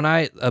 Like when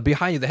I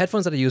behind you, the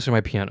headphones that I use for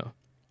my piano,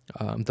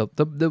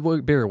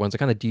 the bigger ones, the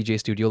kind of DJ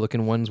studio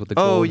looking ones with the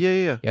gold. Oh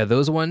yeah. Yeah,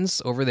 those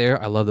ones over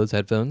there. I love those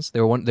headphones.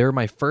 They were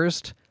my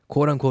first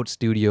quote unquote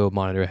studio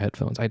monitor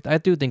headphones. I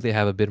do think they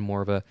have a bit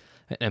more of an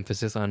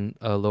emphasis on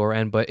a lower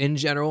end, but in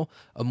general,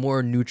 a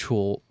more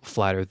neutral,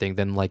 flatter thing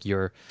than like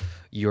your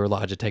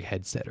Logitech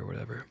headset or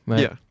whatever.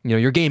 Right? Yeah.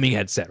 Your gaming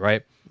headset,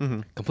 right?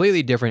 Mm-hmm.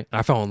 Completely different.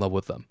 I fell in love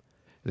with them.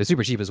 They're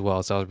super cheap as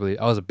well, so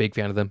I was a big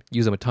fan of them.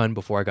 Use them a ton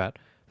before I got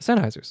the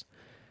Sennheisers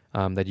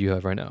that you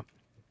have right now,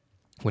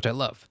 which I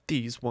love.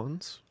 These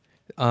ones.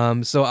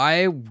 So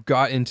I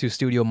got into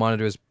studio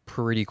monitors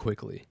pretty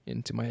quickly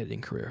into my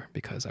editing career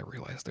because I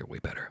realized they're way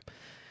better.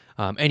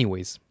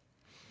 Anyways,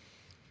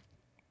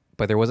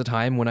 but there was a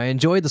time when I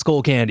enjoyed the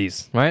Skull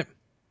Candies, right?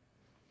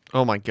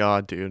 Oh my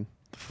god, dude.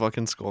 The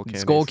fucking Skull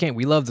Candies.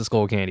 We love the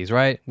Skull Candies,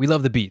 right? We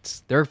love the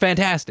beats. They're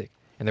fantastic.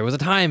 And there was a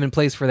time and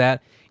place for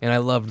that, and I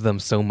loved them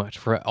so much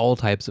for all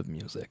types of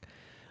music.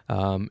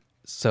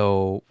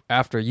 So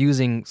after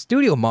using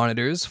studio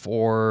monitors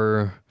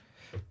for,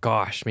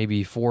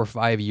 maybe 4 or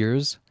 5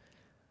 years,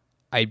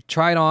 I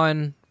tried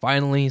on,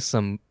 finally,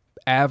 some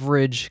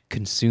average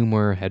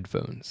consumer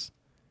headphones,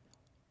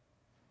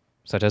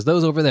 such as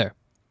those over there.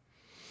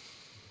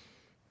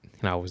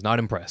 And I was not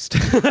impressed.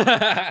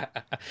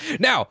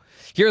 Now,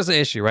 here's the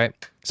issue, right?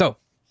 So,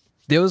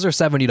 those are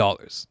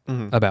 $70,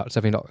 about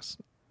 $70.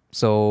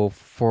 So,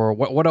 for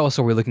what else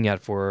are we looking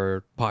at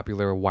for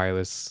popular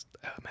wireless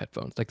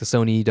headphones? Like the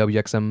Sony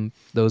WXM,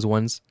 those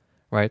ones,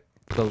 right?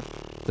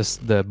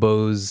 The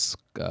Bose,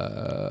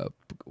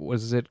 what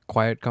is it?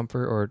 Quiet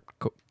Comfort or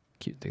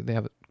they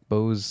have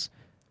Bose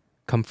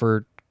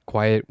Comfort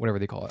Quiet, whatever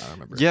they call it. I don't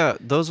remember. Yeah,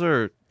 those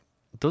are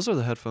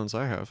the headphones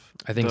I have.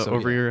 I think the so.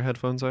 Over-ear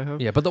headphones I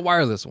have. Yeah, but the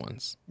wireless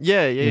ones.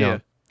 Yeah.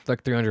 It's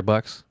like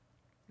 $300.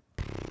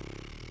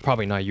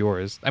 Probably not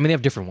yours. I mean, they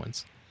have different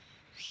ones.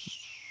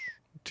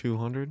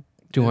 200.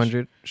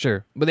 200,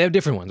 sure, but they have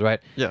different ones,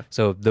 right? Yeah.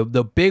 So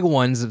the big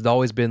ones have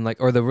always been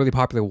like, or the really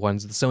popular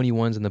ones, the Sony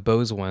ones and the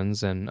Bose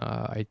ones, and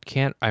I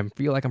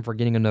feel like I'm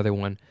forgetting another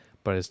one,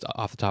 but it's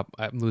off the top.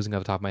 I'm losing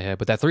off the top of my head.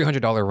 But that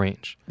 $300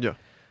 range. Yeah.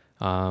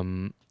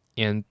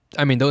 And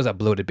I mean those have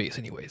bloated bass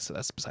anyway, so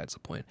that's besides the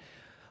point.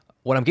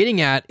 What I'm getting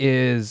at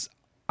is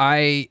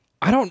I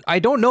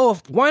don't know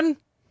if one,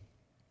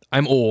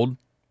 I'm old,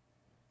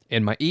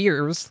 and my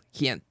ears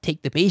can't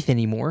take the bass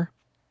anymore,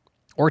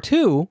 or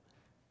two,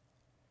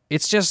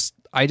 it's just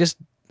I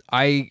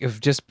have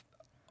just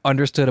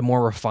understood a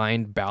more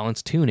refined,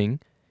 balanced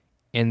tuning,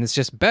 and it's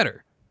just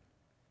better.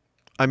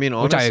 I mean,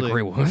 honestly, which I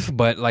agree with,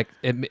 but like,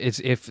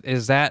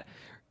 is that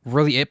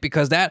really it?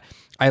 Because that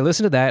I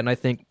listen to that and I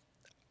think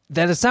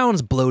that it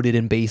sounds bloated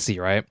and bassy,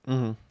 right?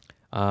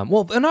 Mm-hmm.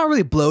 Well, not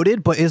really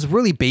bloated, but it's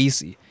really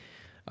bassy.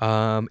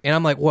 And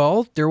I'm like,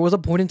 well, there was a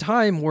point in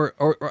time where,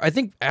 or I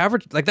think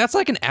average, like that's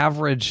like an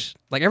average,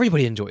 like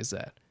everybody enjoys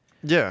that.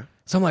 Yeah.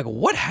 So I'm like,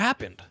 what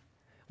happened?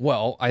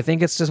 Well, I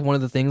think it's just one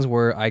of the things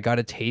where I got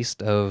a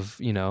taste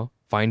of,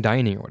 fine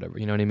dining or whatever.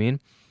 You know what I mean?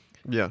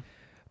 Yeah.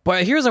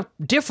 But here's a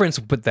difference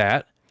with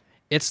that.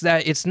 It's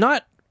that it's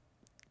not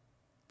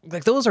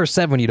like those are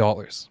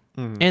 $70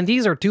 and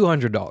these are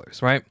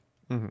 $200, right?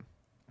 Mm-hmm.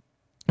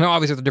 Now,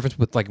 obviously, the difference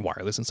with like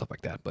wireless and stuff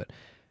like that, but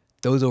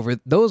those were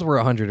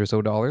 $100 or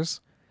so,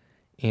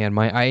 and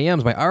my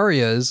IEMs, my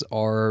Arias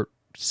are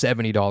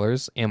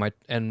 $70,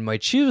 and my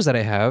Chews that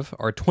I have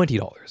are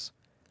 $20.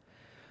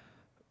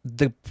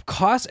 The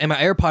cost, and my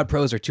AirPod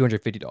Pros are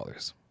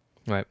 $250,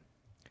 right?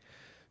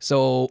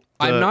 So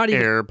I'm not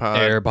even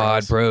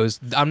AirPod Pros.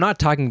 I'm not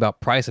talking about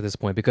price at this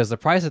point because the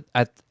price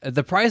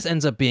the price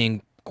ends up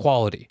being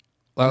quality,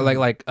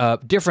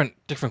 different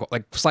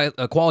like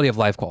quality of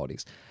life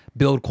qualities,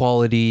 build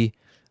quality,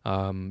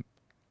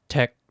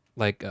 tech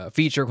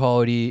feature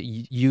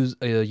quality, user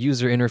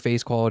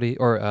interface quality,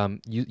 or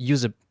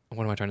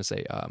what am I trying to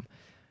say?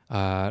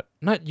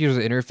 Not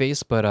user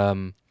interface, but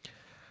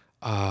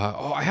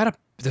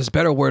there's a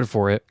better word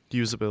for it.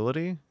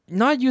 Usability?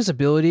 Not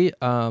usability,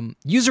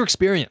 user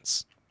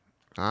experience.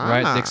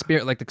 Right?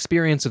 The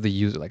experience of the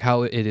user, like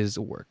how it is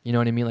work. You know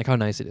what I mean? Like how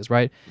nice it is,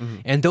 right? Mm-hmm.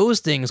 And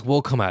those things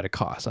will come at a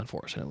cost,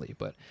 unfortunately.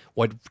 But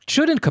what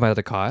shouldn't come at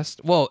a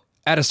cost, well,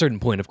 at a certain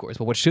point, of course,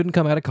 but what shouldn't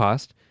come at a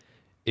cost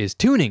is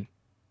tuning.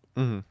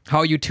 Mm-hmm.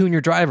 How you tune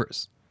your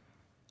drivers.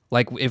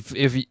 Like if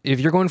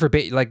you're going for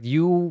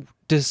you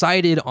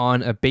decided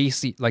on a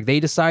bassy, like they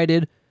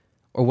decided,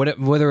 or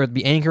whether it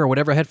be Anchor or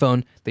whatever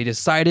headphone, they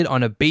decided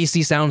on a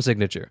bassy sound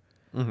signature.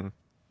 Mm-hmm.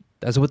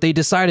 That's what they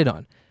decided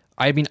on.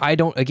 I mean, I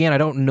don't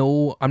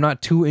know. I'm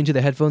not too into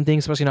the headphone thing,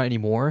 especially not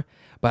anymore.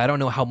 But I don't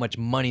know how much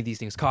money these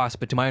things cost.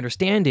 But to my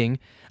understanding,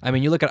 I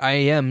mean, you look at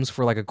IAMs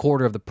for like a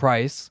quarter of the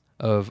price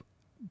of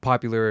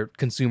popular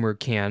consumer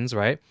cans,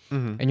 right?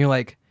 Mm-hmm. And you're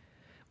like,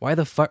 why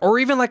the fuck? Or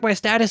even like my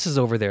statuses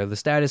over there, the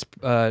status,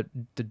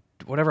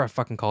 whatever I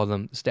fucking call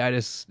them,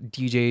 status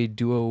DJ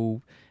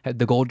Duo,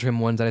 the gold trim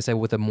ones that I said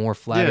with a more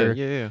flatter,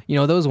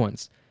 yeah. Those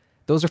ones.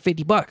 Those are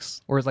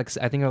 $50, or it's like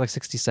I think they're like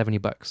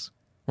 $60, $70,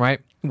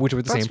 right? Which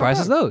were the same price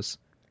as those.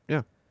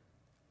 Yeah,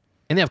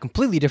 and they have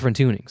completely different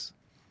tunings.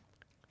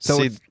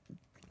 So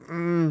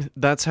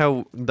that's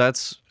how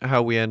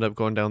we end up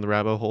going down the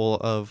rabbit hole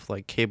of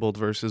like cabled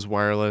versus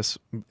wireless,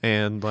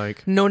 and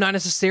like no, not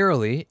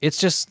necessarily. It's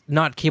just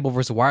not cable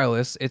versus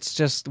wireless. It's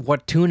just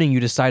what tuning you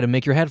decide to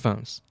make your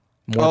headphones.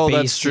 More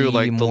bassy, that's true.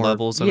 Like the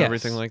levels and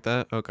everything like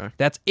that. Okay,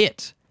 that's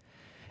it.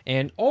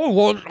 And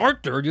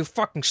Arthur, you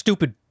fucking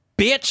stupid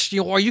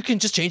bitch! Or you can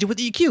just change it with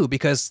EQ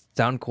because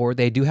Soundcore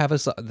they do have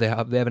they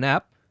have an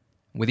app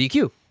with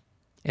EQ,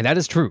 and that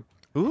is true.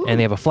 Ooh. And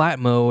they have a flat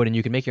mode, and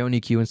you can make your own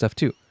EQ and stuff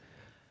too.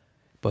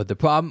 But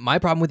my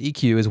problem with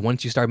EQ is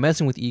once you start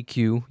messing with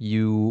EQ,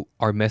 you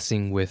are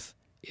messing with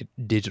it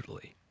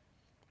digitally,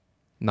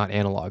 not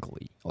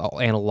analogically.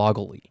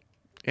 Analogically,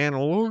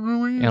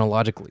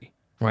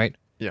 right?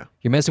 Yeah.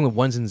 You're messing with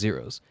ones and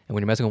zeros, and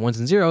when you're messing with ones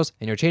and zeros,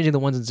 and you're changing the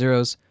ones and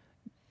zeros,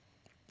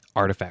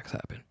 artifacts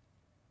happen.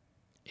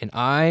 And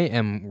I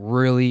am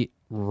really,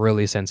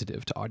 really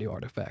sensitive to audio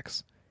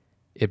artifacts.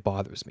 It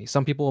bothers me.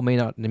 Some people may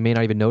not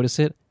even notice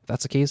it. If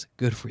that's the case,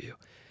 good for you.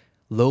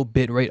 Low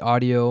bitrate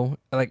audio,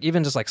 like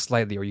even just like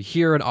slightly, or you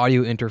hear an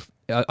audio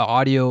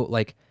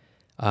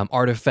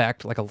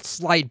artifact, like a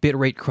slight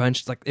bitrate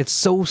crunch. It's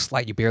so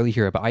slight you barely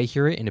hear it, but I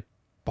hear it and it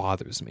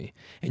bothers me.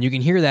 And you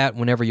can hear that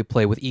whenever you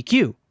play with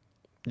EQ,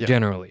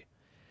 generally,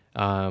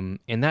 and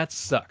that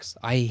sucks.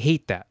 I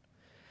hate that,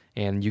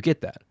 and you get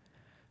that.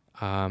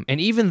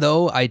 And even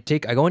though I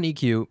go on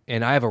EQ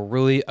and I have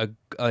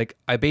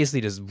I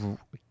basically just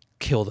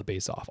kill the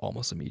bass off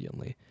almost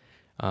immediately,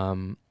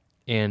 and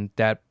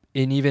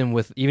even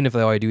if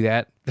I do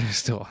that,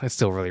 it's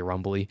still really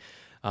rumbly.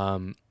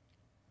 I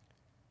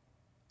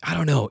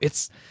don't know.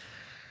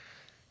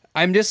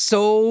 I'm just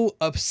so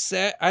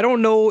upset. I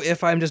don't know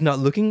if I'm just not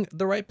looking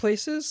the right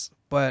places,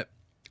 but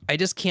I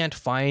just can't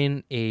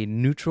find a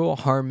neutral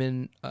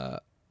Harman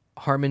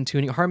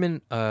tuning.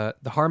 The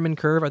Harman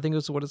curve, I think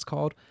is what it's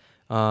called.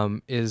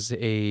 Is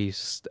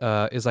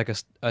like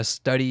a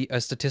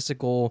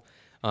statistical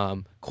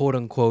quote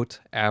unquote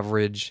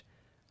average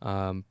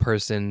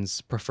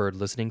person's preferred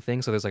listening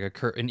thing. So there's like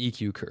an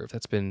EQ curve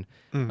that's been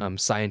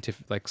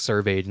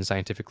surveyed and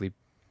scientifically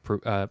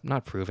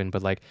not proven,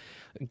 but like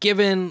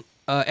given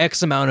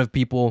X amount of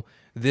people,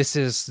 this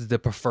is the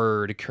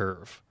preferred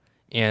curve.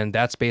 And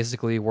that's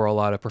basically where a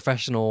lot of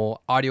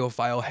professional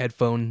audiophile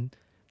headphone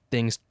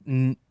things,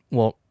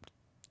 well,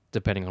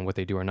 depending on what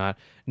they do or not,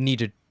 need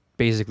to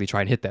basically try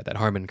and hit that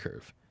Harman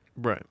curve.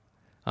 Right.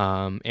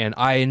 And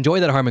I enjoy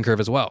that Harman curve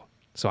as well.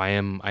 So I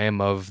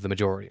am of the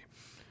majority.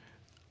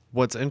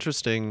 What's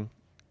interesting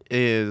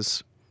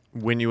is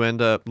when you end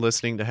up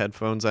listening to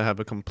headphones that have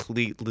a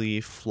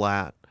completely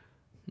flat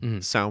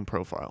sound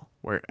profile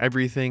where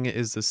everything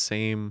is the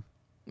same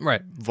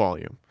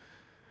volume.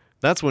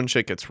 That's when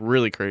shit gets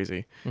really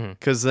crazy.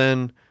 Because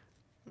then,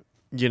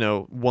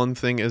 one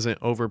thing isn't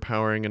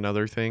overpowering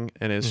another thing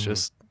and it's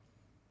just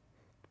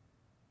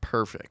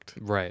perfect.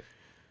 Right.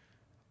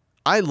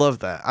 I love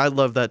that. I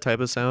love that type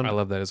of sound. I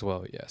love that as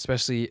well. Yeah,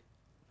 especially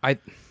I.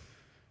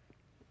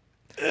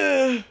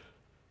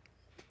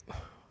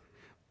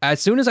 As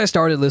soon as I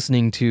started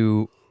listening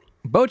to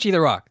Bocchi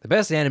the Rock, the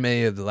best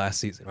anime of the last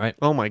season, right?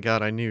 Oh my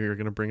god, I knew you were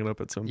gonna bring it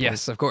up at some point.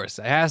 Yes, of course,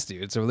 it has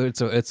to.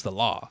 It's the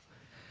law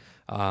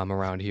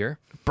around here.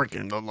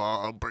 Breaking the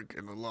law,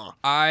 breaking the law.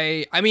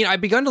 I mean, I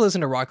begun to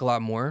listen to rock a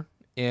lot more,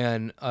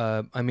 and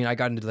I mean, I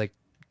got into like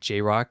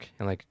J rock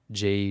and like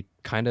J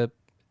kind of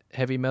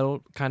heavy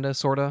metal, kind of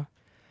sorta.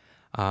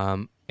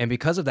 And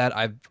because of that,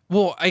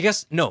 I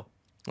guess no.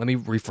 Let me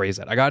rephrase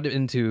that. I got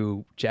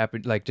into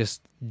like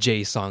just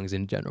J songs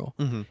in general.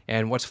 Mm-hmm.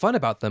 And what's fun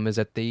about them is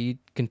that they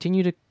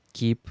continue to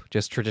keep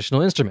just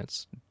traditional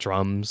instruments,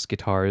 drums,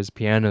 guitars,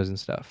 pianos, and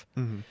stuff.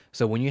 Mm-hmm.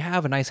 So when you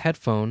have a nice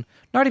headphone,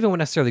 not even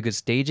necessarily good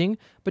staging,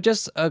 but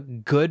just a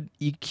good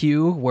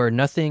EQ where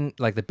nothing,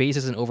 like the bass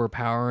isn't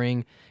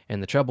overpowering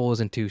and the treble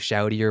isn't too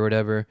shouty or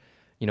whatever,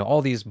 you know,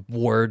 all these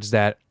words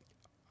that,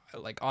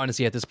 like,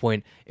 honestly at this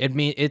point it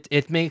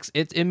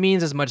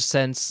means as much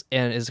sense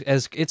and as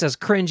it's as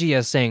cringy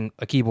as saying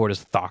a keyboard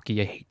is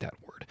thocky. I hate that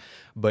word,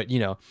 but you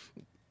know,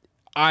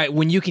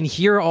 when you can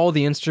hear all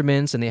the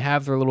instruments and they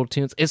have their little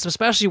tunes, it's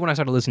especially when I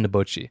started listening to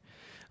Bocchi,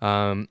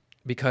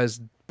 because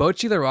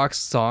Bocchi the Rock's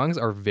songs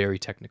are very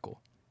technical,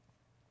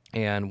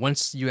 and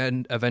once you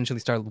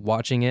eventually start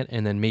watching it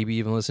and then maybe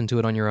even listen to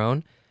it on your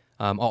own,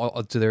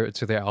 all to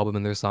their album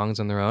and their songs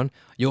on their own,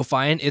 you'll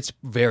find it's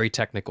very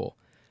technical.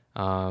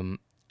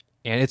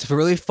 And it's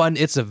really fun.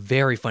 It's a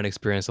very fun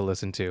experience to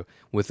listen to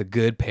with a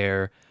good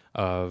pair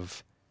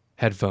of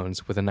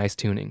headphones with a nice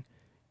tuning.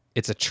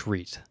 It's a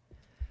treat.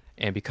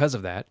 And because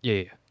of that,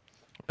 yeah.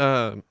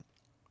 Oh,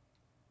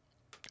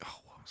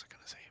 what was I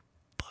gonna say?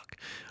 Fuck.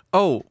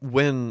 Oh,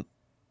 when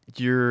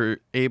you're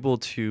able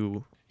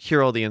to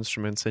hear all the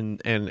instruments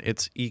and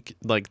it's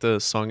like the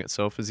song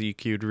itself is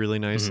EQ'd really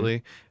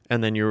nicely,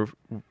 and then you're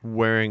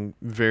wearing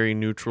very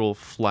neutral,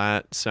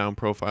 flat sound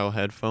profile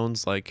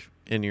headphones, like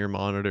in your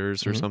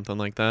monitors or something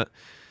like that.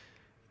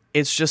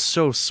 It's just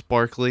so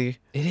sparkly.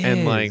 It is.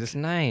 And like, it's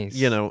nice.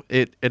 You know,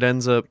 it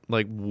ends up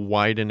like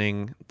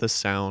widening the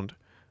sound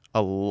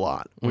a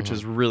lot, which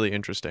is really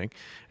interesting.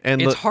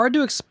 And it's hard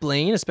to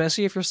explain,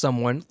 especially if you're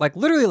someone like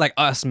literally like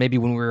us, maybe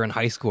when we were in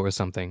high school or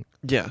something.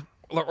 Yeah.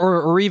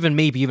 Or even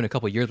maybe even a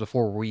couple of years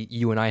before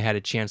you and I had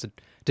a chance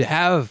to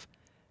have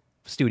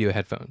studio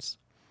headphones,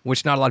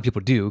 which not a lot of people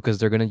do because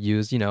they're going to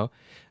use, you know,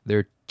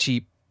 their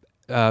cheap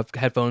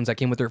headphones that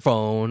came with their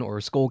phone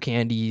or Skull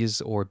Candies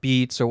or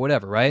Beats or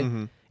whatever, right?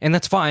 And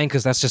that's fine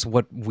because that's just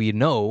what we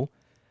know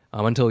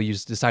until you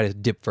just decide to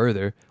dip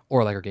further,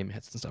 or like our gaming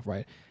headsets and stuff,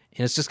 right?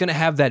 And it's just going to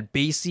have that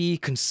bassy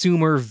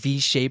consumer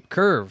V-shaped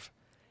curve.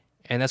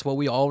 And that's what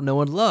we all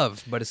know and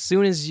love. But as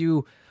soon as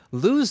you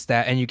lose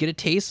that and you get a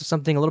taste of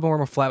something a little bit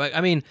more flat, like,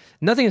 I mean,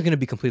 nothing is going to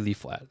be completely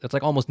flat. That's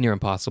like almost near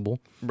impossible.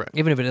 Right.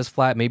 Even if it is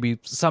flat, maybe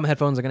some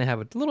headphones are going to have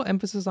a little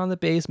emphasis on the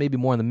bass, maybe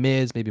more on the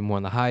mids, maybe more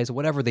on the highs,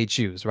 whatever they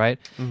choose, right?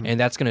 And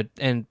that's going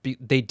to,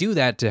 they do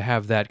that to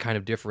have that kind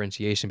of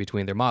differentiation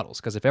between their models.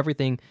 Because if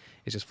everything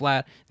is just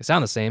flat, they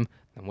sound the same,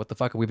 then what the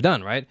fuck have we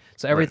done, right?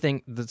 So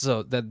everything,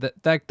 so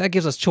that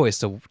gives us choice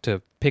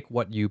to pick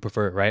what you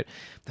prefer, right?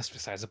 That's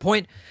besides the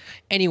point.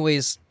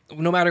 Anyways,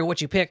 no matter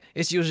what you pick,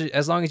 it's usually,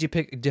 as long as you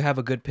pick to have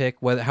a good pick,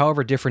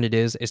 however different it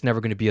is, it's never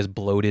going to be as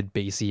bloated,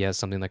 bassy as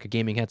something like a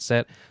gaming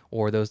headset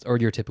or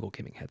your typical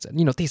gaming headset.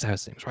 You know, these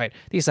types of things, right?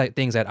 These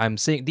things that I'm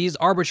saying, these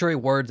arbitrary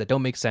words that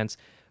don't make sense,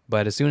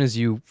 but as soon as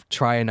you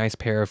try a nice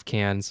pair of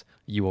cans,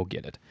 you will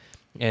get it.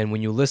 And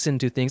when you listen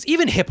to things,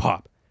 even hip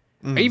hop,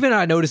 even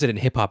I notice it in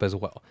hip hop as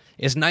well.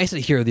 It's nice to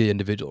hear the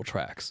individual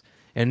tracks,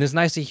 and it's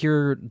nice to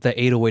hear the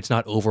 808s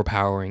not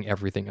overpowering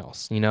everything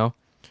else. You know.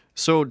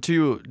 So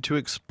to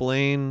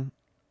explain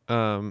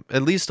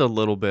at least a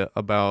little bit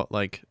about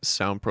like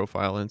sound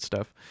profile and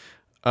stuff,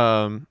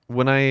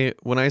 when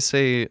I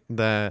say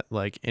that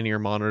like in-ear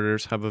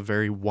monitors have a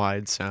very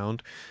wide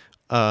sound,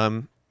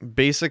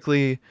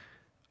 basically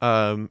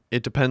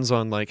it depends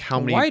on like how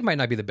many. Wide might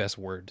not be the best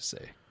word to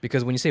say,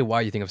 because when you say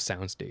wide, you think of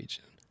soundstage.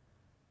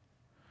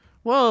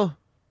 Well,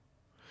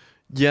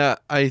 yeah,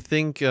 I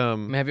think.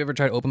 Have you ever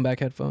tried open back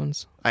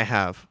headphones? I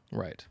have.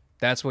 Right.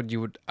 That's what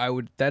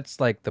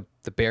that's like the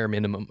bare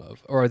minimum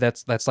of, or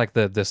that's like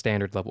the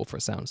standard level for a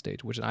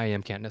soundstage, which an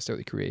IEM can't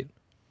necessarily create.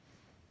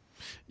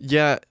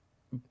 Yeah,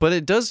 but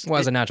it does. Well,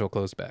 as a natural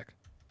closed back,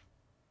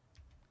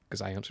 because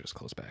IEMs are just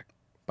closed back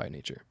by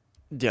nature.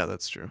 Yeah,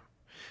 that's true.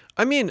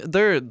 I mean,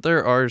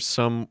 there are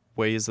some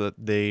ways that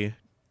they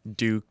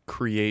do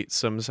create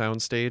some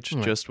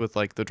soundstage just with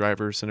like the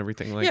drivers and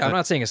everything like that. Yeah, I'm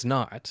not saying it's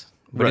not,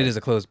 but Right. it is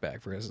a closed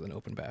back versus an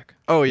open back.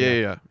 Oh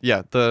yeah.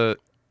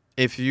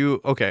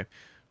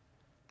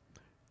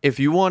 If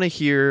you want to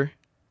hear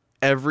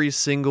every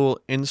single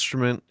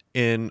instrument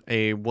in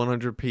a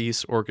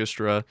 100-piece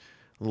orchestra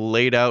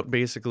laid out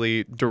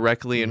basically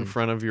directly in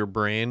front of your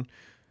brain,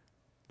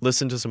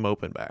 listen to some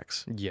open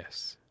backs.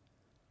 Yes.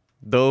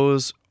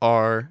 Those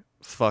are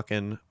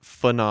fucking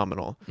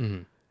phenomenal.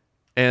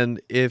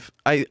 And if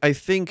I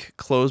think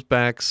closed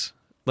backs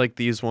like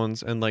these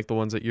ones and like the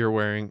ones that you're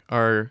wearing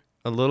are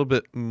a little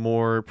bit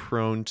more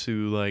prone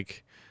to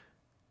like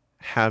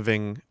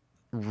having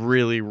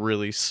really,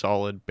 really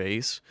solid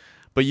bass.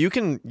 But you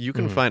can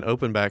find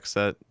open backs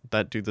that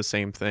do the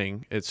same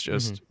thing. It's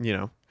just,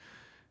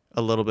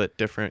 a little bit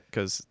different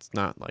because it's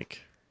not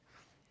like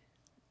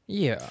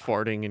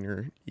farting in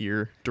your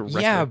ear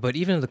directly. Yeah, but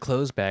even the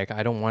closed back,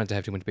 I don't want it to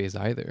have too much bass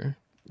either.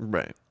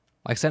 Right.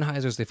 Like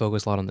Sennheisers, they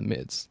focus a lot on the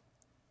mids.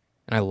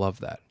 And I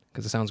love that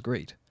because it sounds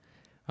great.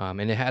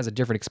 And it has a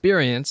different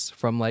experience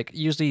from like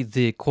usually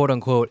the quote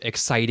unquote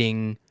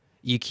exciting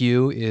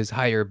EQ is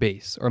higher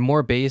bass or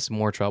more bass,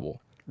 more treble.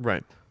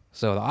 Right.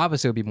 So the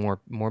opposite would be more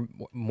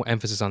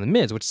emphasis on the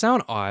mids, which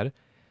sound odd,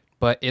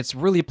 but it's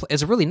really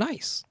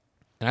nice.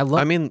 And I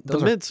love. I mean, the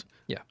mids.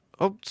 Yeah.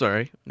 Oh,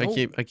 sorry. No.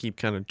 I keep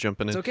kind of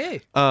jumping in. It's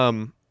okay.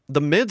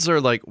 The mids are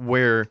like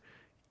where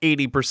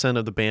 80%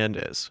 of the band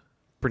is,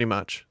 pretty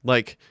much.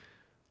 Like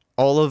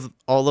all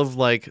of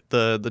like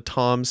the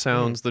tom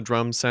sounds, the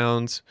drum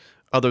sounds,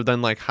 other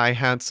than like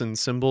hi-hats and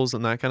cymbals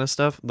and that kind of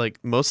stuff, like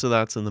most of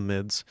that's in the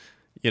mids.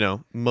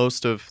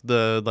 Most of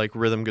the like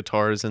rhythm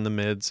guitars in the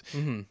mids.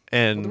 Mm-hmm.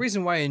 And the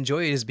reason why I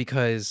enjoy it is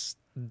because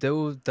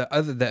though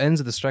the ends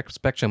of the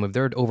spectrum, if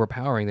they're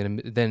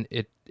overpowering, then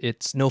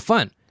it's no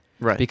fun.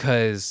 Right.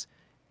 Because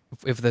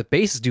if the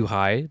bass is too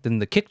high, then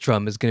the kick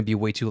drum is going to be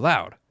way too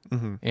loud.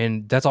 Mm-hmm.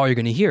 And that's all you're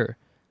going to hear.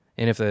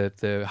 And if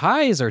the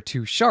highs are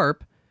too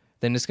sharp,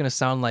 then it's going to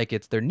sound like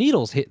it's their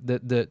needles hit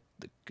the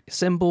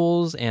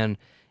cymbals and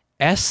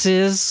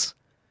S's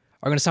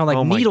are going to sound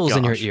like needles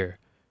in your ear.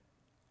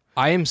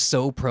 I am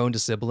so prone to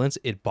sibilance.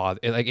 It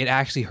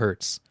actually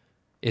hurts.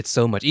 It's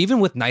so much. Even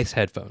with nice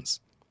headphones.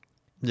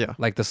 Yeah.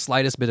 Like the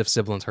slightest bit of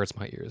sibilance hurts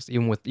my ears.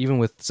 Even with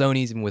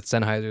Sony's, even with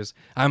Sennheisers,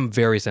 I'm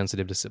very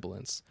sensitive to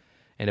sibilance.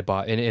 And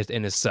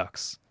it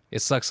sucks.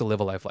 It sucks to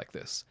live a life like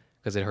this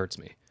because it hurts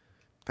me.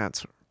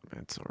 That's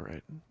all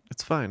right.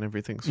 It's fine.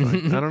 Everything's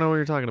fine. I don't know what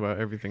you're talking about.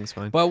 Everything's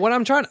fine. But what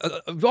I'm trying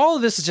all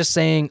of this is just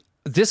saying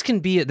this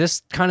can be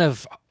this kind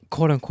of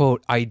quote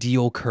unquote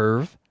ideal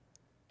curve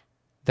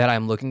that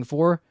I'm looking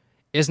for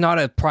is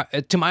not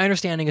to my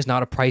understanding is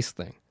not a price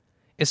thing.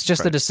 It's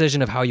just a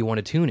decision of how you want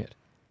to tune it.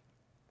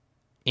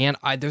 And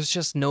there's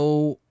just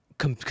no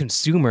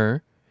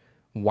consumer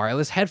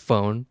wireless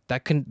headphone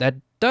that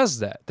does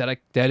that.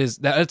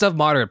 It's of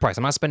moderate price.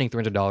 I'm not spending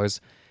 $300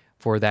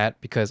 for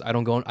that because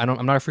I'm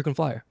not a frequent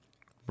flyer.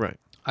 Right.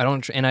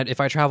 If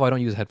I travel, I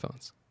don't use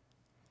headphones.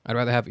 I'd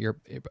rather have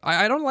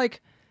I don't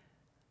like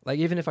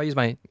even if I use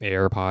my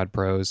AirPod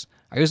Pros,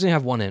 I usually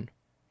have one in.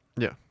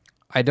 Yeah.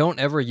 I don't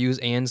ever use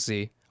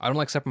ANC. I don't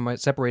like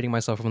separating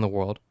myself from the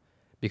world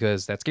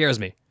because that scares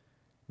me.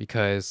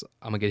 Because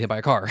I'm gonna get hit by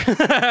a car,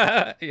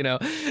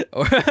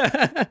 Or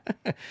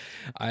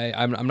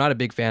I'm not a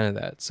big fan of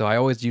that. So I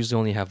always usually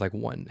only have like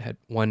one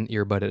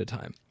earbud at a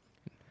time.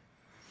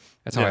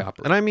 That's how I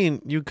operate. And I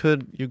mean, you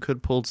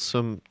could pull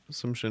some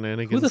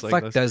shenanigans. Who the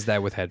like fuck does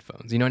that with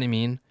headphones? You know what I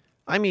mean?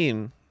 I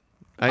mean,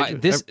 every once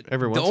in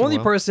a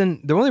while.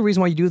 The only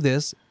reason why you do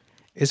this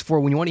is for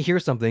when you want to hear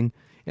something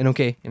and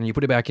you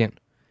put it back in.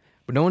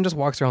 But no one just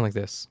walks around like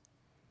this.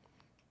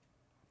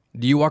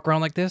 Do you walk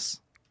around like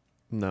this?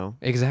 No.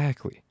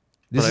 Exactly.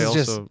 But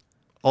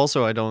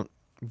I don't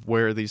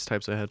wear these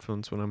types of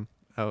headphones when I'm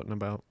out and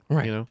about.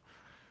 Right.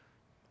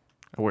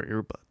 I wear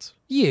earbuds.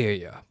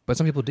 Yeah. But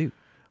some people do.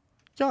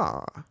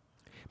 Yeah.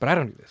 But I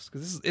don't do this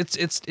because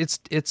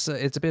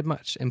it's a bit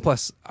much. And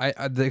plus,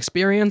 the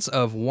experience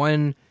of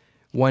one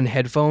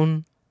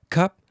headphone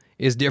cup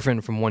is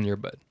different from one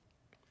earbud.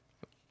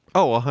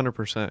 Oh,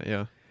 100%.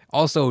 Yeah.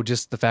 Also,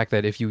 just the fact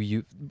that if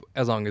you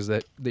as long as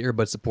the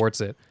earbud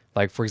supports it,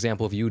 like for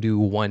example, if you do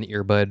one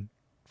earbud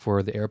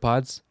for the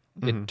AirPods,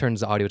 it turns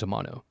the audio to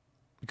mono,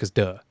 because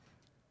duh.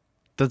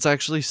 That's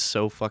actually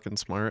so fucking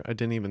smart. I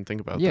didn't even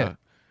think about that.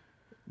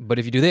 But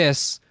if you do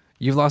this,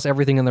 you've lost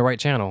everything in the right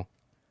channel.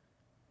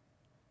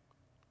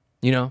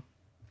 Yeah,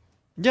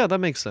 that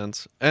makes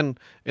sense. And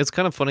it's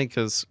kind of funny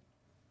because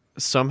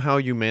somehow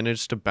you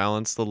manage to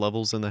balance the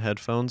levels in the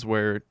headphones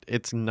where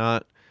it's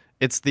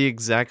the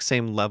exact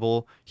same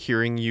level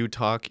hearing you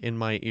talk in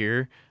my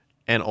ear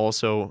and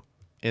also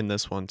in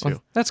this one too.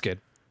 Well, that's good.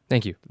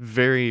 Thank you.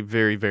 Very,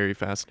 very, very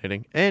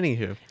fascinating.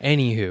 Anywho,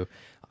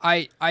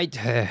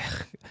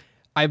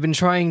 I've been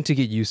trying to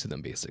get used to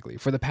them basically.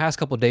 For the past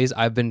couple of days,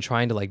 I've been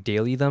trying to like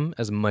daily them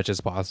as much as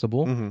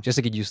possible just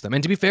to get used to them.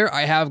 And to be fair,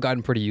 I have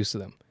gotten pretty used to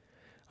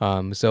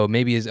them. So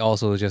maybe it's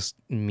also just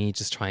me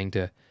just trying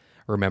to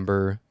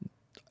remember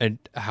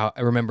how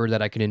I remember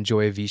that I can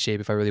enjoy a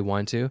V-shape if I really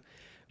want to.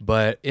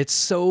 But it's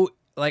so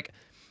like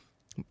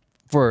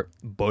for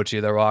Bocce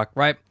the Rock,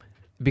 right?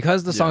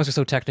 Because the songs are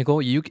so technical,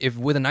 if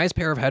with a nice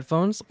pair of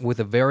headphones with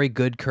a very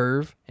good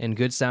curve and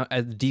good sound,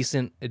 a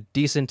decent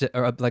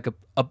or like a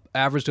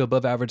average to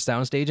above average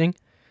sound staging,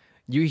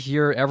 you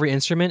hear every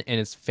instrument and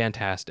it's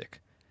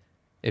fantastic.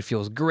 It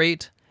feels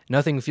great.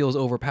 Nothing feels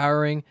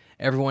overpowering.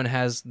 Everyone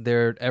has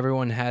their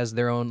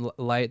own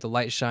light. The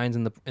light shines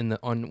on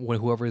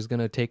whoever is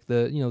gonna take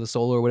the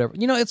solo or whatever.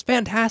 It's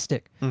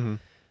fantastic. Mm-hmm.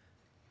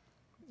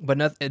 But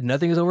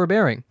nothing is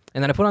overbearing.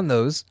 And then I put on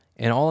those,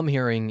 and all I'm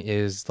hearing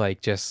is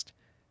like just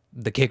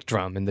the kick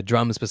drum and the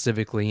drum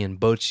specifically, and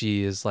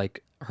Bochi is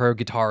like her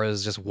guitar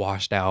is just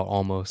washed out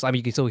almost. I mean,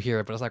 you can still hear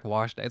it, but it's like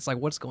washed. It's like,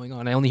 what's going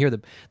on? I only hear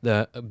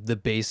the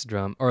bass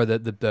drum or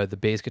the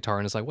bass guitar,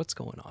 and it's like, what's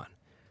going on?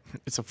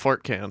 It's a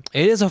fart can.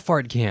 It is a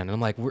fart can, and I'm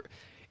like,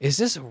 is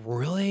this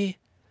really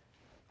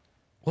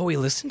what we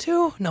listen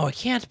to? No, it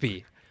can't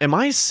be. Am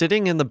I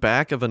sitting in the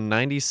back of a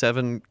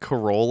 97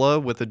 Corolla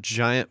with a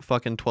giant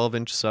fucking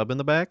 12-inch sub in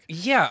the back?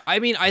 Yeah, I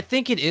mean, I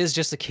think it is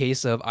just a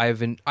case of I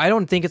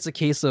don't think it's a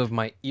case of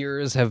my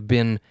ears have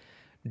been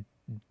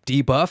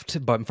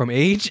debuffed but from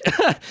age.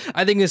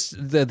 I think it's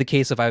the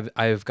case of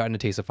I've gotten a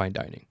taste of fine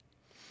dining.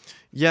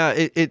 Yeah,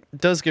 it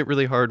does get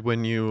really hard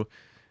when you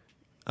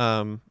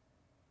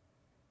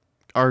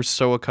are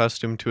so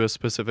accustomed to a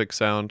specific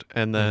sound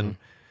and then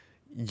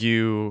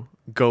you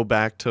go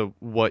back to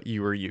what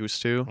you were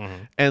used to.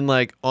 And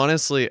like,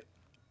 honestly,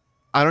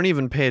 I don't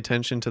even pay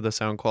attention to the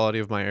sound quality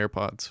of my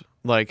AirPods.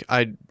 Like,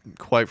 I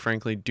quite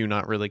frankly do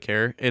not really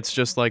care. It's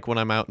just like when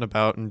I'm out and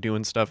about and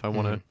doing stuff, I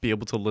want to be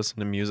able to listen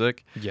to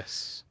music.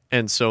 Yes.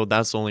 And so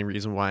that's the only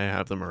reason why I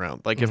have them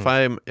around. Like if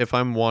I'm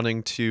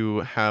wanting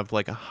to have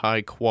like a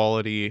high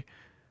quality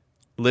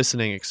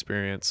listening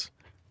experience,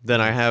 then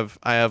I have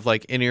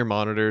like in-ear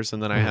monitors,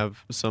 and then I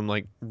have some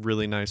like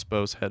really nice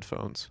Bose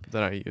headphones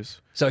that I use.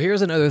 So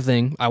here's another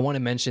thing I want to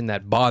mention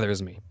that bothers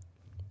me.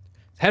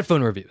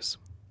 Headphone reviews.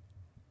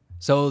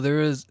 So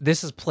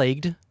this has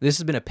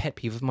been a pet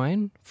peeve of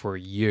mine for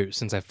years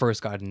since I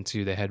first got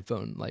into the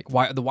headphone, like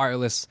the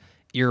wireless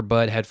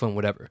earbud headphone,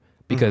 whatever.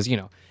 Because,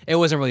 it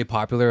wasn't really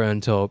popular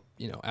until,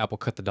 Apple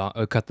cut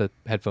the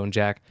headphone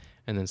jack,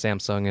 and then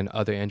Samsung and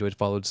other Androids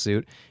followed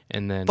suit.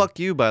 And then fuck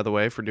you, by the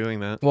way, for doing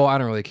that. Well, I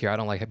don't really care. I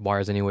don't like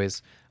wires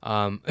anyways.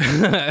 But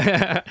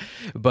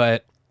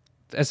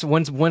as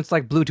once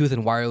like Bluetooth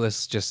and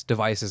wireless just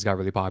devices got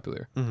really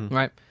popular,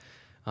 right?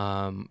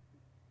 And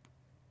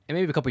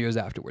maybe a couple years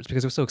afterwards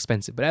because it was so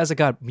expensive. But as it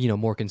got,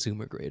 more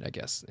consumer grade, I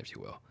guess, if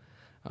you will,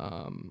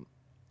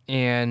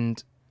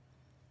 and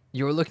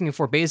you're looking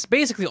for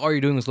basically all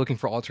you're doing is looking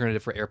for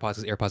alternative for AirPods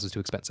because AirPods is too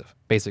expensive,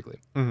 basically.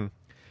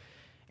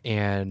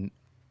 And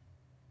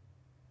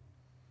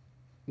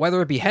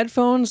whether it be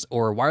headphones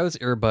or wireless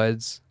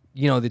earbuds,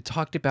 they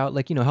talked about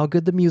like, how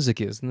good the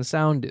music is and the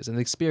sound is and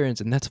the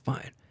experience, and that's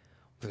fine.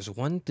 There's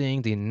one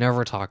thing they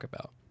never talk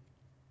about,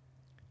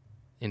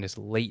 and it's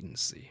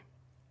latency.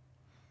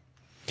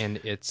 And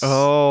it's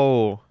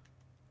and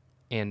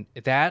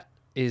that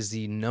is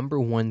the number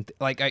one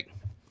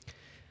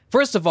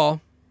first of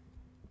all,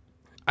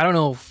 I don't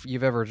know if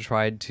you've ever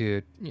tried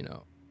to,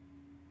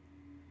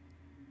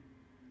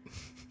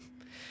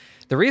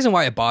 the reason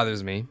why it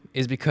bothers me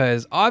is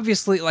because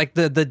obviously like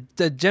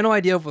the general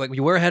idea of like when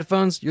you wear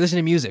headphones, you're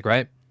listening to music,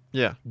 right?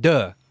 Yeah.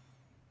 Duh.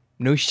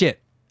 No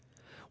shit.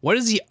 What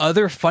is the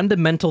other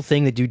fundamental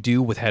thing that you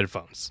do with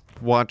headphones?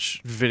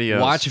 Watch videos.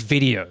 Watch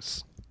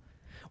videos.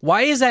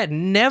 Why is that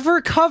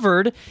never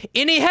covered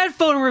in a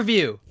headphone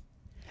review?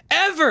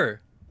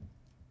 Ever.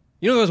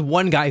 There was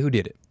one guy who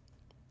did it.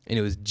 And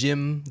it was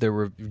Jim, the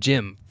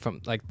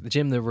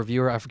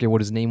reviewer. I forget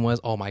what his name was.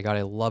 Oh my god,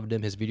 I loved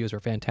him. His videos were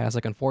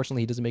fantastic.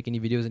 Unfortunately, he doesn't make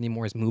any videos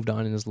anymore. He's moved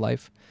on in his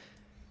life.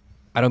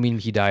 I don't mean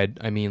he died.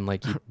 I mean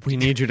like we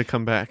need you to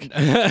come back.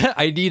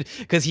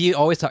 Because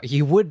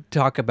he would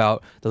talk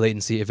about the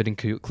latency if it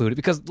included,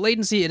 because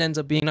latency, it ends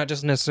up being not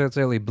just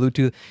necessarily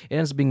Bluetooth. It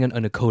ends up being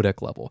on a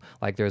codec level.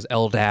 Like there's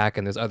LDAC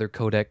and there's other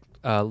codec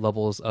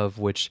levels of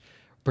which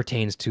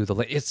pertains to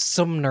it's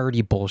some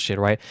nerdy bullshit,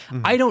 right?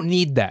 I don't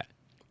need that.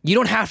 You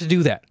don't have to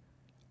do that.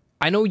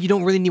 I know you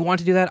don't really want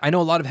to do that. I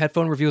know a lot of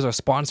headphone reviews are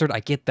sponsored.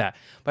 I get that.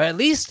 But at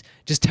least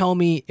just tell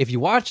me if you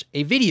watch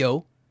a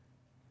video,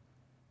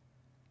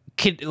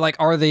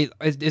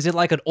 is it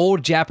like an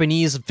old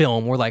Japanese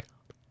film where like,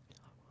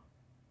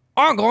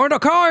 I'm going to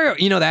call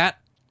you?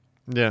 That?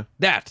 Yeah.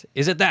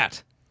 Is it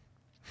that?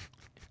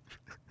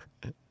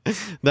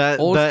 that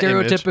old that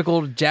stereotypical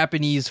image.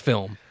 Japanese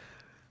film.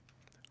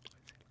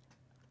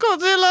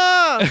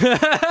 Godzilla!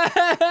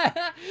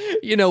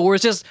 Where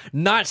it's just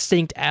not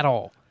synced at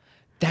all.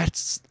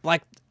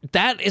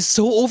 That is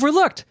so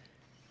overlooked.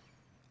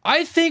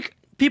 I think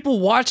people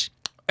watch,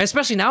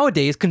 especially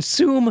nowadays,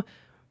 consume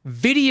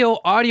video,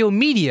 audio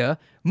media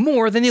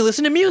more than they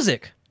listen to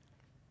music.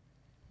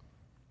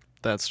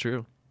 That's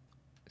true.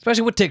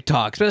 Especially with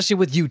TikTok, especially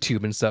with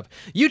YouTube and stuff.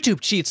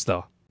 YouTube cheats,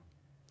 though.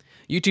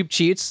 YouTube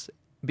cheats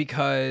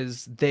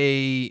because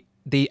they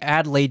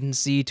add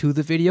latency to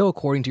the video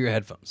according to your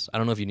headphones. I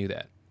don't know if you knew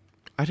that.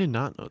 I did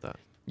not know that.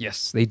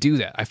 Yes, they do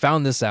that. I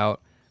found this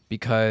out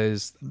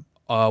because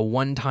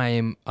one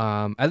time,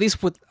 at least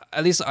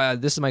this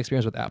is my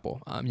experience with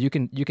Apple. You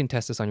can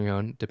test this on your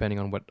own depending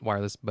on what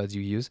wireless buds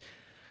you use.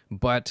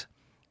 But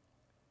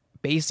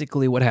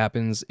basically what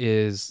happens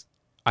is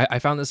I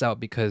found this out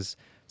because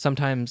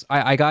sometimes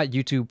I got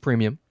YouTube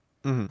Premium,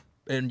 and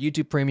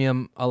YouTube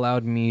Premium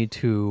allowed me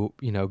to,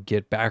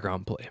 get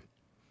background play.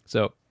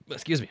 So,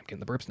 excuse me, I'm getting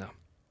the burps now.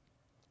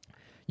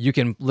 You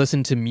can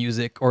listen to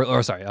music,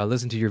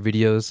 listen to your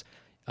videos,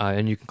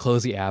 and you can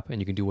close the app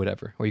and you can do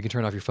whatever. Or you can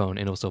turn off your phone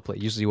and it'll still play.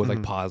 Usually with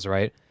like pause,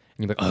 right? And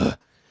you're like, ugh.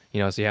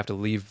 You know, so you have to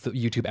leave the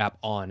YouTube app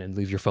on and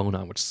leave your phone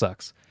on, which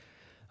sucks.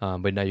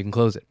 But now you can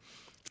close it.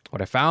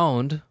 What I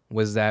found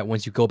was that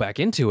once you go back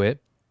into it,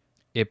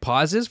 it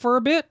pauses for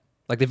a bit.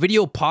 Like the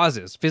video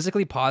pauses,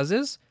 physically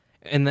pauses,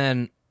 and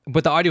then,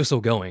 but the audio's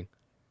still going.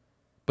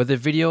 But the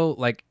video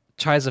like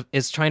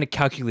is trying to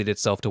calculate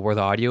itself to where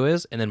the audio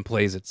is, and then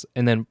plays it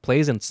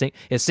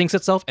syncs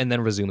itself, and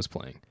then resumes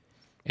playing.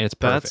 And it's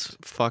perfect. That's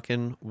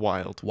fucking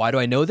wild. Why do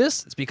I know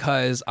this? It's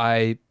because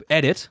I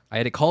edit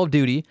Call of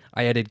Duty.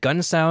 I edit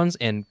gun sounds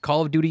and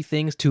Call of Duty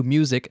things to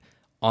music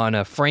on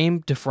a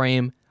frame to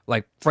frame,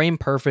 like frame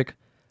perfect,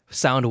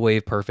 sound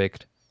wave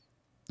perfect,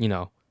 you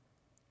know,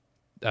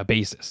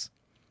 basis.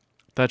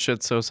 That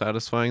shit's so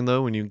satisfying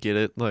though when you get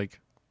it like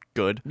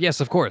good.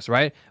 Yes, of course,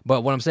 right?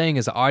 But what I'm saying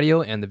is the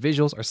audio and the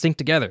visuals are synced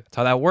together. That's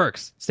how that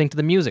works. Sync to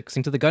the music,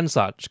 sync to the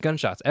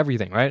gunshots,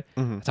 everything, right?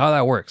 Mm-hmm. That's how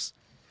that works.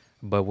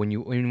 But when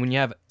you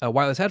have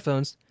wireless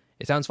headphones,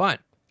 it sounds fine.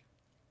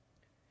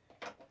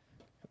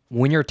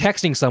 When you're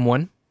texting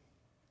someone,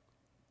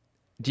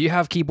 do you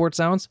have keyboard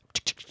sounds?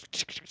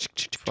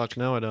 Fuck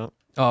no, I don't.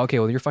 Oh, okay.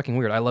 Well, you're fucking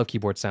weird. I love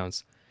keyboard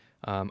sounds.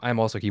 I'm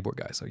also a keyboard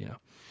guy, so you know.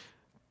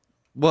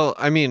 Well,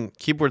 I mean,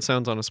 keyboard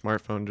sounds on a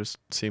smartphone just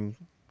seem.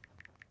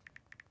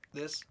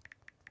 Is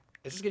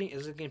this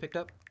getting picked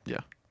up?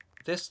 Yeah.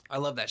 I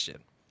love that shit.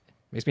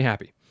 Makes me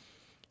happy.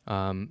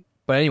 But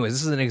anyways,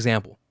 this is an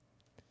example.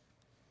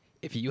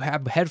 If you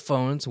have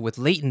headphones with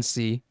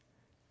latency,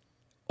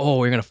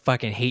 you're gonna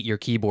fucking hate your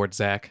keyboard,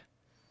 Zach.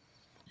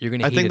 You're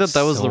gonna. I think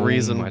that was so the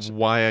reason much.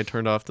 why I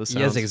turned off the sounds.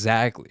 Yes,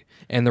 exactly.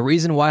 And the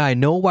reason why I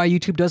know why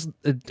YouTube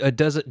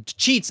does it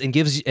cheats and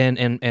gives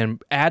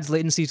and adds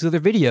latency to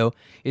their video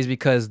is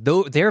because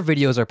their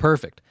videos are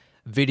perfect.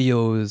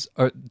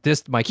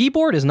 My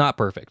keyboard is not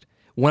perfect.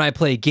 When I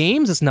play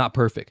games, it's not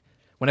perfect.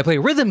 When I play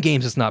rhythm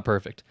games, it's not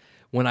perfect.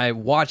 When I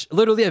watch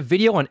literally a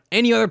video on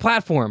any other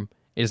platform,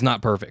 it is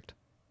not perfect.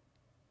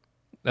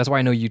 That's why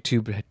I know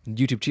YouTube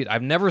cheat.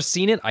 I've never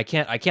seen it. I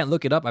can't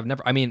look it up.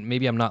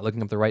 Maybe I'm not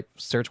looking up the right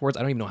search words.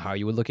 I don't even know how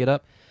you would look it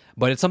up,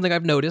 but it's something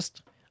I've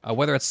noticed.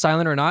 Whether it's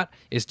silent or not,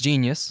 it's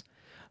genius.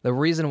 The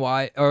reason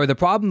why, or the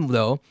problem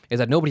though, is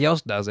that nobody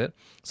else does it.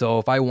 So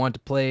if I want to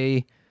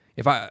play,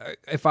 if I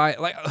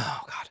like,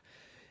 oh god,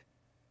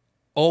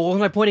 what was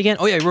my point again?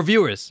 Oh yeah,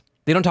 reviewers.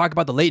 They don't talk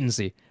about the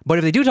latency, but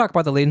if they do talk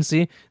about the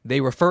latency,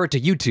 they refer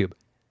to YouTube,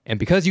 and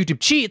because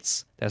YouTube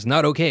cheats, that's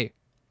not okay.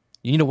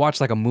 You need to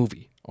watch like a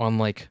movie on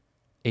like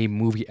a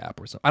movie app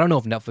or something. I don't know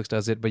if Netflix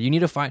does it, but you need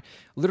to find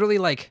literally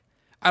like,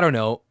 I don't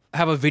know,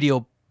 have a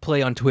video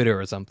play on Twitter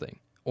or something,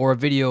 or a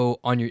video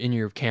on in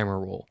your camera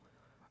roll,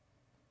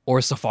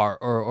 or Safari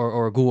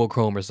or Google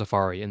Chrome or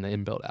Safari in the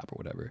inbuilt app or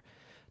whatever,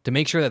 to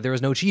make sure that there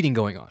is no cheating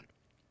going on.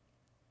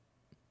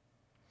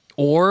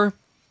 Or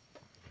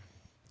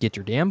get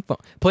your damn phone,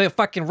 play a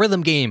fucking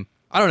rhythm game.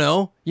 I don't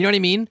know, you know what I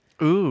mean?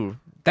 Ooh.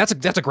 That's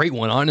a great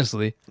one,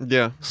 honestly.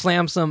 Yeah.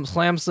 Slam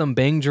some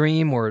Bang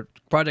Dream or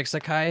Project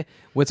Sekai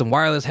with some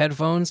wireless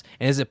headphones.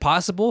 And is it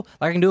possible?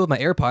 Like I can do it with my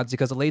AirPods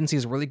because the latency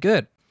is really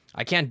good.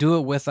 I can't do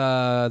it with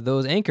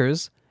those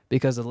Anchors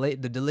because the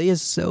delay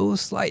is so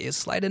slight. It's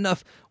slight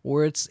enough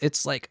where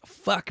it's like,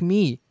 fuck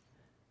me.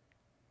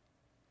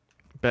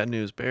 Bad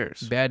news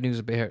bears. Bad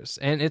news bears.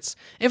 And if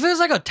there's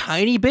like a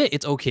tiny bit,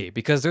 it's okay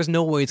because there's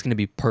no way it's going to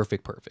be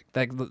perfect.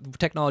 Like the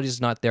technology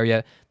is not there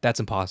yet. That's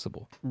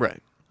impossible.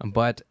 Right.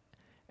 But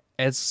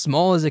as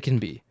small as it can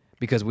be,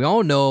 because we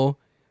all know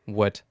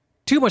what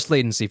too much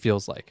latency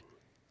feels like.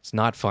 It's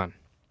not fun.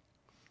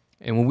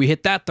 And when we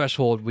hit that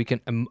threshold, we can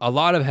a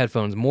lot of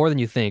headphones, more than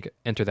you think,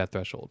 enter that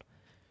threshold.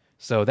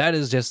 So that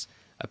is just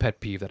a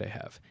pet peeve that I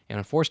have. And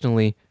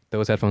unfortunately,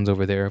 those headphones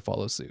over there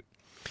follow suit.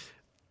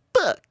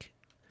 Fuck.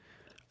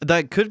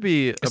 That could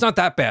be... It's not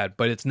that bad,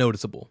 but it's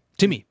noticeable.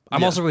 To me.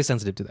 I'm also really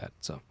sensitive to that,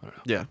 so I don't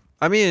know. Yeah.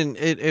 I mean,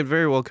 it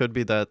very well could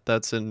be that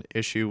that's an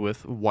issue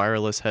with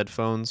wireless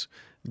headphones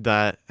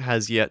that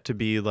has yet to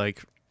be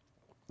like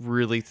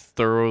really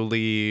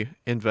thoroughly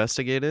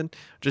investigated,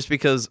 just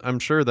because I'm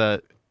sure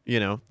that, you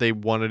know, they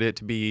wanted it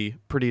to be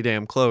pretty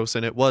damn close,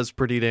 and it was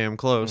pretty damn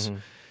close.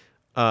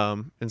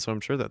 Mm-hmm. And so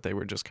I'm sure that they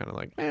were just kind of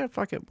like,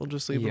 fuck it, we'll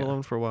just leave it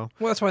alone for a while.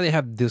 Well, that's why they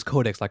have this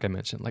codecs, like I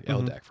mentioned, like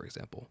LDAC, for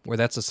example, where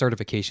that's a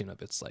certification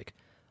of it's like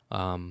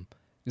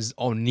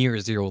near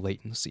zero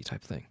latency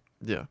type thing.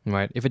 Yeah.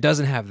 Right. If it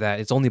doesn't have that,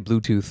 it's only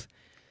Bluetooth,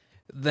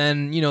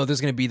 then, you know,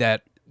 there's going to be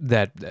that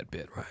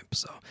bit, right?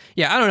 So,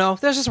 yeah, I don't know.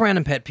 That's just a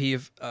random pet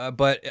peeve,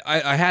 but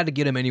I had to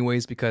get him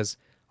anyways because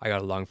I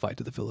got a long flight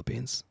to the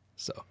Philippines.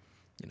 So,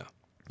 you know,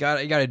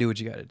 you gotta do what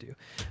you gotta do.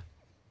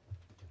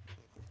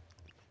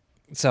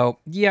 So,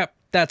 yeah,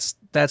 that's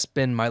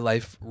been my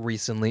life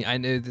recently.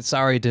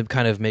 Sorry to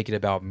kind of make it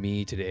about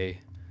me today.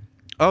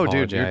 Oh,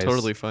 dude, you're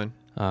totally fine.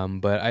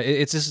 But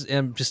it's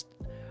just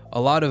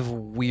a lot of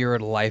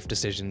weird life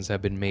decisions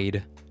have been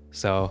made.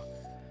 So,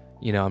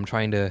 you know, I'm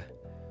trying to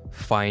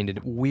find a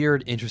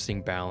weird,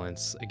 interesting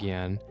balance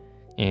again,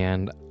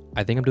 and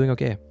I think I'm doing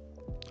okay.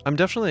 I'm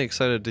definitely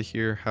excited to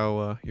hear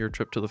how your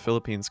trip to the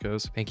Philippines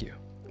goes. Thank you.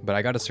 But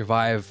I got to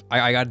survive.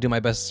 I got to do my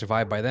best to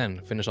survive by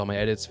then. Finish all my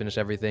edits, finish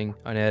everything,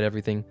 unedit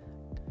everything.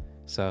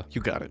 So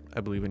You got it. I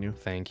believe in you.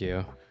 thank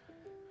you.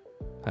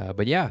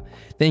 But yeah,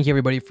 thank you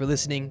everybody for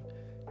listening.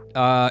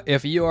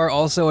 If you are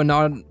also a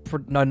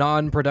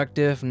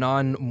non-productive,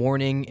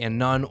 non-morning, and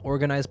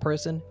non-organized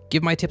person,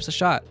 give my tips a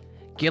shot.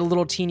 Get a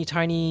little teeny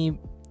tiny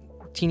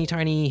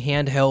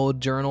handheld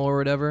journal or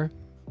whatever,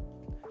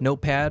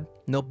 notepad,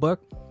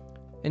 notebook,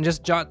 and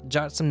just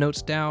jot some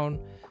notes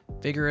down.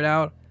 Figure it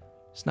out.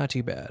 It's not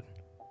too bad.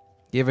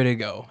 Give it a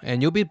go,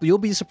 and you'll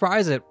be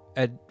surprised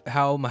at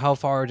how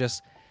far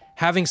just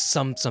having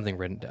something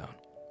written down,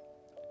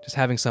 just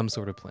having some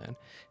sort of plan.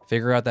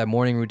 Figure out that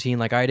morning routine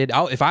like I did.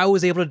 If I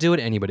was able to do it,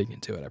 anybody can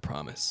do it, I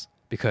promise.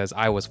 Because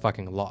I was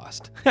fucking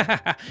lost.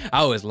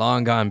 I was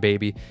long gone,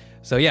 baby.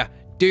 So yeah,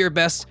 do your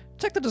best.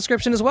 Check the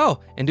description as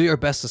well. And do your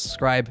best to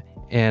subscribe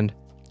and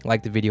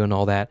like the video and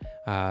all that.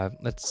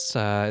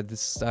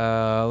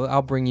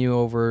 I'll bring you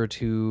over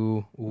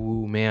to,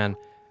 ooh, man.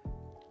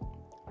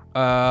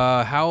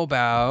 How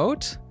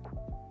about,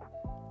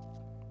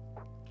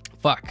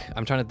 fuck,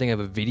 I'm trying to think of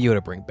a video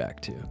to bring back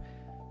to.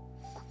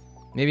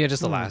 Maybe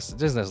just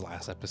this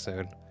last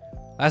episode.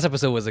 Last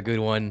episode was a good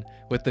one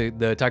with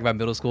the talk about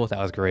middle school. That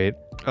was great.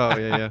 Oh,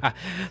 yeah.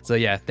 So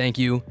yeah, thank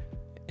you,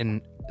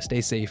 and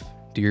stay safe.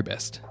 Do your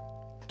best.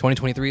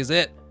 2023 is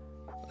it.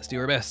 Let's do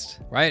our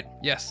best, right?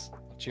 Yes.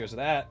 Cheers to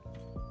that.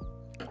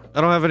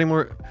 I don't have any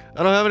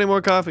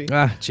more coffee.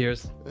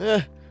 Cheers.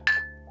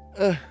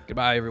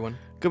 Goodbye, everyone.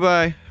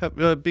 Goodbye.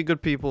 Be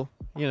good people,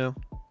 you know.